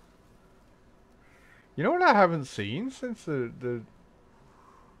 You know what I haven't seen since the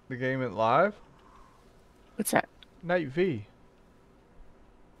game went live? What's that? Night V.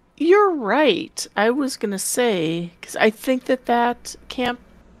 You're right. I was gonna say, because I think that camp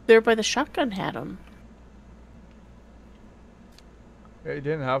there by the shotgun had them. Yeah, it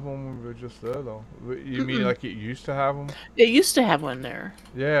didn't have one when we were just there though. You mean like it used to have them? It used to have one there.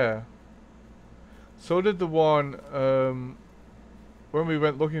 Yeah. So did the one when we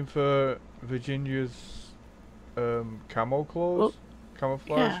went looking for Virginia's camo clothes,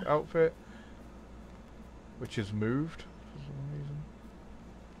 camouflage outfit, which is moved for some reason.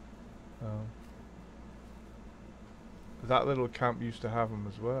 That little camp used to have them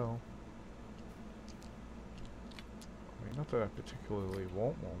as well. I mean, not that I particularly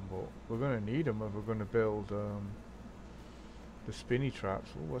want one, but we're going to need them if we're going to build the spinny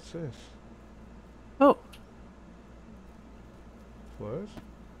traps. Oh, what's this? Oh. Flares?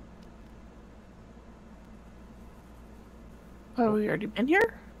 Oh, we already been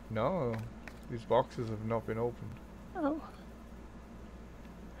here? No, these boxes have not been opened. Oh.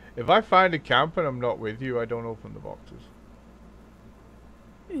 If I find a camp and I'm not with you, I don't open the boxes.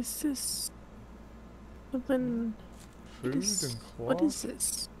 Is this something? Food and cloth? What is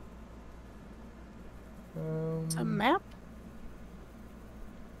this? It's a map?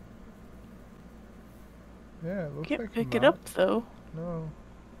 Yeah, it looks Can't like pick a it map. up though. No.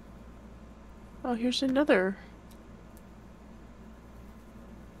 Oh, here's another.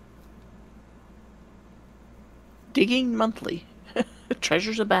 Digging monthly.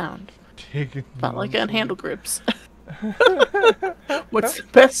 Treasures abound. Digging Not like on monthly. handle grips. What's the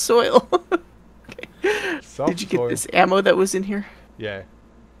best soil? Okay. Soft Did you get soil. this ammo that was in here? Yeah.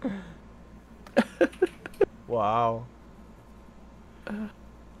 Wow. Well,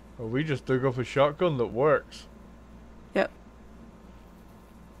 we just dug up a shotgun that works. Yep.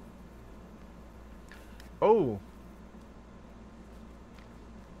 Oh.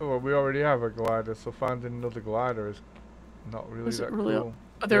 Oh, well, we already have a glider, so finding another glider is not really Was it that really? cool.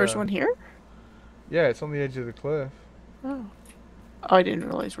 Oh, there was Yeah. one here? Yeah, it's on the edge of the cliff. Oh. Oh, I didn't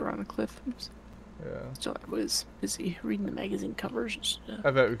realize we're on a cliff. Oops. Yeah. So I was busy reading the magazine covers and stuff.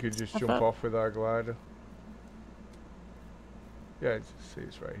 I bet we could just I jump thought- off with our glider. Yeah, see,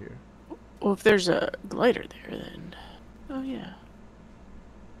 it's right here. Well, if there's a glider there, then... Oh, yeah.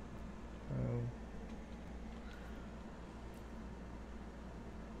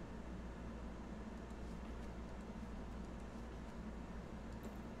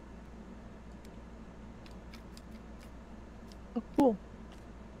 Oh, cool.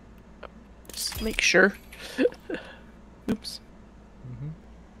 Just make sure. Oops. Mm-hmm.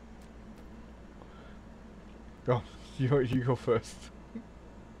 Go. You go first.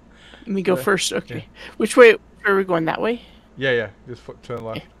 Let me go first. Yeah. Okay. Which way are we going? That way? Yeah, yeah. Just turn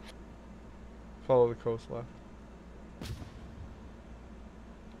left. Okay. Follow the coast left.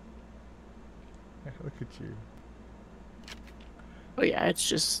 Yeah, look at you. Oh yeah, it's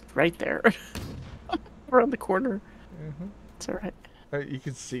just right there. Around the corner. Mm-hmm. It's alright. You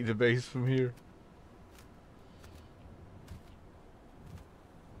can see the base from here.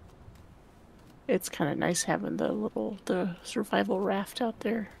 It's kind of nice having the survival raft out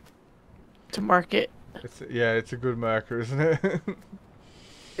there to mark it, It's a good marker, isn't it?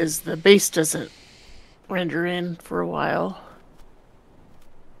 as the base doesn't render in for a while.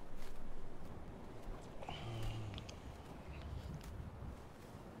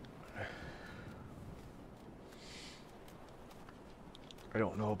 I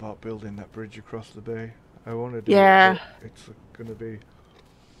don't know about building that bridge across the bay. I want to do Yeah, it, but it's gonna be.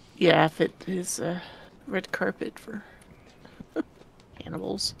 yeah. If it is a red carpet for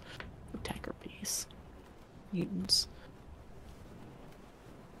animals, attacker base, mutants.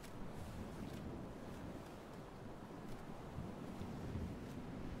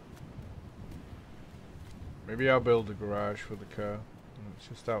 Maybe I'll build a garage for the car. It's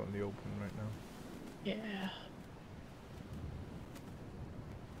just out in the open right now. Yeah.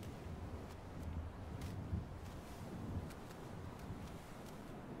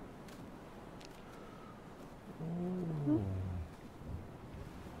 Ooh.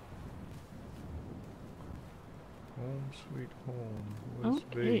 Home sweet home. Where's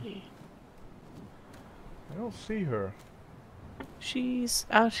B? Okay. I don't see her. She's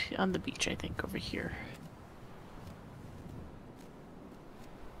out on the beach, I think, over here.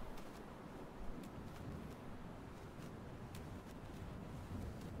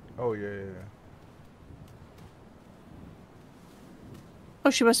 Oh yeah, yeah, yeah. Oh,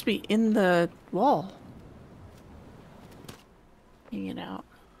 she must be in the wall. Hanging out.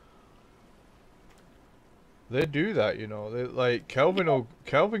 They do that, you know. They like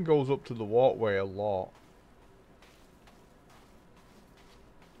Kelvin goes up to the walkway a lot.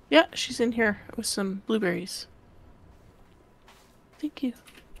 Yeah, she's in here with some blueberries. Thank you.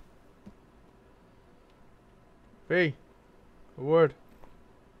 B, a word.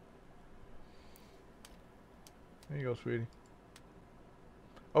 There you go, sweetie.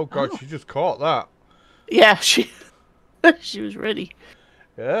 Oh god, Oh. she just caught that. Yeah, she she was ready.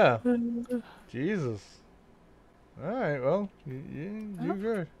 Yeah. Jesus. Alright, well, you Oh,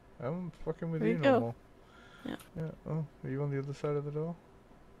 good. I'm fucking with there you you no go. more. Yeah. Yeah. Oh, are you on the other side of the door?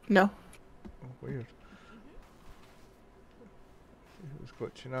 No. Oh, weird. It was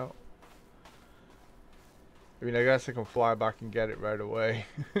glitching out. I mean, I guess I can fly back and get it right away.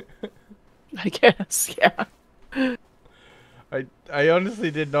 I guess, yeah. I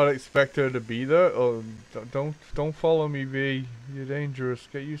honestly did not expect her to be there. Oh, don't follow me, V. You're dangerous.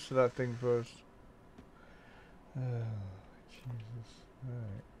 Get used to that thing first. Oh, Jesus.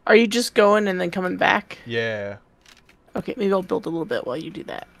 Alright. Are you just going and then coming back? Yeah. Okay, maybe I'll build a little bit while you do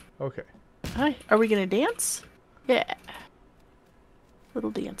that. Okay. Hi, are we gonna dance? Yeah. Little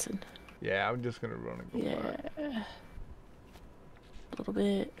dancing. Yeah, I'm just gonna run and go back. Yeah. A little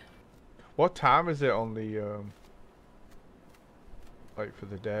bit. What time is it on the like for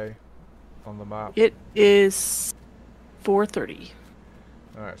the day on the map? It is 4:30.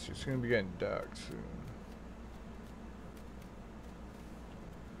 Alright, so it's gonna be getting dark soon.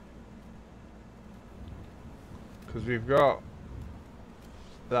 Because we've got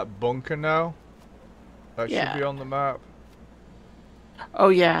that bunker now. That should be on the map. Oh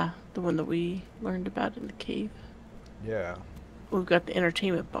yeah, the one that we learned about in the cave. Yeah. We've got the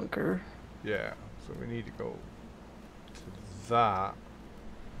entertainment bunker. Yeah. So we need to go to that. I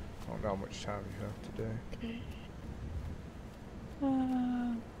don't know how much time you have today. Okay. We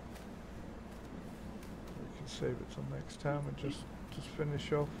can save it till next time and just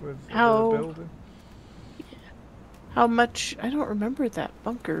finish off with How- the building. How much? I don't remember that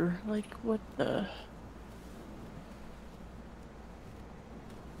bunker. Like, what the...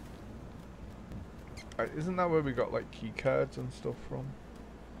 Isn't that where we got like key cards and stuff from?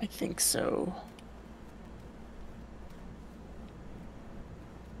 I think so.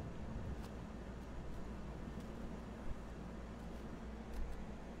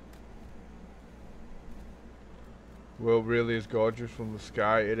 World really is gorgeous from the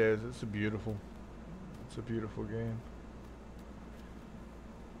sky. It is. It's a beautiful game.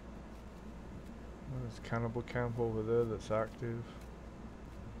 There's Cannibal Camp over there that's active.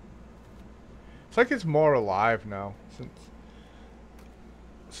 It's like it's more alive now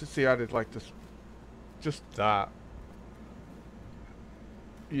since they added like this, just that,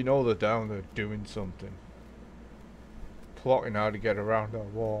 you know they're down there doing something. Plotting how to get around our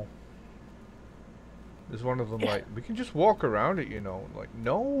wall. There's one of them like, we can just walk around it, you know. Like,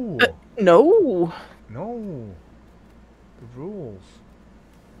 no. No. No. The rules.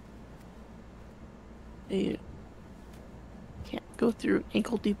 You can't go through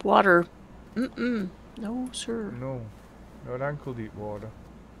ankle deep water. Mm-mm. No, sir. No. Not ankle deep water.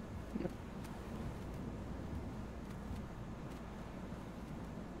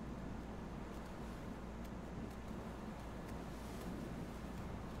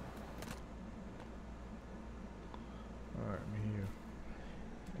 Alright, I'm here.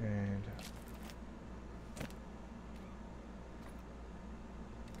 And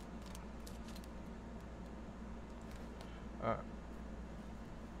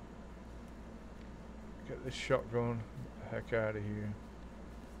get this shotgun the heck out of here.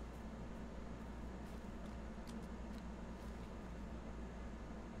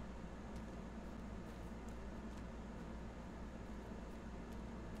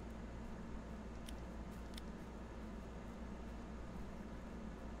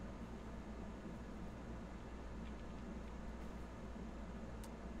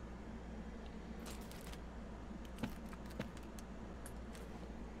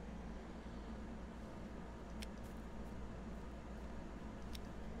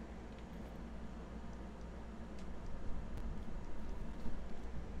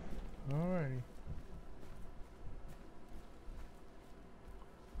 Alrighty.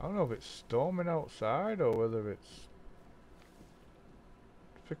 I don't know if it's storming outside or whether it's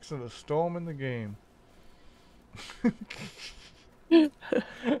fixing a storm in the game.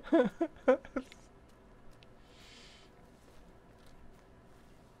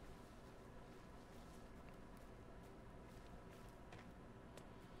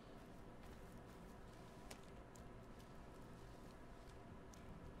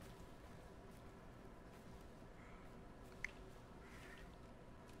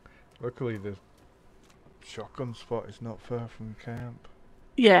 Luckily the shotgun spot is not far from camp.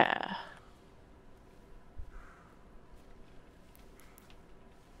 Yeah.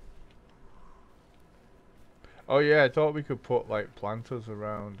 Oh yeah, I thought we could put like planters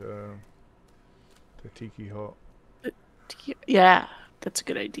around the tiki hut. Yeah, that's a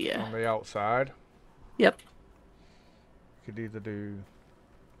good idea. On the outside. Yep. We could either do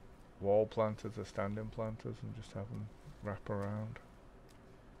wall planters or standing planters and just have them wrap around.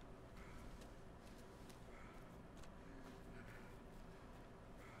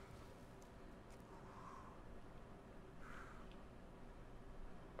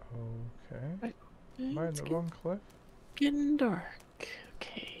 Okay. Am I in the wrong cliff? Getting dark.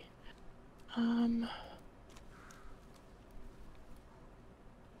 Okay.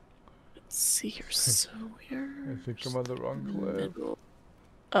 Let's see here. So we're. I think I'm on the wrong cliff.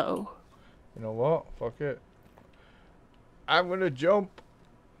 Uh-oh. You know what? Fuck it. I'm gonna jump.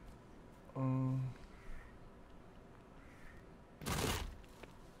 Well,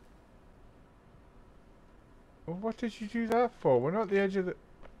 what did you do that for? We're not at the edge of the...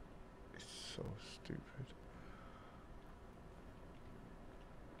 It's so stupid.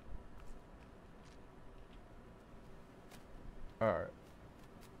 Alright.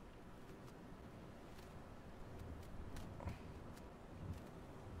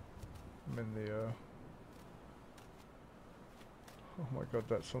 I'm in the, oh my god,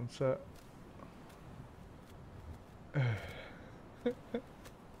 that sunset. It's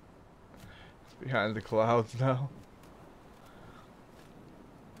behind the clouds now.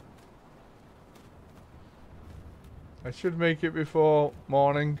 I should make it before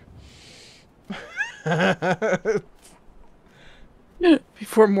morning.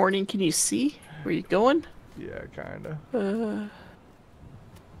 Before morning, can you see where you're going? Yeah, kinda.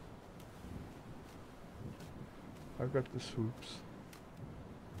 I've got the swoops.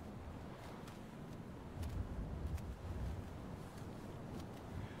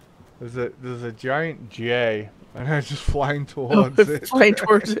 There's a giant J, and I'm just flying towards it. Flying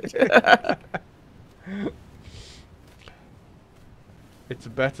towards it. It's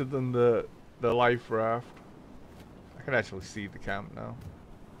better than the life raft. I can actually see the camp now.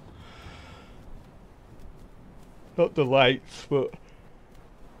 Not the lights, but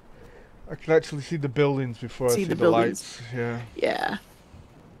I can actually see the buildings before I see the lights. Yeah. Yeah.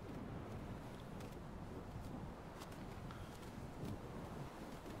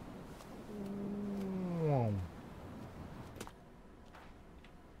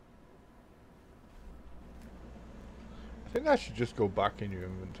 I think that should just go back in your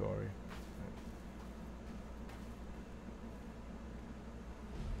inventory.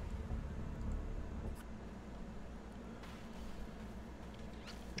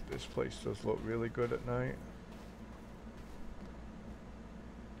 This place does look really good at night.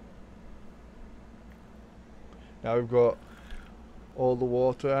 Now we've got all the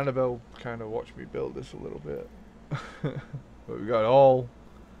water. Annabelle kind of watched me build this a little bit. But we got all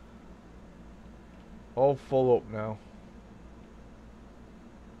full up now.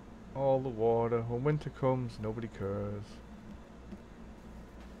 All the water. When winter comes, nobody cares.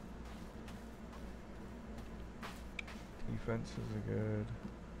 Defenses are good.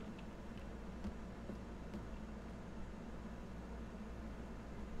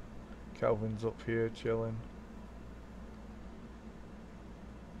 Calvin's up here chilling.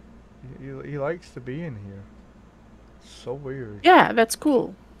 He likes to be in here. It's so weird. Yeah, that's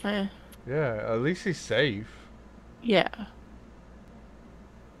cool. Yeah, at least he's safe. Yeah.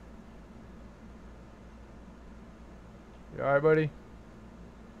 You alright, buddy?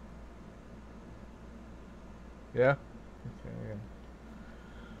 Yeah? Okay, yeah.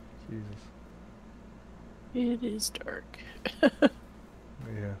 Jesus. It is dark.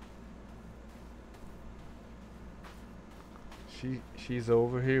 Yeah. She's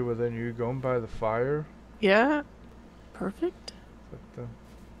over here with a new gun by the fire. Yeah. Perfect. But,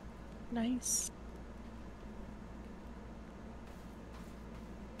 Nice.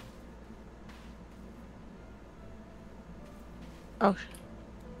 Oh,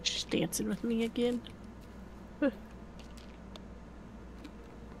 she's dancing with me again.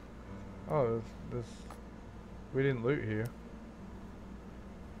 oh, this we didn't loot here.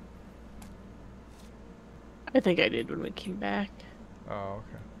 I think I did when we came back. Oh,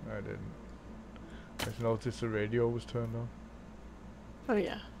 okay. I didn't. I just noticed the radio was turned on. Oh,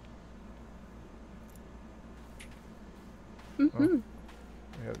 yeah. Mm-hmm. Oh.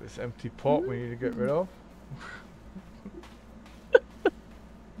 We have this empty pot we need to get rid of.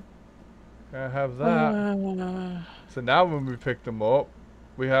 Can't have that. So now when we pick them up,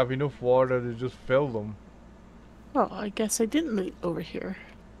 we have enough water to just fill them. Oh, I guess I didn't loot over here.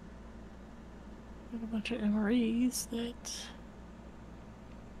 Got a bunch of MREs that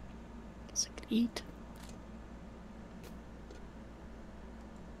I could eat.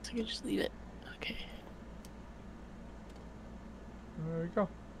 So I could just leave it. Okay. There we go.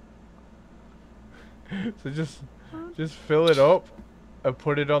 So just fill it up and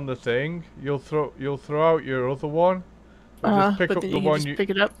put it on the thing. You'll throw out your other one. Just pick but up then the you one just you pick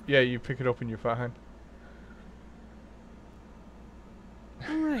it up. Yeah, you pick it up and you're fine.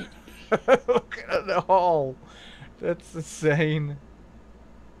 Alright. Look at the hole. That's insane.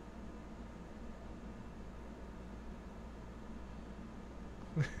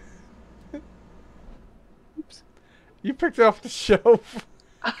 Oops. You picked it off the shelf.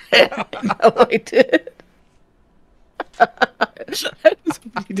 No, I did. I just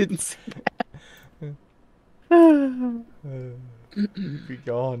hope you didn't see that. Be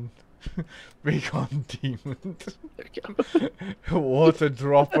gone. Be gone, demon. There we go. Water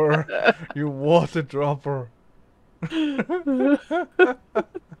dropper. You water dropper.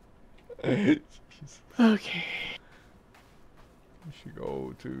 Okay. We should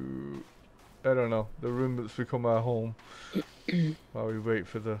go to, I don't know, the room that's become our home. While we wait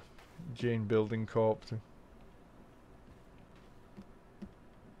for the Jane building corp to.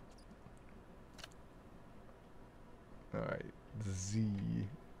 Alright, Z.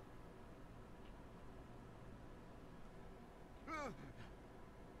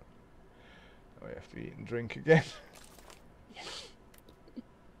 Oh, we have to eat and drink again.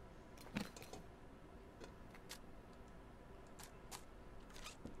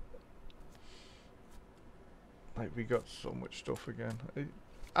 Like, we got so much stuff again.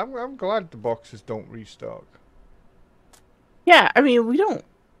 I'm glad the boxes don't restock. Yeah, I mean, we don't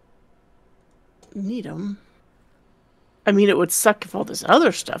need them. I mean, it would suck if all this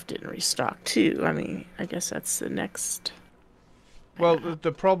other stuff didn't restock, too. I mean, I guess that's the next... Well,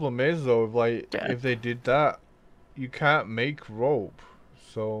 the problem is, though, like, Yeah. if they did that, you can't make rope,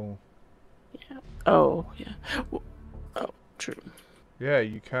 so... Yeah. Oh, yeah. Oh, true. Yeah,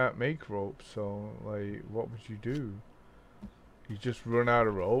 you can't make rope, so, like, what would you do? You just run out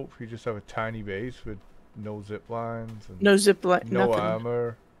of rope? You just have a tiny base with no zip lines? And No zip line, no nothing.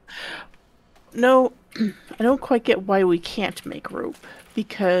 armor? No, I don't quite get why we can't make rope.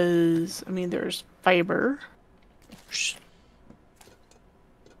 Because, I mean, there's fiber.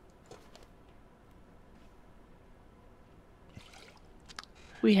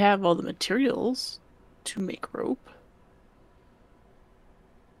 We have all the materials to make rope.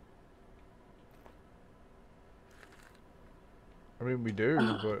 I mean, we do,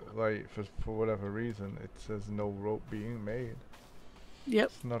 but, like, for whatever reason, it says no rope being made.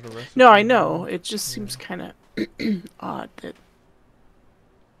 Yep. It's not a recipe. No, I know. It just seems kind of odd that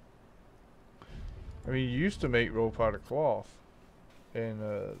I mean, you used to make rope out of cloth in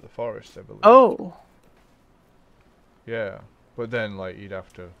the forest, I believe. Oh. Yeah, but then like you'd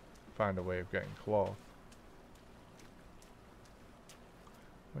have to find a way of getting cloth.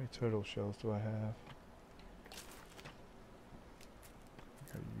 How many turtle shells do I have?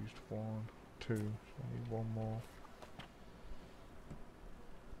 I think I used 1, 2, so I need 1 more.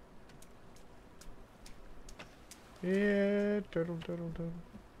 Yeah, turtle, turtle, turtle.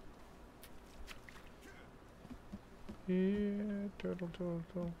 Yeah, turtle, turtle,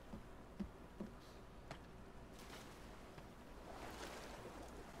 turtle.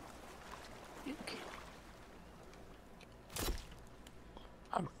 Okay.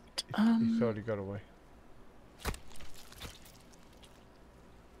 He's already got away.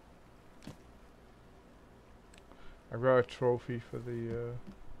 I got a trophy for the.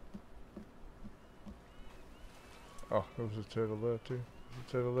 Oh, there was a turtle there too. There's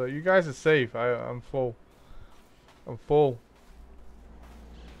a turtle there. You guys are safe. I'm full. I'm full.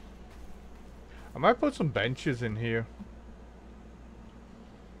 I might put some benches in here.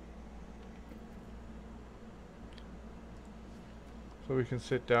 So we can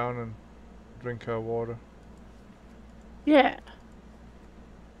sit down and drink our water. Yeah.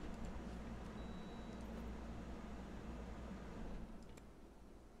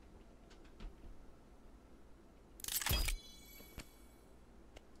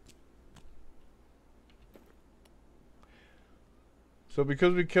 So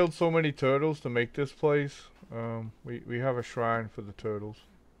because we killed so many turtles to make this place, we have a shrine for the turtles.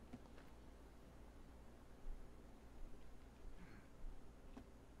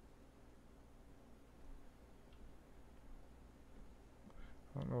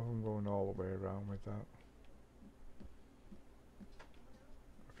 I don't know if I'm going all the way around with that.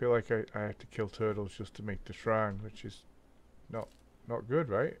 I feel like I have to kill turtles just to make the shrine, which is not good,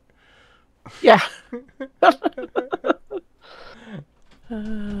 right? Yeah.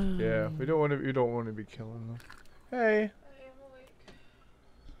 Yeah, we don't want to be killing them. Hey,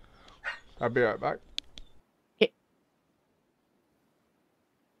 I'll be right back. Okay.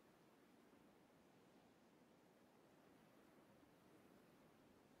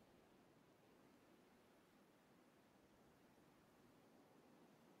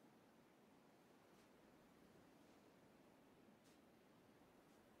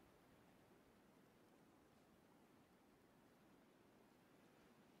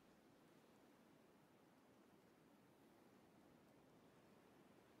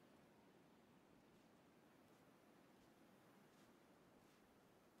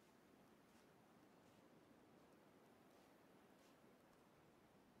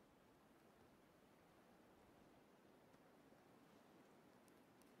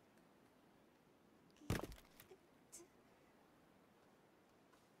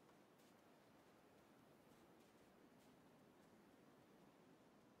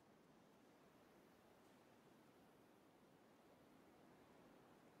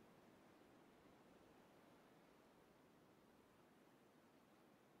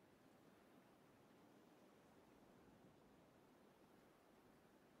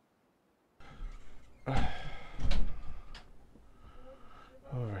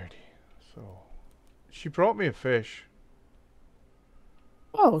 Alrighty, so she brought me a fish.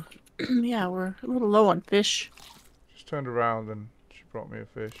 Oh, yeah, we're a little low on fish. Just turned around and she brought me a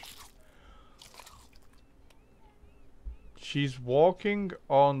fish. She's walking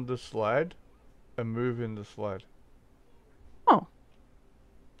on the sled and moving the sled. Oh.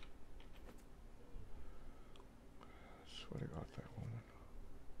 Swear to God, that woman.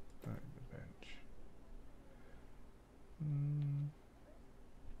 Not in the bench.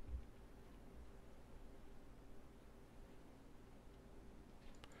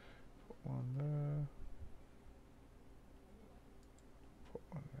 Put one there. Put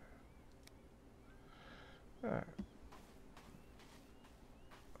one there. Alright.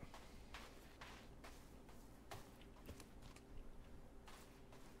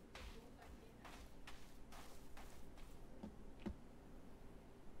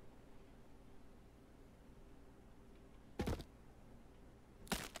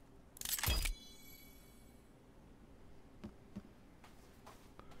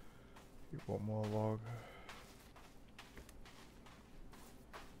 Get one more log.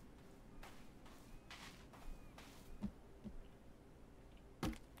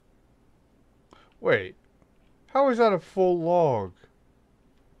 Wait. How is that a full log?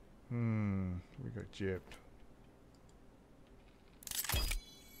 We got gypped.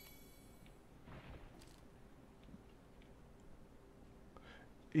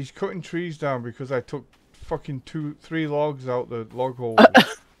 He's cutting trees down because I took fucking 3 logs out the log hole.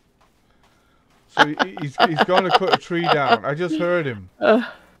 So So he's going to cut a tree down. I just heard him.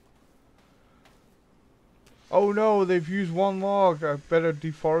 Oh no, they've used one log. I better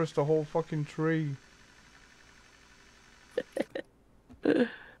deforest the whole fucking tree. Okay,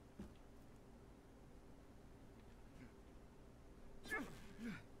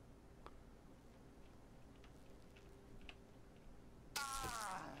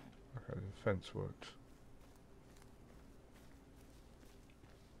 the fence works.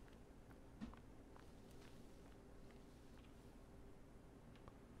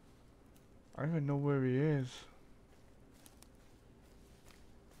 I don't even know where he is.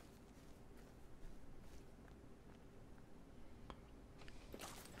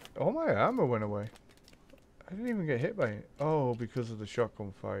 All my armor went away. I didn't even get hit by it. Oh, because of the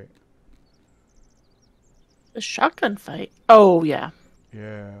shotgun fight. The shotgun fight. Oh, yeah.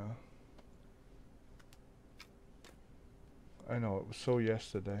 Yeah. I know, it was so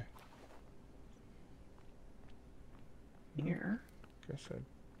yesterday. Here. Guess I...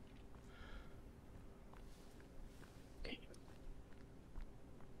 Okay.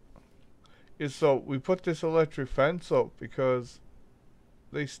 Yeah, so we put this electric fence up because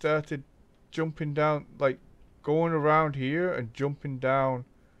they started jumping down, like going around here and jumping down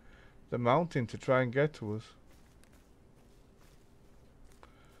the mountain to try and get to us.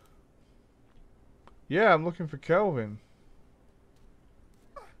 Yeah, I'm looking for Kelvin.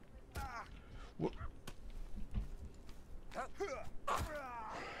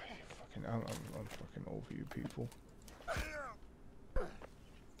 Fucking, I'm fucking over you people.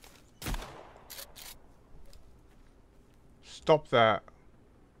 Stop that.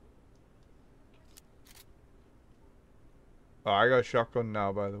 Oh, I got a shotgun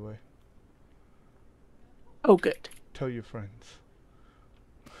now, by the way. Oh, good. Tell your friends.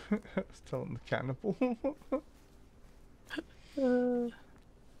 I was telling the cannibal.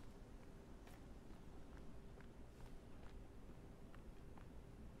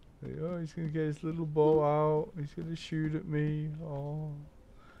 Oh, he's gonna get his little bow out. He's gonna shoot at me. Oh,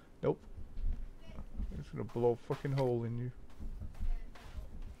 nope. He's gonna blow a fucking hole in you.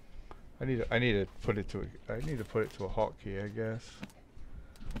 I need to put it to a hotkey, I guess.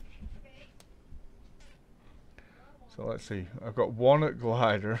 So let's see. I've got one at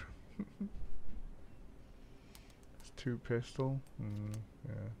glider. It's 2 pistol.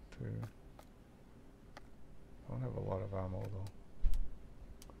 Yeah, 2. I don't have a lot of ammo though.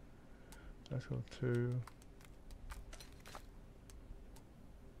 Let's go 2,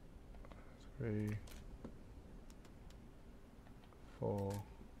 3, 4,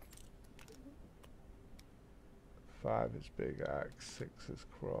 5 is big axe, 6 is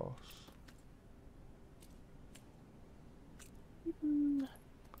cross.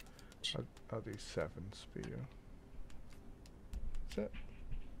 I'll do 7 spear. That's it.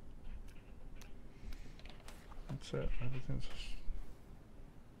 That's it. Everything's...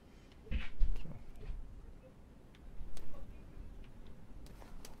 So.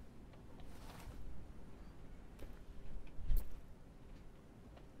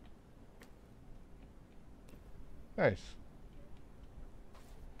 Nice.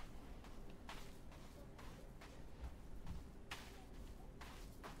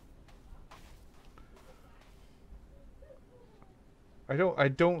 I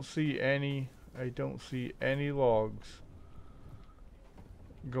don't see any logs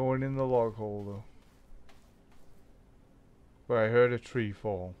going in the log hole though. But I heard a tree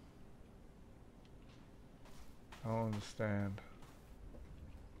fall. I don't understand.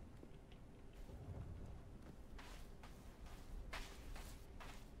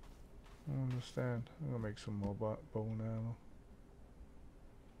 I don't understand. I'm gonna make some more bone ammo.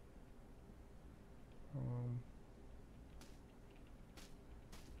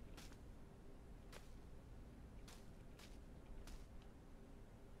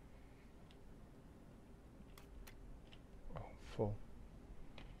 Oh, full.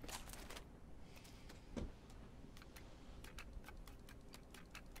 1,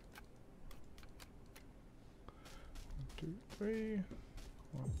 2, 3.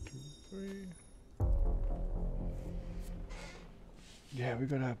 1, 2, 3. Yeah, we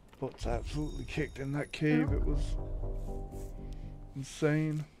got our butts absolutely kicked in that cave. It was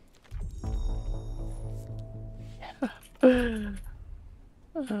insane.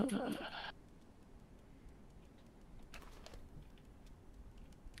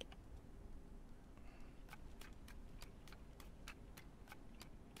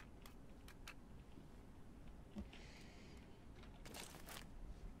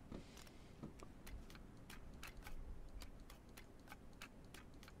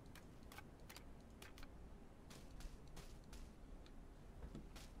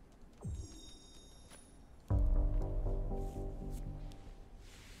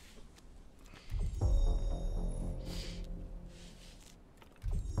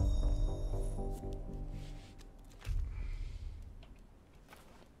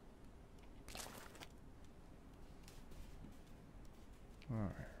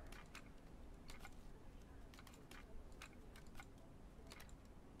 Alright.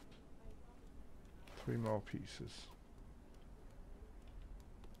 Three more pieces.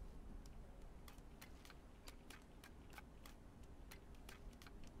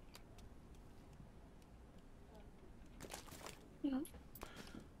 Yeah. I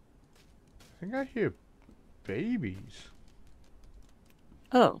think I hear babies.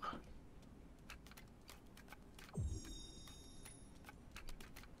 Oh.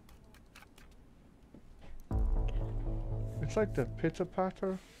 It's like the pitter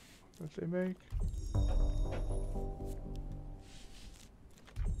patter that they make.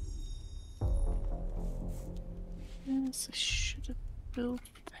 Yes, I should have built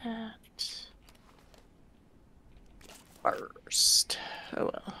that first. Oh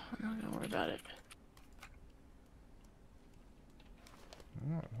well, I'm not gonna worry about it.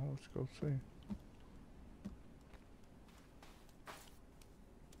 Alright, well, let's go see.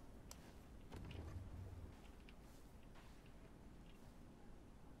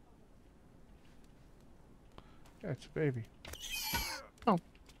 Yeah, it's a baby. Oh.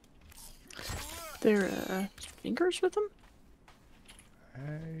 There fingers with them?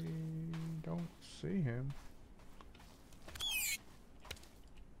 I don't see him.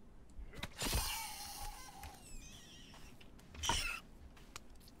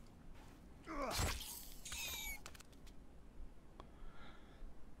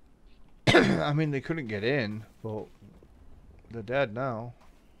 I mean, they couldn't get in, but they're dead now.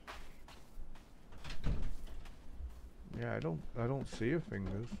 Yeah, I don't see your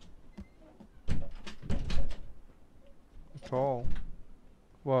fingers at all.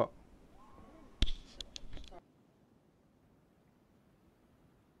 What?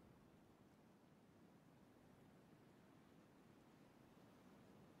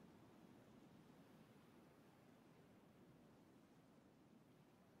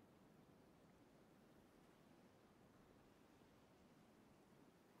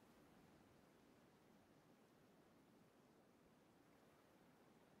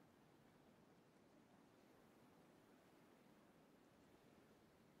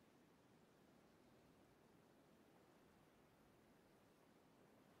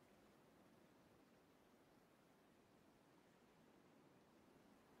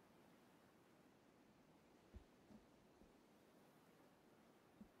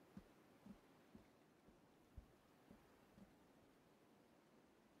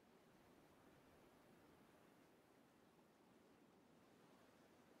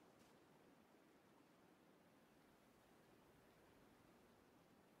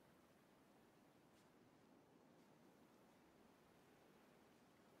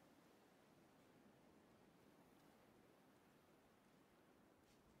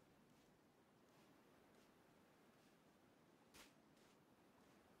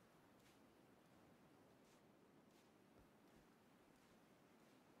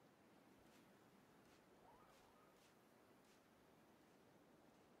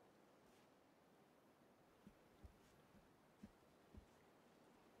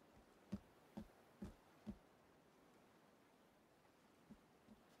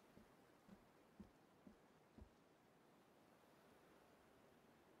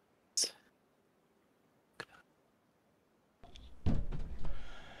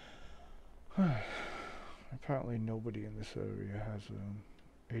 Apparently nobody in this area has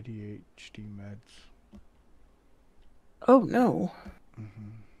ADHD meds. Oh no.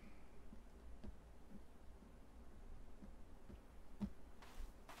 Mm-hmm.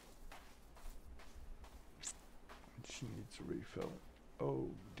 She needs a refill. Oh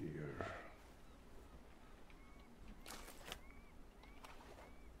dear.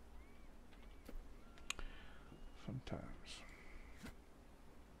 Sometimes.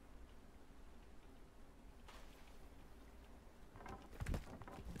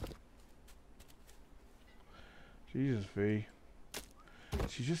 Jesus, V.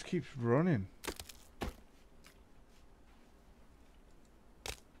 She just keeps running.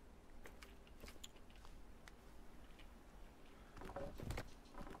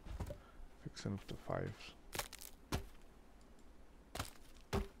 Fixing up the fives.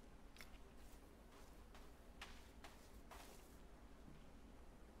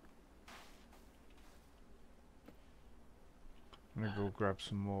 I'm gonna go grab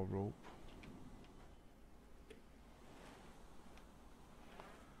some more rope.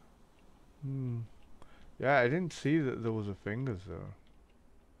 Yeah, I didn't see that there was a fingers there.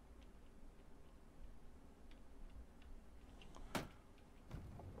 I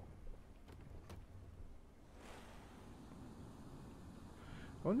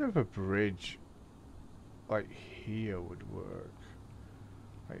wonder if a bridge like here would work.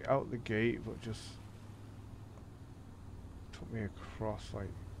 like out the gate, but just took me across like.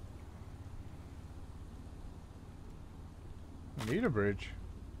 I need a bridge.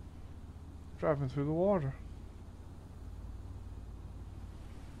 Driving through the water.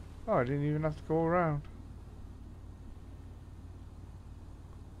 Oh, I didn't even have to go around.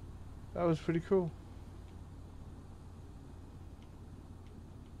 That was pretty cool.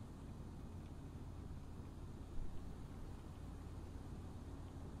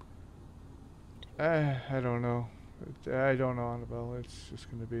 I don't know. I don't know, Annabelle. It's just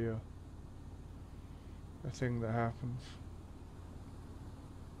gonna be a thing that happens.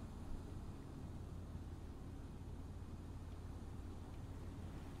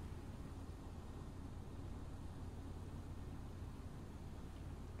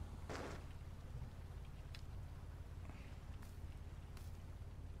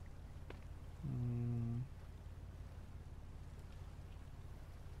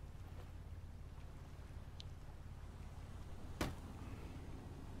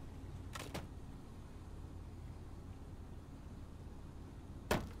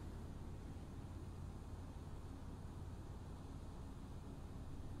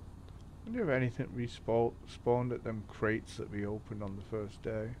 I wonder if anything respawned at them crates that we opened on the first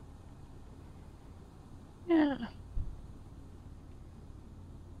day. Yeah.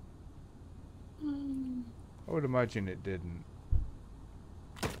 I would imagine it didn't.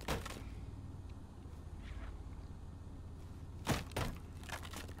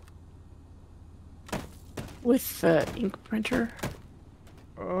 With the ink printer.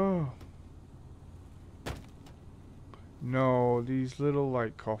 Oh. No, these little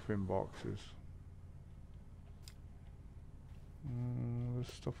like coffin boxes.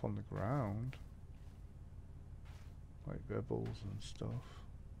 There's stuff on the ground. Like pebbles and stuff.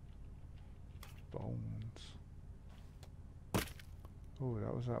 Bones. Oh,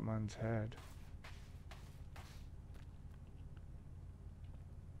 that was that man's head.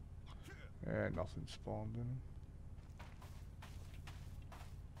 Yeah, nothing spawned in him.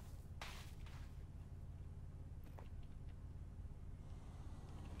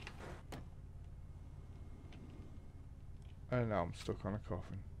 And now I'm stuck on a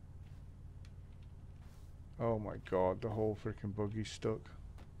coffin. Oh my god, the whole freaking buggy's stuck.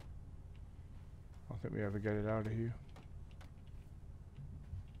 I don't think we ever get it out of here.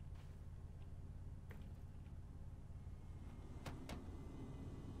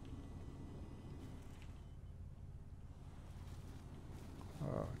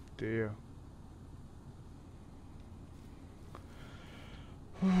 Oh dear.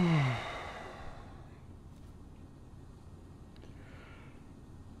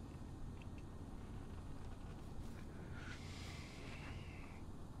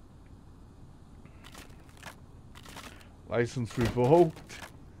 License revoked.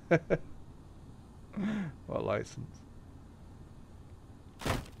 What license?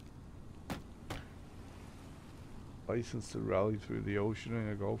 License to rally through the ocean in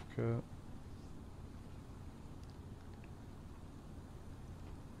a golf cart.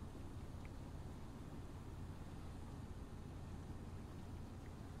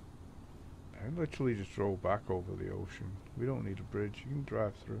 I literally just drove back over the ocean. We don't need a bridge. You can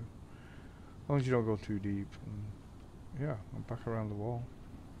drive through. As long as you don't go too deep. And yeah, I'm back around the wall.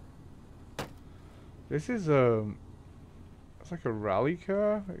 This is it's like a rally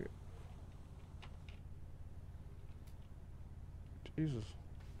car. Jesus.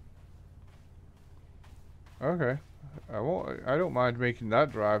 Okay. I don't mind making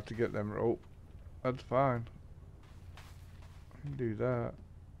that drive to get them rope. That's fine. I can do that.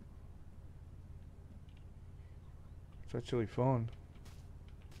 It's actually fun.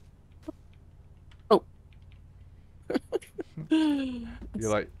 Oh.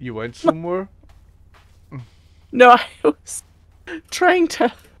 You went somewhere? No, I was trying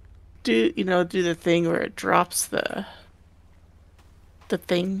to do the thing where it drops the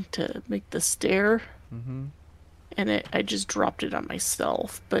thing to make the stair. Mm-hmm. And I just dropped it on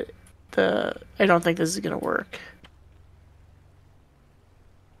myself, but I don't think this is gonna work.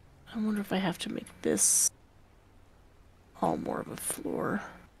 I wonder if I have to make this all more of a floor.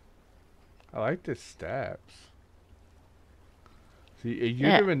 I like the steps. See,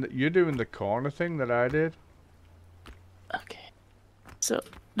 you're doing the corner thing that I did. Okay. So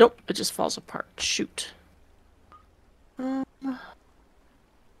nope, it just falls apart. Shoot. And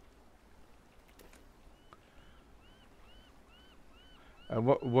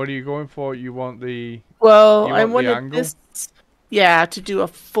what are you going for? You want the I wanted this. Yeah, to do a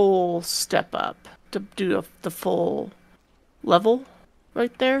full step up, to do the full level,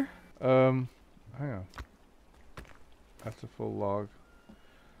 right there. Hang on. That's a full log.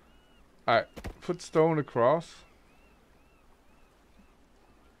 Alright, put stone across.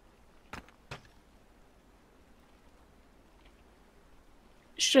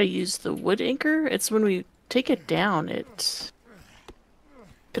 Should I use the wood anchor? It's when we take it down, it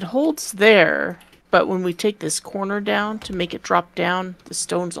holds there, but when we take this corner down to make it drop down, the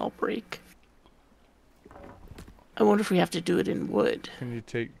stones all break. I wonder if we have to do it in wood. Can you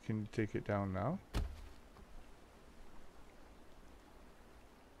take it down now?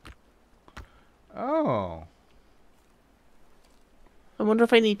 Oh. I wonder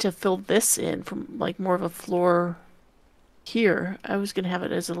if I need to fill this in from like more of a floor here. I was gonna have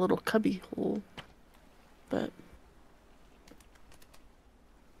it as a little cubby hole, but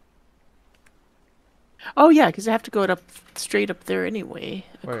oh yeah, because I have to go it up straight up there anyway,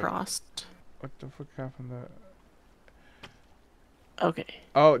 Wait. across. What the fuck happened there? Okay.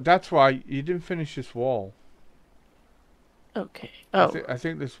 Oh, that's why you didn't finish this wall. Okay. Oh. I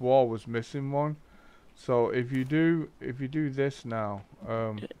think this wall was missing one. So if you do this now,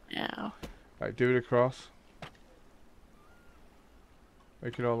 Do it now. like do it across.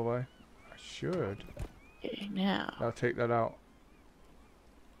 Make it all the way. I should. Okay, now. Now take that out.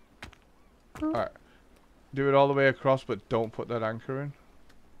 Oh. Alright. Do it all the way across, but don't put that anchor in.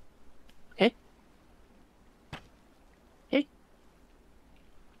 Okay. Okay.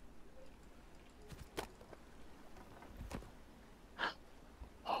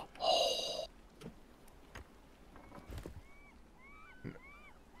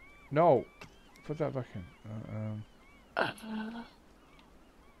 No. Put that back in.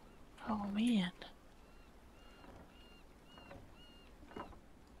 Oh man.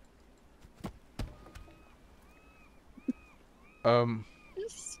 I'm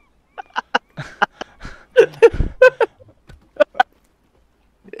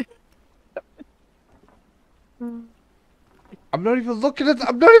not even looking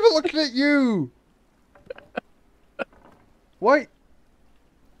at you. Wait.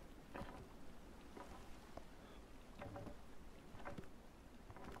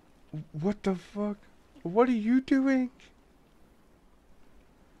 What the fuck? What are you doing?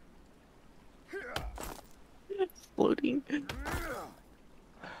 It's floating.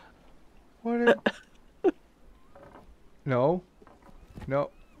 What? No. No.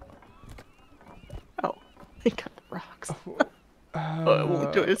 Oh, I got the rocks. Oh, Oh, it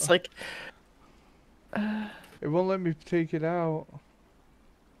won't do it. It's like. It won't let me take it out.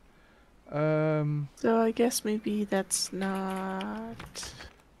 So I guess maybe that's not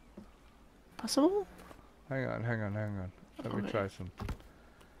possible. Hang on. Let me Okay. try some.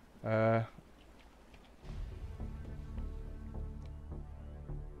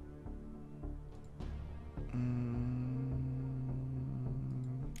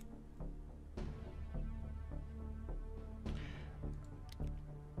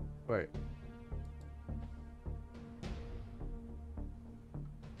 Wait.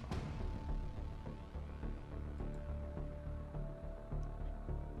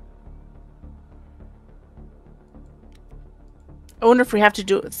 I wonder if we have to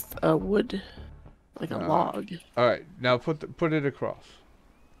do it with wood, like a log. All right, now put it across.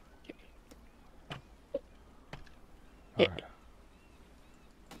 All right.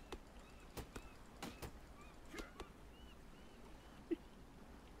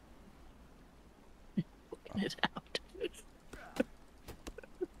 It out.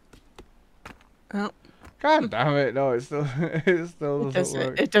 Oh. God damn it! No, it still doesn't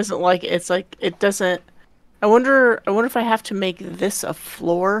work. It doesn't like it. It's like it doesn't. I wonder if I have to make this a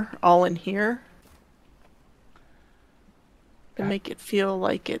floor all in here to make it feel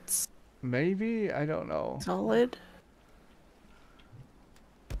like it's Maybe, I don't know. solid.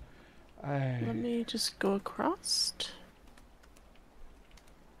 I Let me just go across.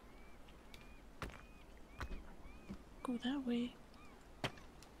 Go that way.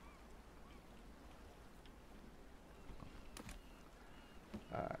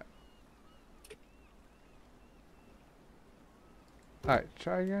 Alright,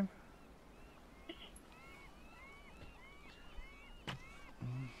 try again.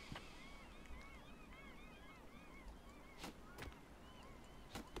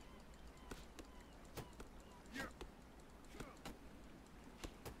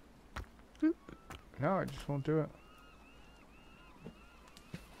 No, I just won't do it.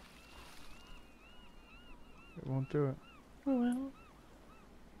 It won't do it. Oh well.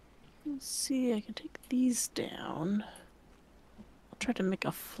 Let's see, I can take these down. I'll try to make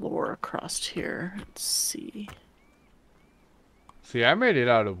a floor across here. Let's see. See, I made it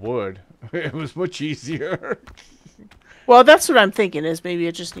out of wood. It was much easier. Well, that's what I'm thinking, is maybe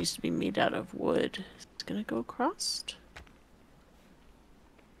it just needs to be made out of wood. It's gonna go across.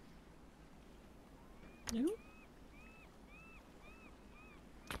 Nope.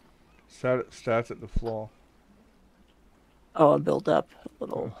 Start at the floor. Oh, and build up a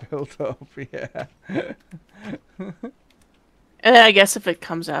little. Build up, yeah. And then I guess if it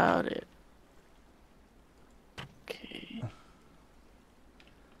comes out, it. Okay.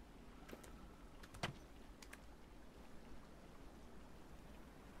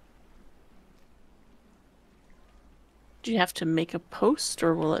 Do you have to make a post,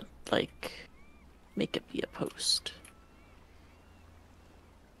 or will it, like, make it be a post?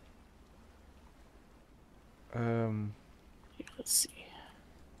 Here, let's see.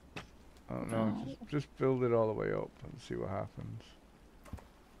 I don't know. Just build it all the way up and see what happens.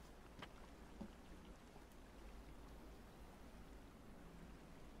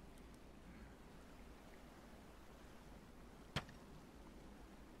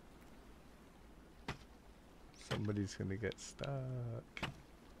 Somebody's gonna get stuck.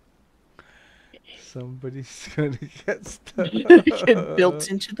 Somebody's gonna get stuck. Get built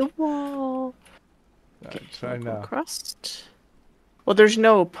into the wall. Okay, try go now. across. Well, there's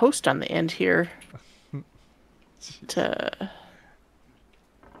no post on the end here to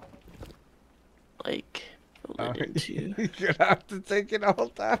like build it into. You're gonna have to take it all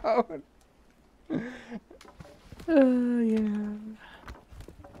down. Yeah.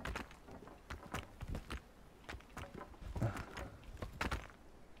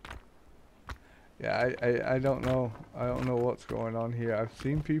 Yeah, I don't know. I don't know what's going on here. I've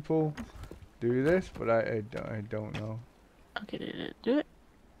seen people do this, but I don't know. Okay, did it do it?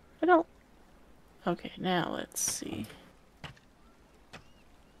 I don't. Okay, now let's see.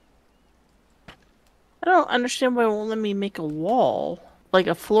 I don't understand why it won't let me make a wall, like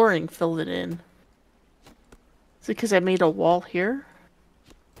a flooring, fill it in. Is it because I made a wall here?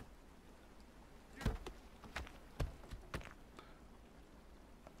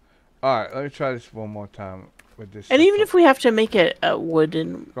 Alright, let me try this one more time with this. And even if we have to make it a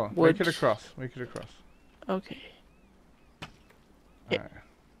wooden Go on, wood. make it across. Make it across. Okay. Alright.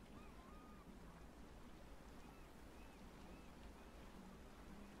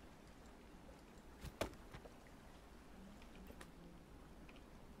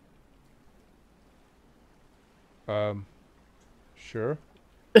 Sure.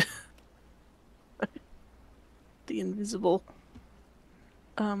 The invisible.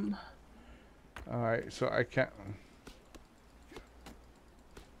 Alright, so I can't.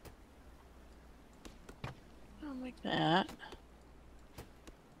 I'll make that.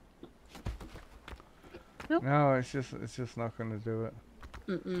 Nope. No, it's just not gonna do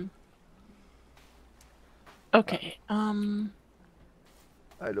it. Okay. I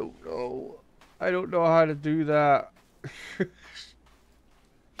don't know. I don't know how to do that.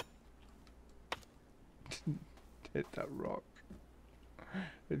 Hit that rock.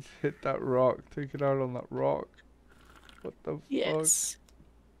 It's hit that rock. Take it out on that rock. What the yes.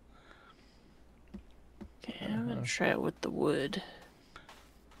 Fuck? Okay, I'm gonna try it with the wood.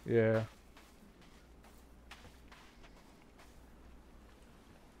 Yeah.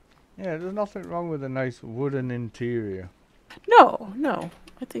 Yeah, there's nothing wrong with a nice wooden interior. No, no.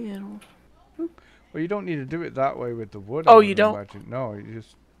 I think it'll... Well, you don't need to do it that way with the wood. Oh, you don't? Imagine. No, you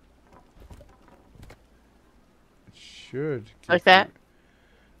just... It should. Like that?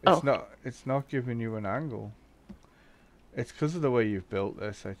 It's not giving you an angle. It's because of the way you've built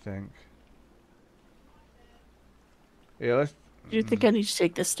this, I think. Yeah, let's... Do you think I need to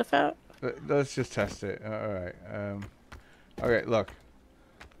take this stuff out? Let's just test it. Alright. Okay, look.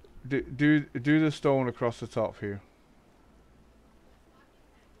 Do the stone across the top here.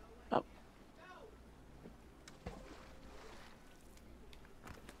 Oh.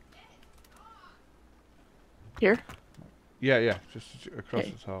 Here? Yeah, just across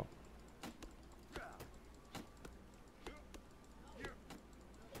the top.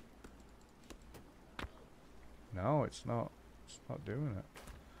 No, it's not. It's not doing it.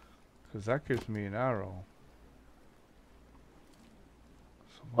 Because that gives me an arrow.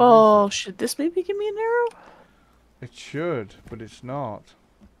 So Oh, should this maybe give me an arrow? It should, but it's not.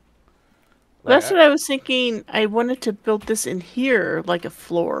 Well, that's what I was thinking. I wanted to build this in here like a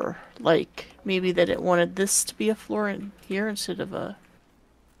floor. Like, maybe that it wanted this to be a floor in here instead of an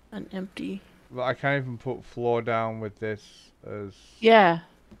empty... Well, I can't even put floor down with this as... Yeah.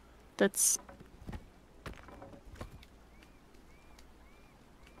 That's...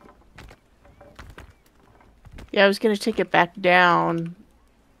 Yeah, I was going to take it back down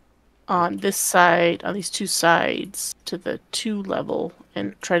on this side, on these two sides, to the 2 level,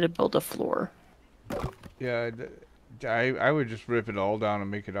 and try to build a floor. Yeah, I would just rip it all down and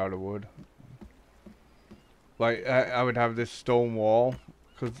make it out of wood. Like, I would have this stone wall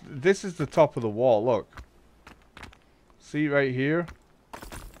Because this is the top of the wall, look. See right here?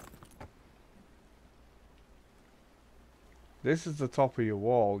 This is the top of your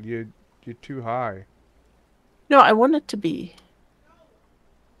wall. You're too high. No, I want it to be.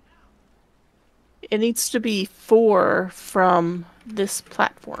 It needs to be 4 from this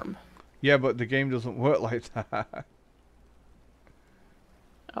platform. Yeah, but the game doesn't work like that.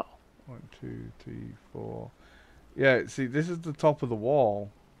 Oh. 1, 2, 3, 4. Yeah, see, this is the top of the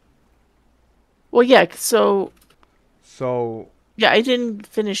wall. Well, yeah, so... So... Yeah, I didn't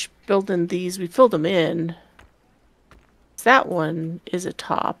finish building these. We filled them in. That one is a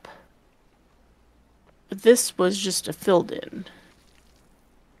top. But this was just a filled in.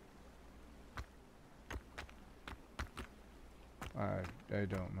 I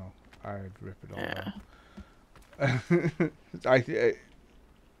don't know. I'd rip it all Yeah. down.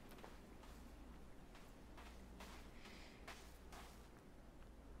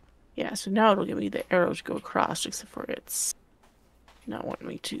 Yeah, so now it'll give me the arrow to go across, except for it's not wanting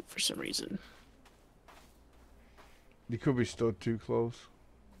me to for some reason. You could be stood too close.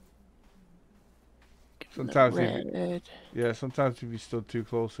 Sometimes sometimes if you stood too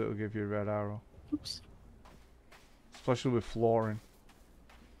close, it'll give you a red arrow. Oops. Especially with flooring.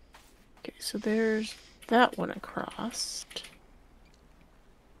 Okay, so there's that one across.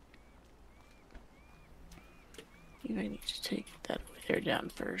 You might need to take that over there down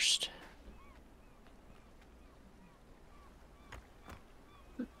first.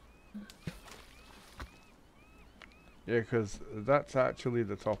 Yeah, because that's actually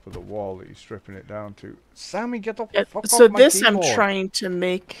the top of the wall that you're stripping it down to. Sammy, get the fuck so off my this keyboard. I'm trying to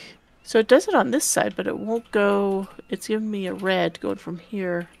make... So it does it on this side, but it won't go... It's giving me a red going from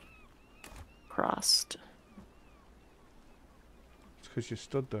here across. It's because you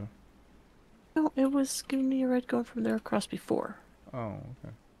stood there. No, it was giving me a red going from there across before. Oh,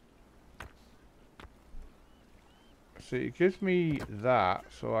 okay. See, it gives me that,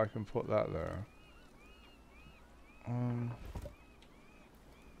 so I can put that there.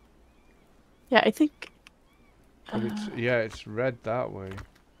 Yeah, I think... But it's red that way.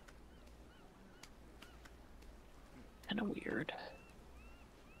 Kind of weird.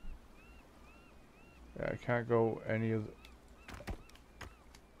 Yeah, I can't go any other...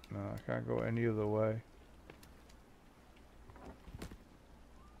 No, I can't go any other way.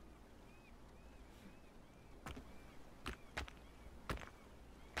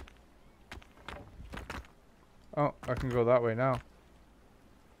 Oh, I can go that way now.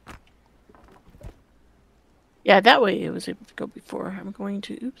 Yeah, that way it was able to go before. I'm going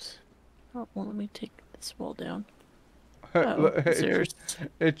to... Oops. Oh, well, let me take this wall down. Oh,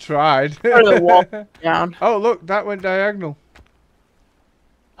 it tried. Part of the wall down. Oh, look, that went diagonal.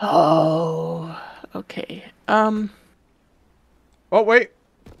 Oh, okay. Oh, wait.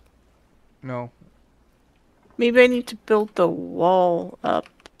 No. Maybe I need to build the wall up.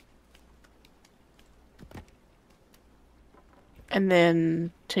 And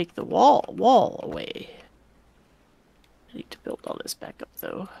then take the wall away. I need to build all this back up,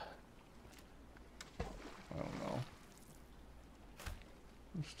 though. I don't know.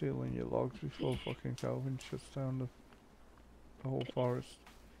 I'm stealing your logs before fucking Calvin shuts down the whole forest.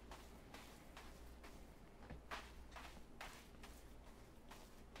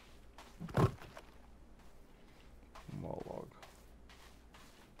 More log.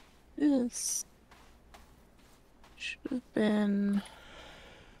 This should have been...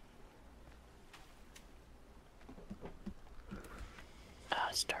 Ah,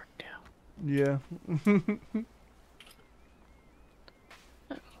 it's dark now. Yeah.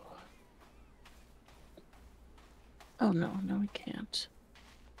 Oh no, we can't.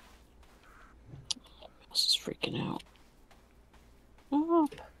 This is freaking out. Oh.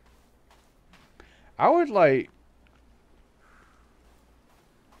 I would like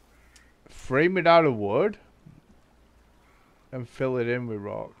frame it out of wood and fill it in with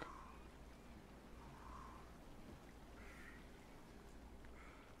rock.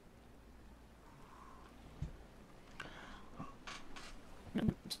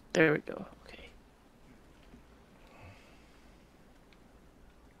 There we go. Okay.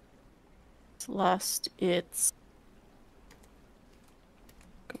 It's lost its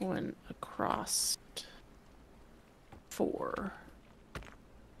going across 4.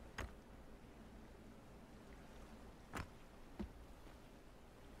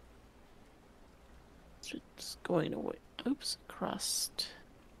 So it's going away. Oops, across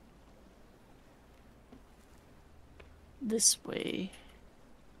this way.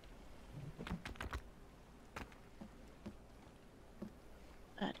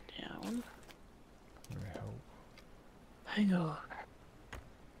 That down. Let me help. Hang on.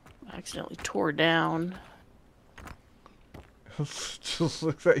 accidentally tore down. Just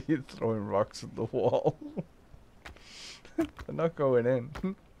looks like you're throwing rocks at the wall. They're not going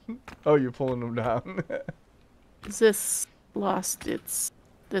in. Oh, you're pulling them down. Is this lost its...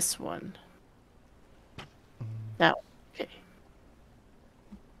 this one? That one. Okay.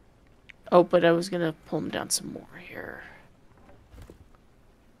 Oh, but I was gonna pull them down some more here.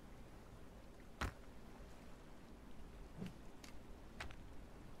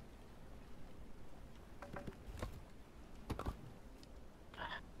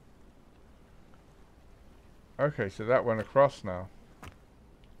 Okay, so that went across now.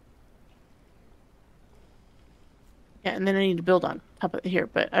 Yeah, and then I need to build on top of here,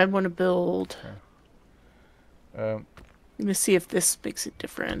 but I want to build... Okay. I'm gonna see if this makes a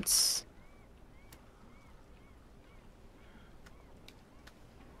difference.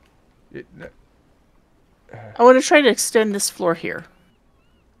 I want to try to extend this floor here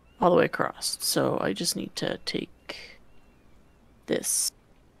all the way across. So I just need to take this.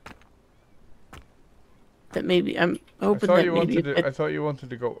 That maybe I'm hoping that maybe I thought you wanted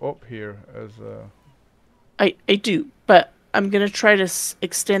to go up here as I do, but I'm gonna try to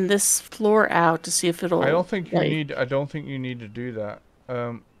extend this floor out to see if it'll. I don't think you need. I don't think you need to do that.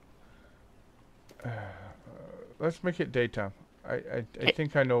 Let's make it daytime. I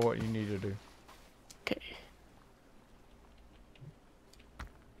think I know what you need to do. Okay.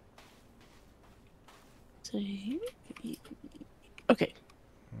 Okay.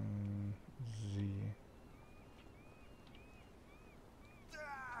 Z.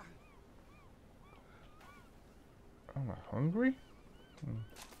 Am I hungry?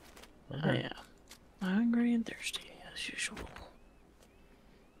 Okay. I am hungry and thirsty as usual.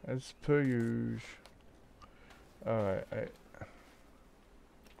 As per usual. Alright,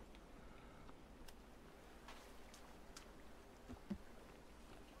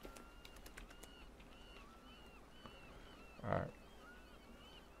 Alright.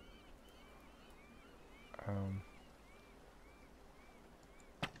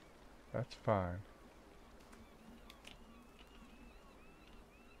 That's fine.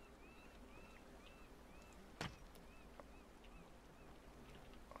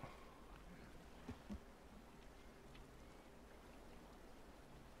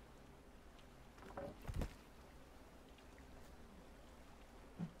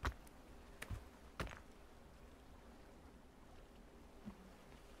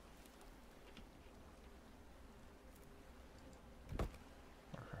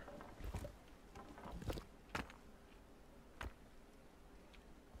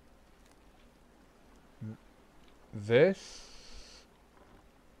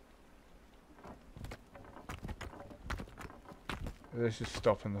 This is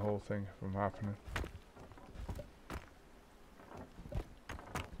stopping the whole thing from happening.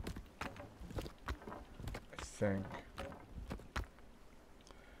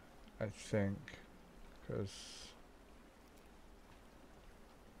 I think, because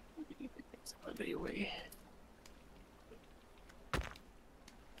it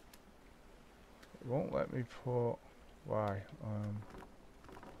won't let me put. Why?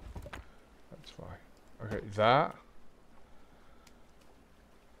 That's why. Okay, that.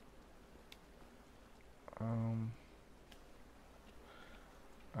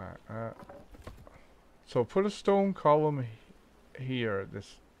 Alright, so put a stone column here,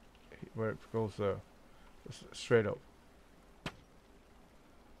 where it goes there, straight up.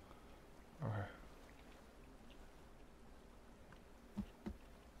 Okay.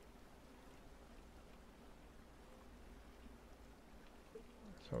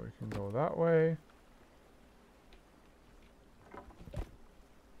 So we can go that way.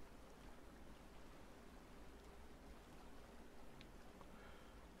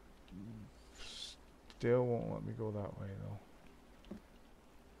 Still won't let me go that way though.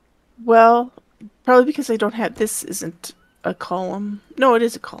 Well, probably because I don't have this. Isn't a column? No, it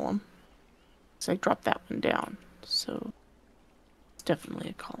is a column. So I dropped that one down. So it's definitely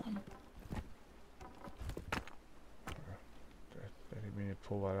a column. I didn't mean to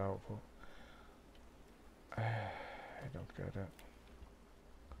pull that out, but I don't get it.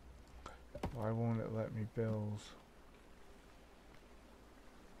 Why won't it let me build?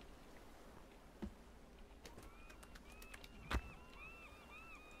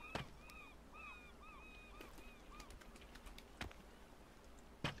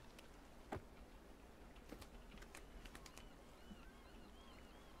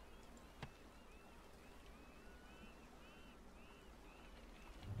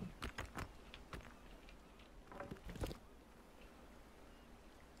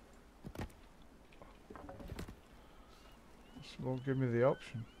 Won't give me the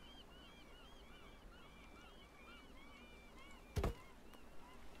option.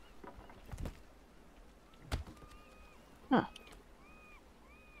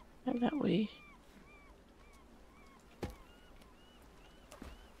 we?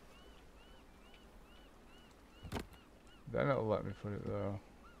 Then it'll let me put it there.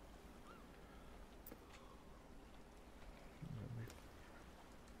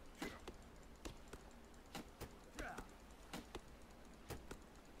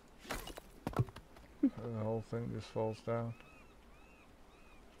 The whole thing just falls down.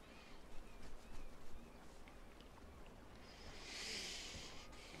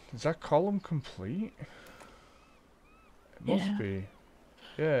 Is that column complete? It must be.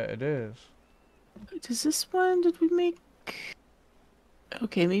 Yeah, it is. Does this one, did we make...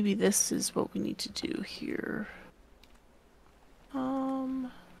 Okay, maybe this is what we need to do here.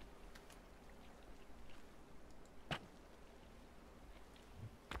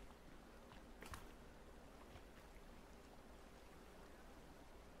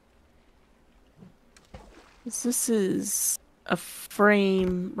 This is a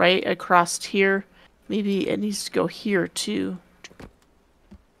frame right across here. Maybe it needs to go here too.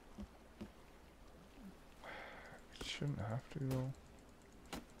 It shouldn't have to though.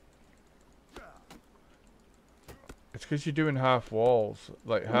 It's because you're doing half walls,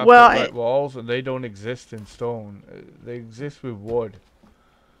 like half brick walls, and they don't exist in stone. They exist with wood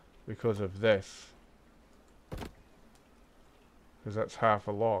because of this. Because that's half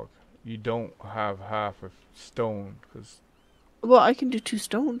a log. You don't have half of stone, because... Well, I can do 2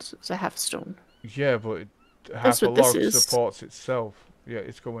 stones. It's a half stone. Yeah, but half a log supports itself. Yeah,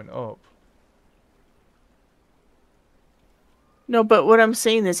 it's going up. No, but what I'm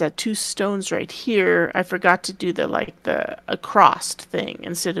saying is that 2 stones right here, I forgot to do the across thing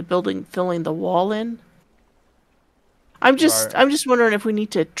instead of filling the wall in. I'm just wondering if we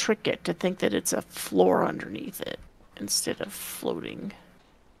need to trick it to think that it's a floor underneath it instead of floating.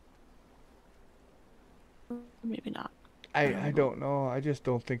 Maybe not. I don't know. I just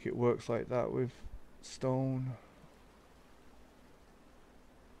don't think it works like that with stone.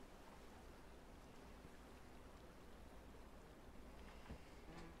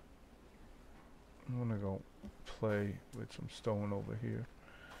 I'm gonna go play with some stone over here.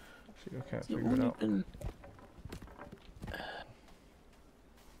 See, I can't figure it out.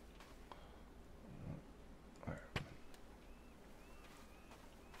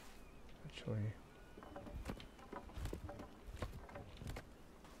 Actually,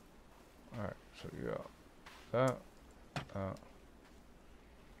 alright, so you got that, that.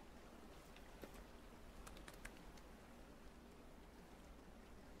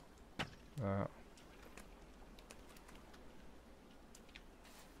 That.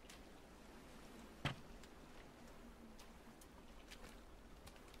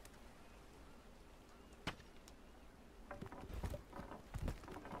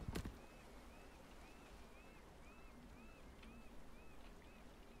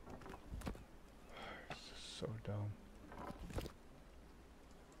 So dumb.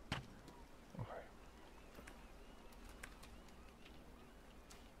 Okay.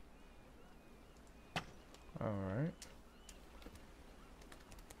 All right.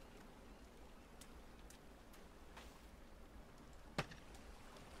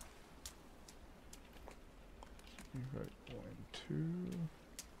 You got 1, 2.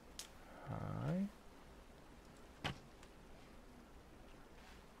 High.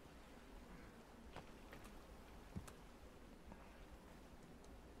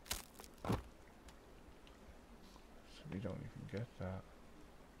 We don't even get that.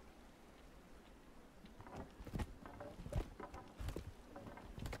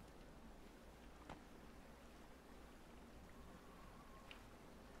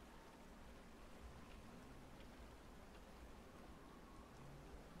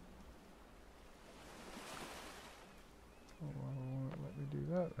 Oh, why won't it let me do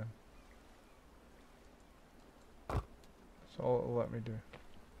that then? That's all it'll let me do.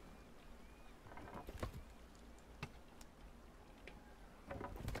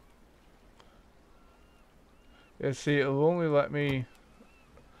 Yeah, see, it'll only let me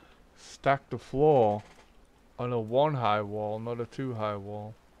stack the floor on a 1 high wall, not a 2 high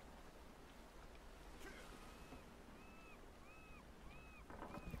wall.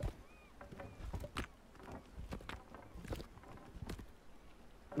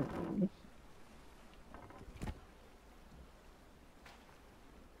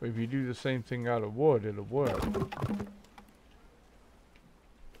 But if you do the same thing out of wood, it'll work.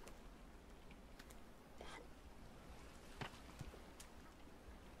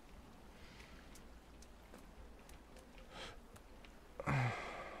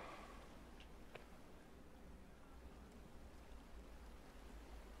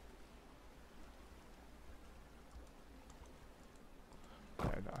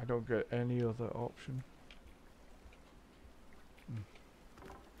 I don't get any other option.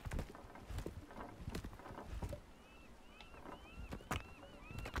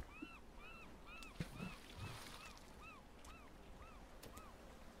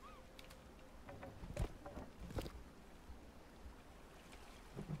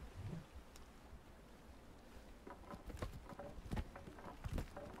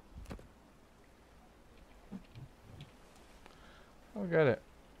 I'll get it.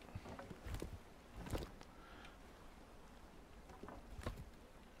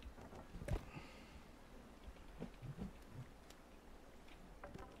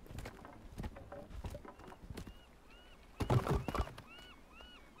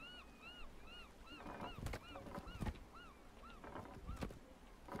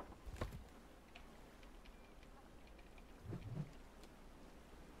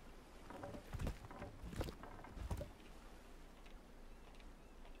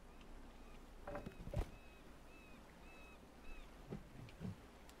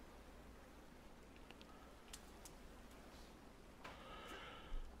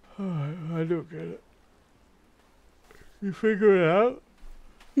 I don't get it. You figure it out?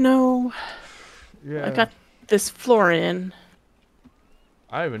 No. Yeah. I got this floor in.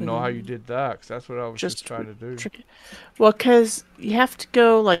 I don't even know how you did that, 'cause that's what I was just trying to do. Well, because you have to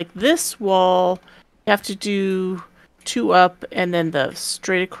go like this wall. You have to do 2 up and then the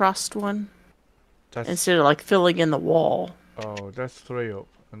straight across one. That's, instead of like filling in the wall. oh, that's 3 up.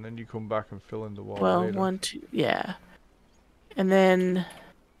 And then you come back and fill in the wall Well, later. 1, 2, yeah. And then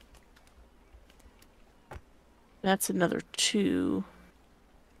that's another 2.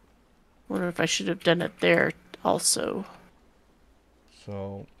 Wonder if I should have done it there also.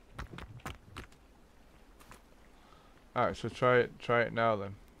 So, alright, so try it now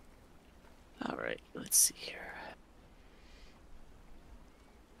then. Alright, let's see here.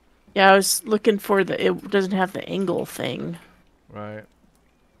 Yeah, I was looking for it doesn't have the angle thing. Right.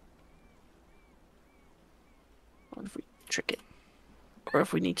 I wonder if we trick it. Or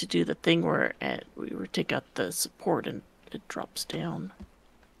if we need to do the thing where we take out the support and it drops down.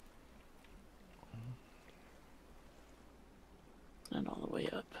 And all the way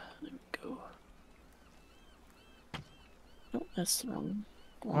up. There we go. Nope, that's the wrong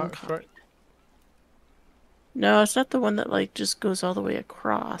copy. Right. No, it's not the one that like just goes all the way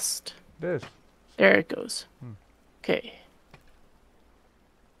across. This. There it goes. Okay.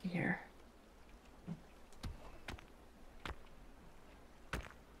 Here.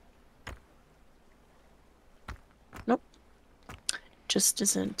 Nope. Just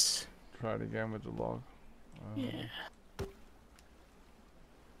isn't. Try it again with the log. Yeah.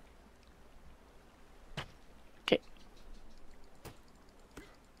 Okay.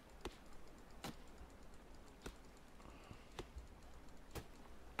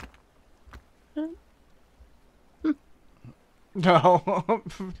 No,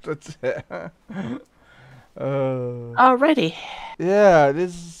 that's it. Alrighty. Yeah,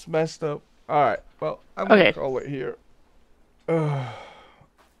 this is messed up. Alright, well, I'm gonna call it here. Or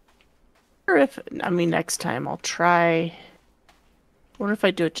if, I mean, next time I'll try. What if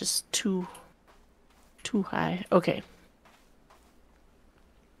I do it just too high? Okay.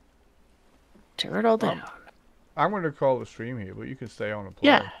 Tear it all down. I'm gonna call the stream here, but you can stay on and play.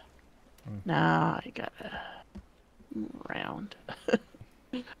 Yeah. Nah, I gotta round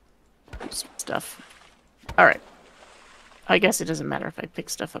some stuff. All right. I guess it doesn't matter if I pick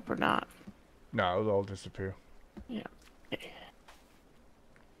stuff up or not. No, it'll all disappear. Yeah. Okay.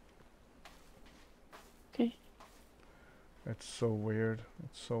 Okay. It's so weird.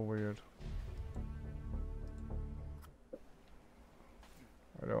 It's so weird.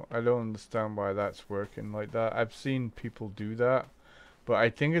 I don't understand why that's working like that. I've seen people do that, but I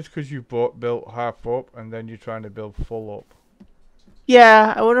think it's because you built half up and then you're trying to build full up.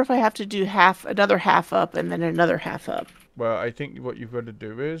 Yeah, I wonder if I have to do another half up and then another half up. Well, I think what you've got to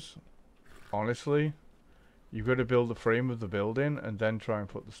do is, honestly, you've got to build the frame of the building and then try and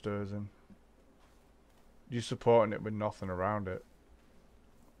put the stairs in. You're supporting it with nothing around it.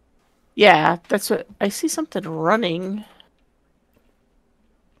 Yeah, that's what I see. Something running.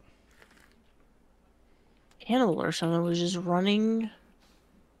 Animal or something was just running.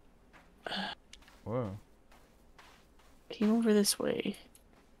 Whoa. Came over this way.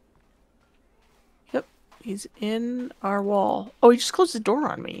 Yep, he's in our wall. Oh, he just closed the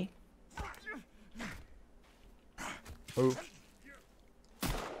door on me. Oh.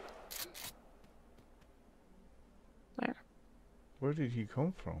 There. Where did he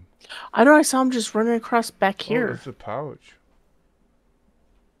come from? I know, I saw him just running across back here. Oh, it's a pouch.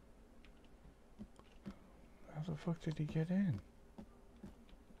 How the fuck did he get in?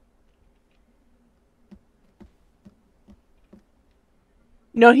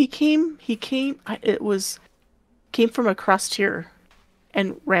 No, he came. It was came from across here,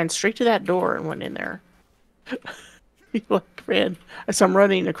 and ran straight to that door and went in there. He like ran. I saw him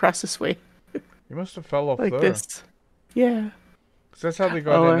running across this way, He must have fell off like there. this. Yeah. 'Cause that's how they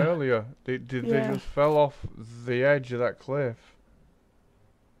got Oh, in earlier. They yeah. just fell off the edge of that cliff.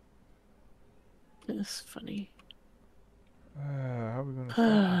 It's funny. How are we gonna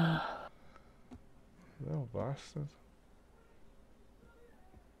stop them? Little bastard.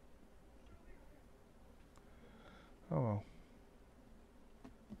 Oh well.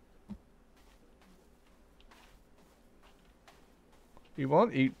 They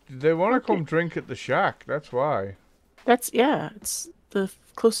want to Okay. come drink at the shack. That's why. Yeah. It's the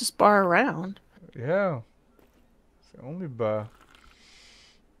closest bar around. Yeah. It's the only bar.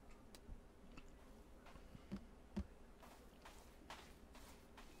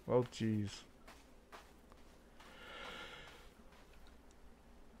 Well, jeez.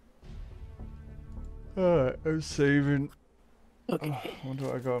 Alright, I'm saving. Okay. I wonder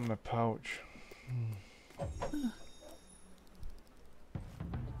what I got in my pouch.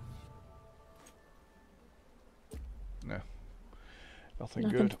 No. Nothing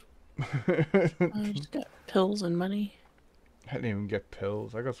Nothing. good. I just got pills and money. I didn't even get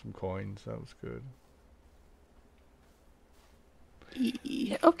pills. I got some coins. That was good.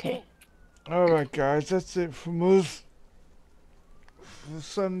 Yeah, okay. Alright, guys. That's it from us for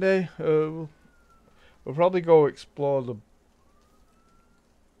Sunday. We'll probably go explore the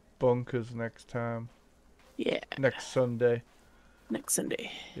bunkers next time. Yeah. Next Sunday. Next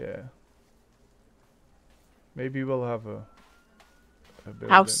Sunday. Yeah. Maybe we'll have a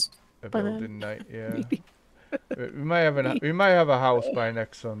House by then. building night. Yeah. Maybe. We might have a house by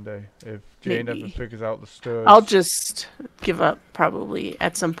next Sunday if Jane ever Maybe. figures out the stairs. I'll just give up probably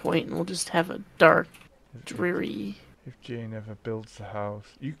at some point, and we'll just have a dark, If, dreary. if Jane ever builds the house,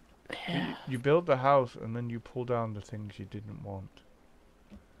 Yeah. you build the house and then you pull down the things you didn't want.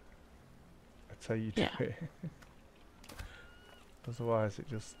 That's how you do Yeah. it. Otherwise, it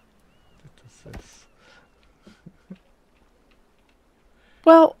does this.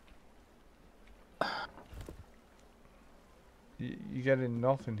 Well, You're getting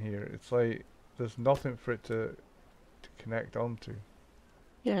nothing here. It's like there's nothing for it to connect onto.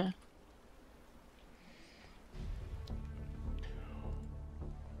 yeah.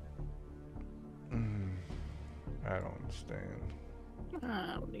 I don't understand.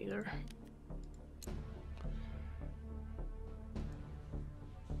 I don't either.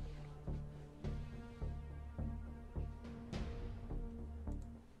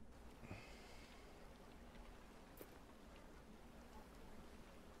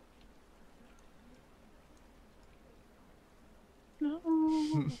 No.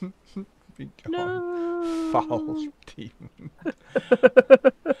 Be gone, No. foul demon.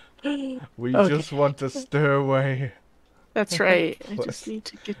 We Okay. just want to stir away. That's right. I Bless. just need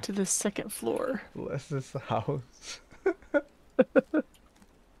to get to the second floor. Bless this house.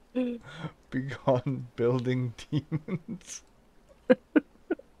 Be gone, building demons.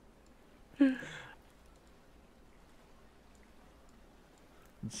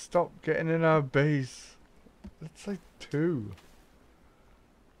 And stop getting in our base. That's like 2.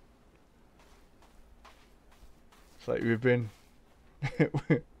 It's like we've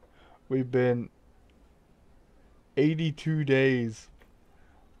been 82 days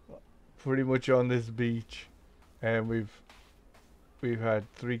pretty much on this beach, and we've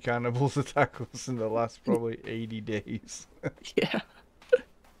had 3 cannibals attack us in the last probably 80 days. Yeah.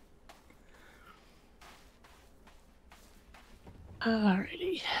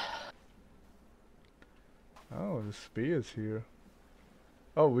 Alrighty. Oh, the spear's here.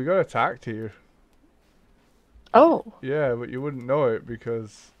 Oh, we got attacked here. Oh. Yeah, but you wouldn't know it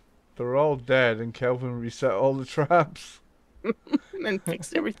because they're all dead and Kelvin reset all the traps. And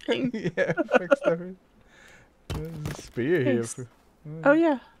fixed everything. Yeah, fixed everything. There's a spear here. Yes. Oh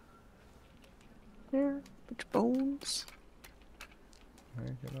yeah. There. Bunch of bones.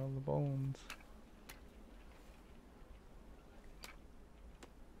 Yeah, get all the bones.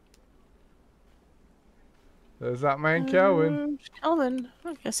 There's that man Kelvin. Kelvin.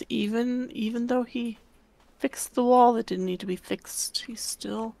 I guess even though he fixed the wall that didn't need to be fixed, he's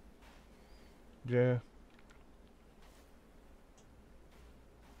still. Yeah.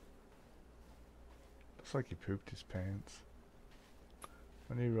 Looks like he pooped his pants.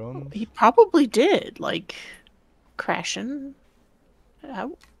 When he runs. He probably did, like crashing.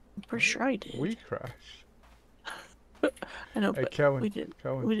 I'm pretty sure I did. We crashed. I know, Hey, but Kelvin. we didn't.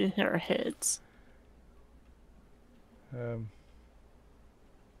 Kelvin. We didn't hit our heads. Take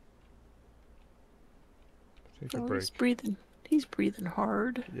a Oh, break. he's breathing. He's breathing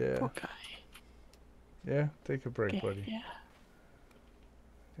hard. Yeah. Poor guy. Yeah, take a break, Okay, buddy. yeah.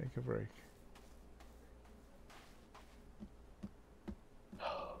 Take a break.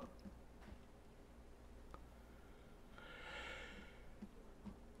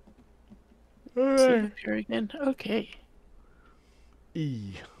 Save Alright. up here again. Okay.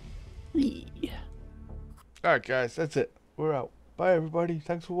 E. Eee. Alright, guys, that's it. We're out. Bye, everybody.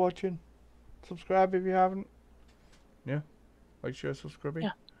 Thanks for watching. Subscribe if you haven't. Yeah. Like, share, subscribe.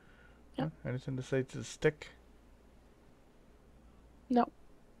 Yeah. Yeah. Anything to say to the stick? No.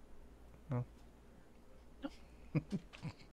 No. No.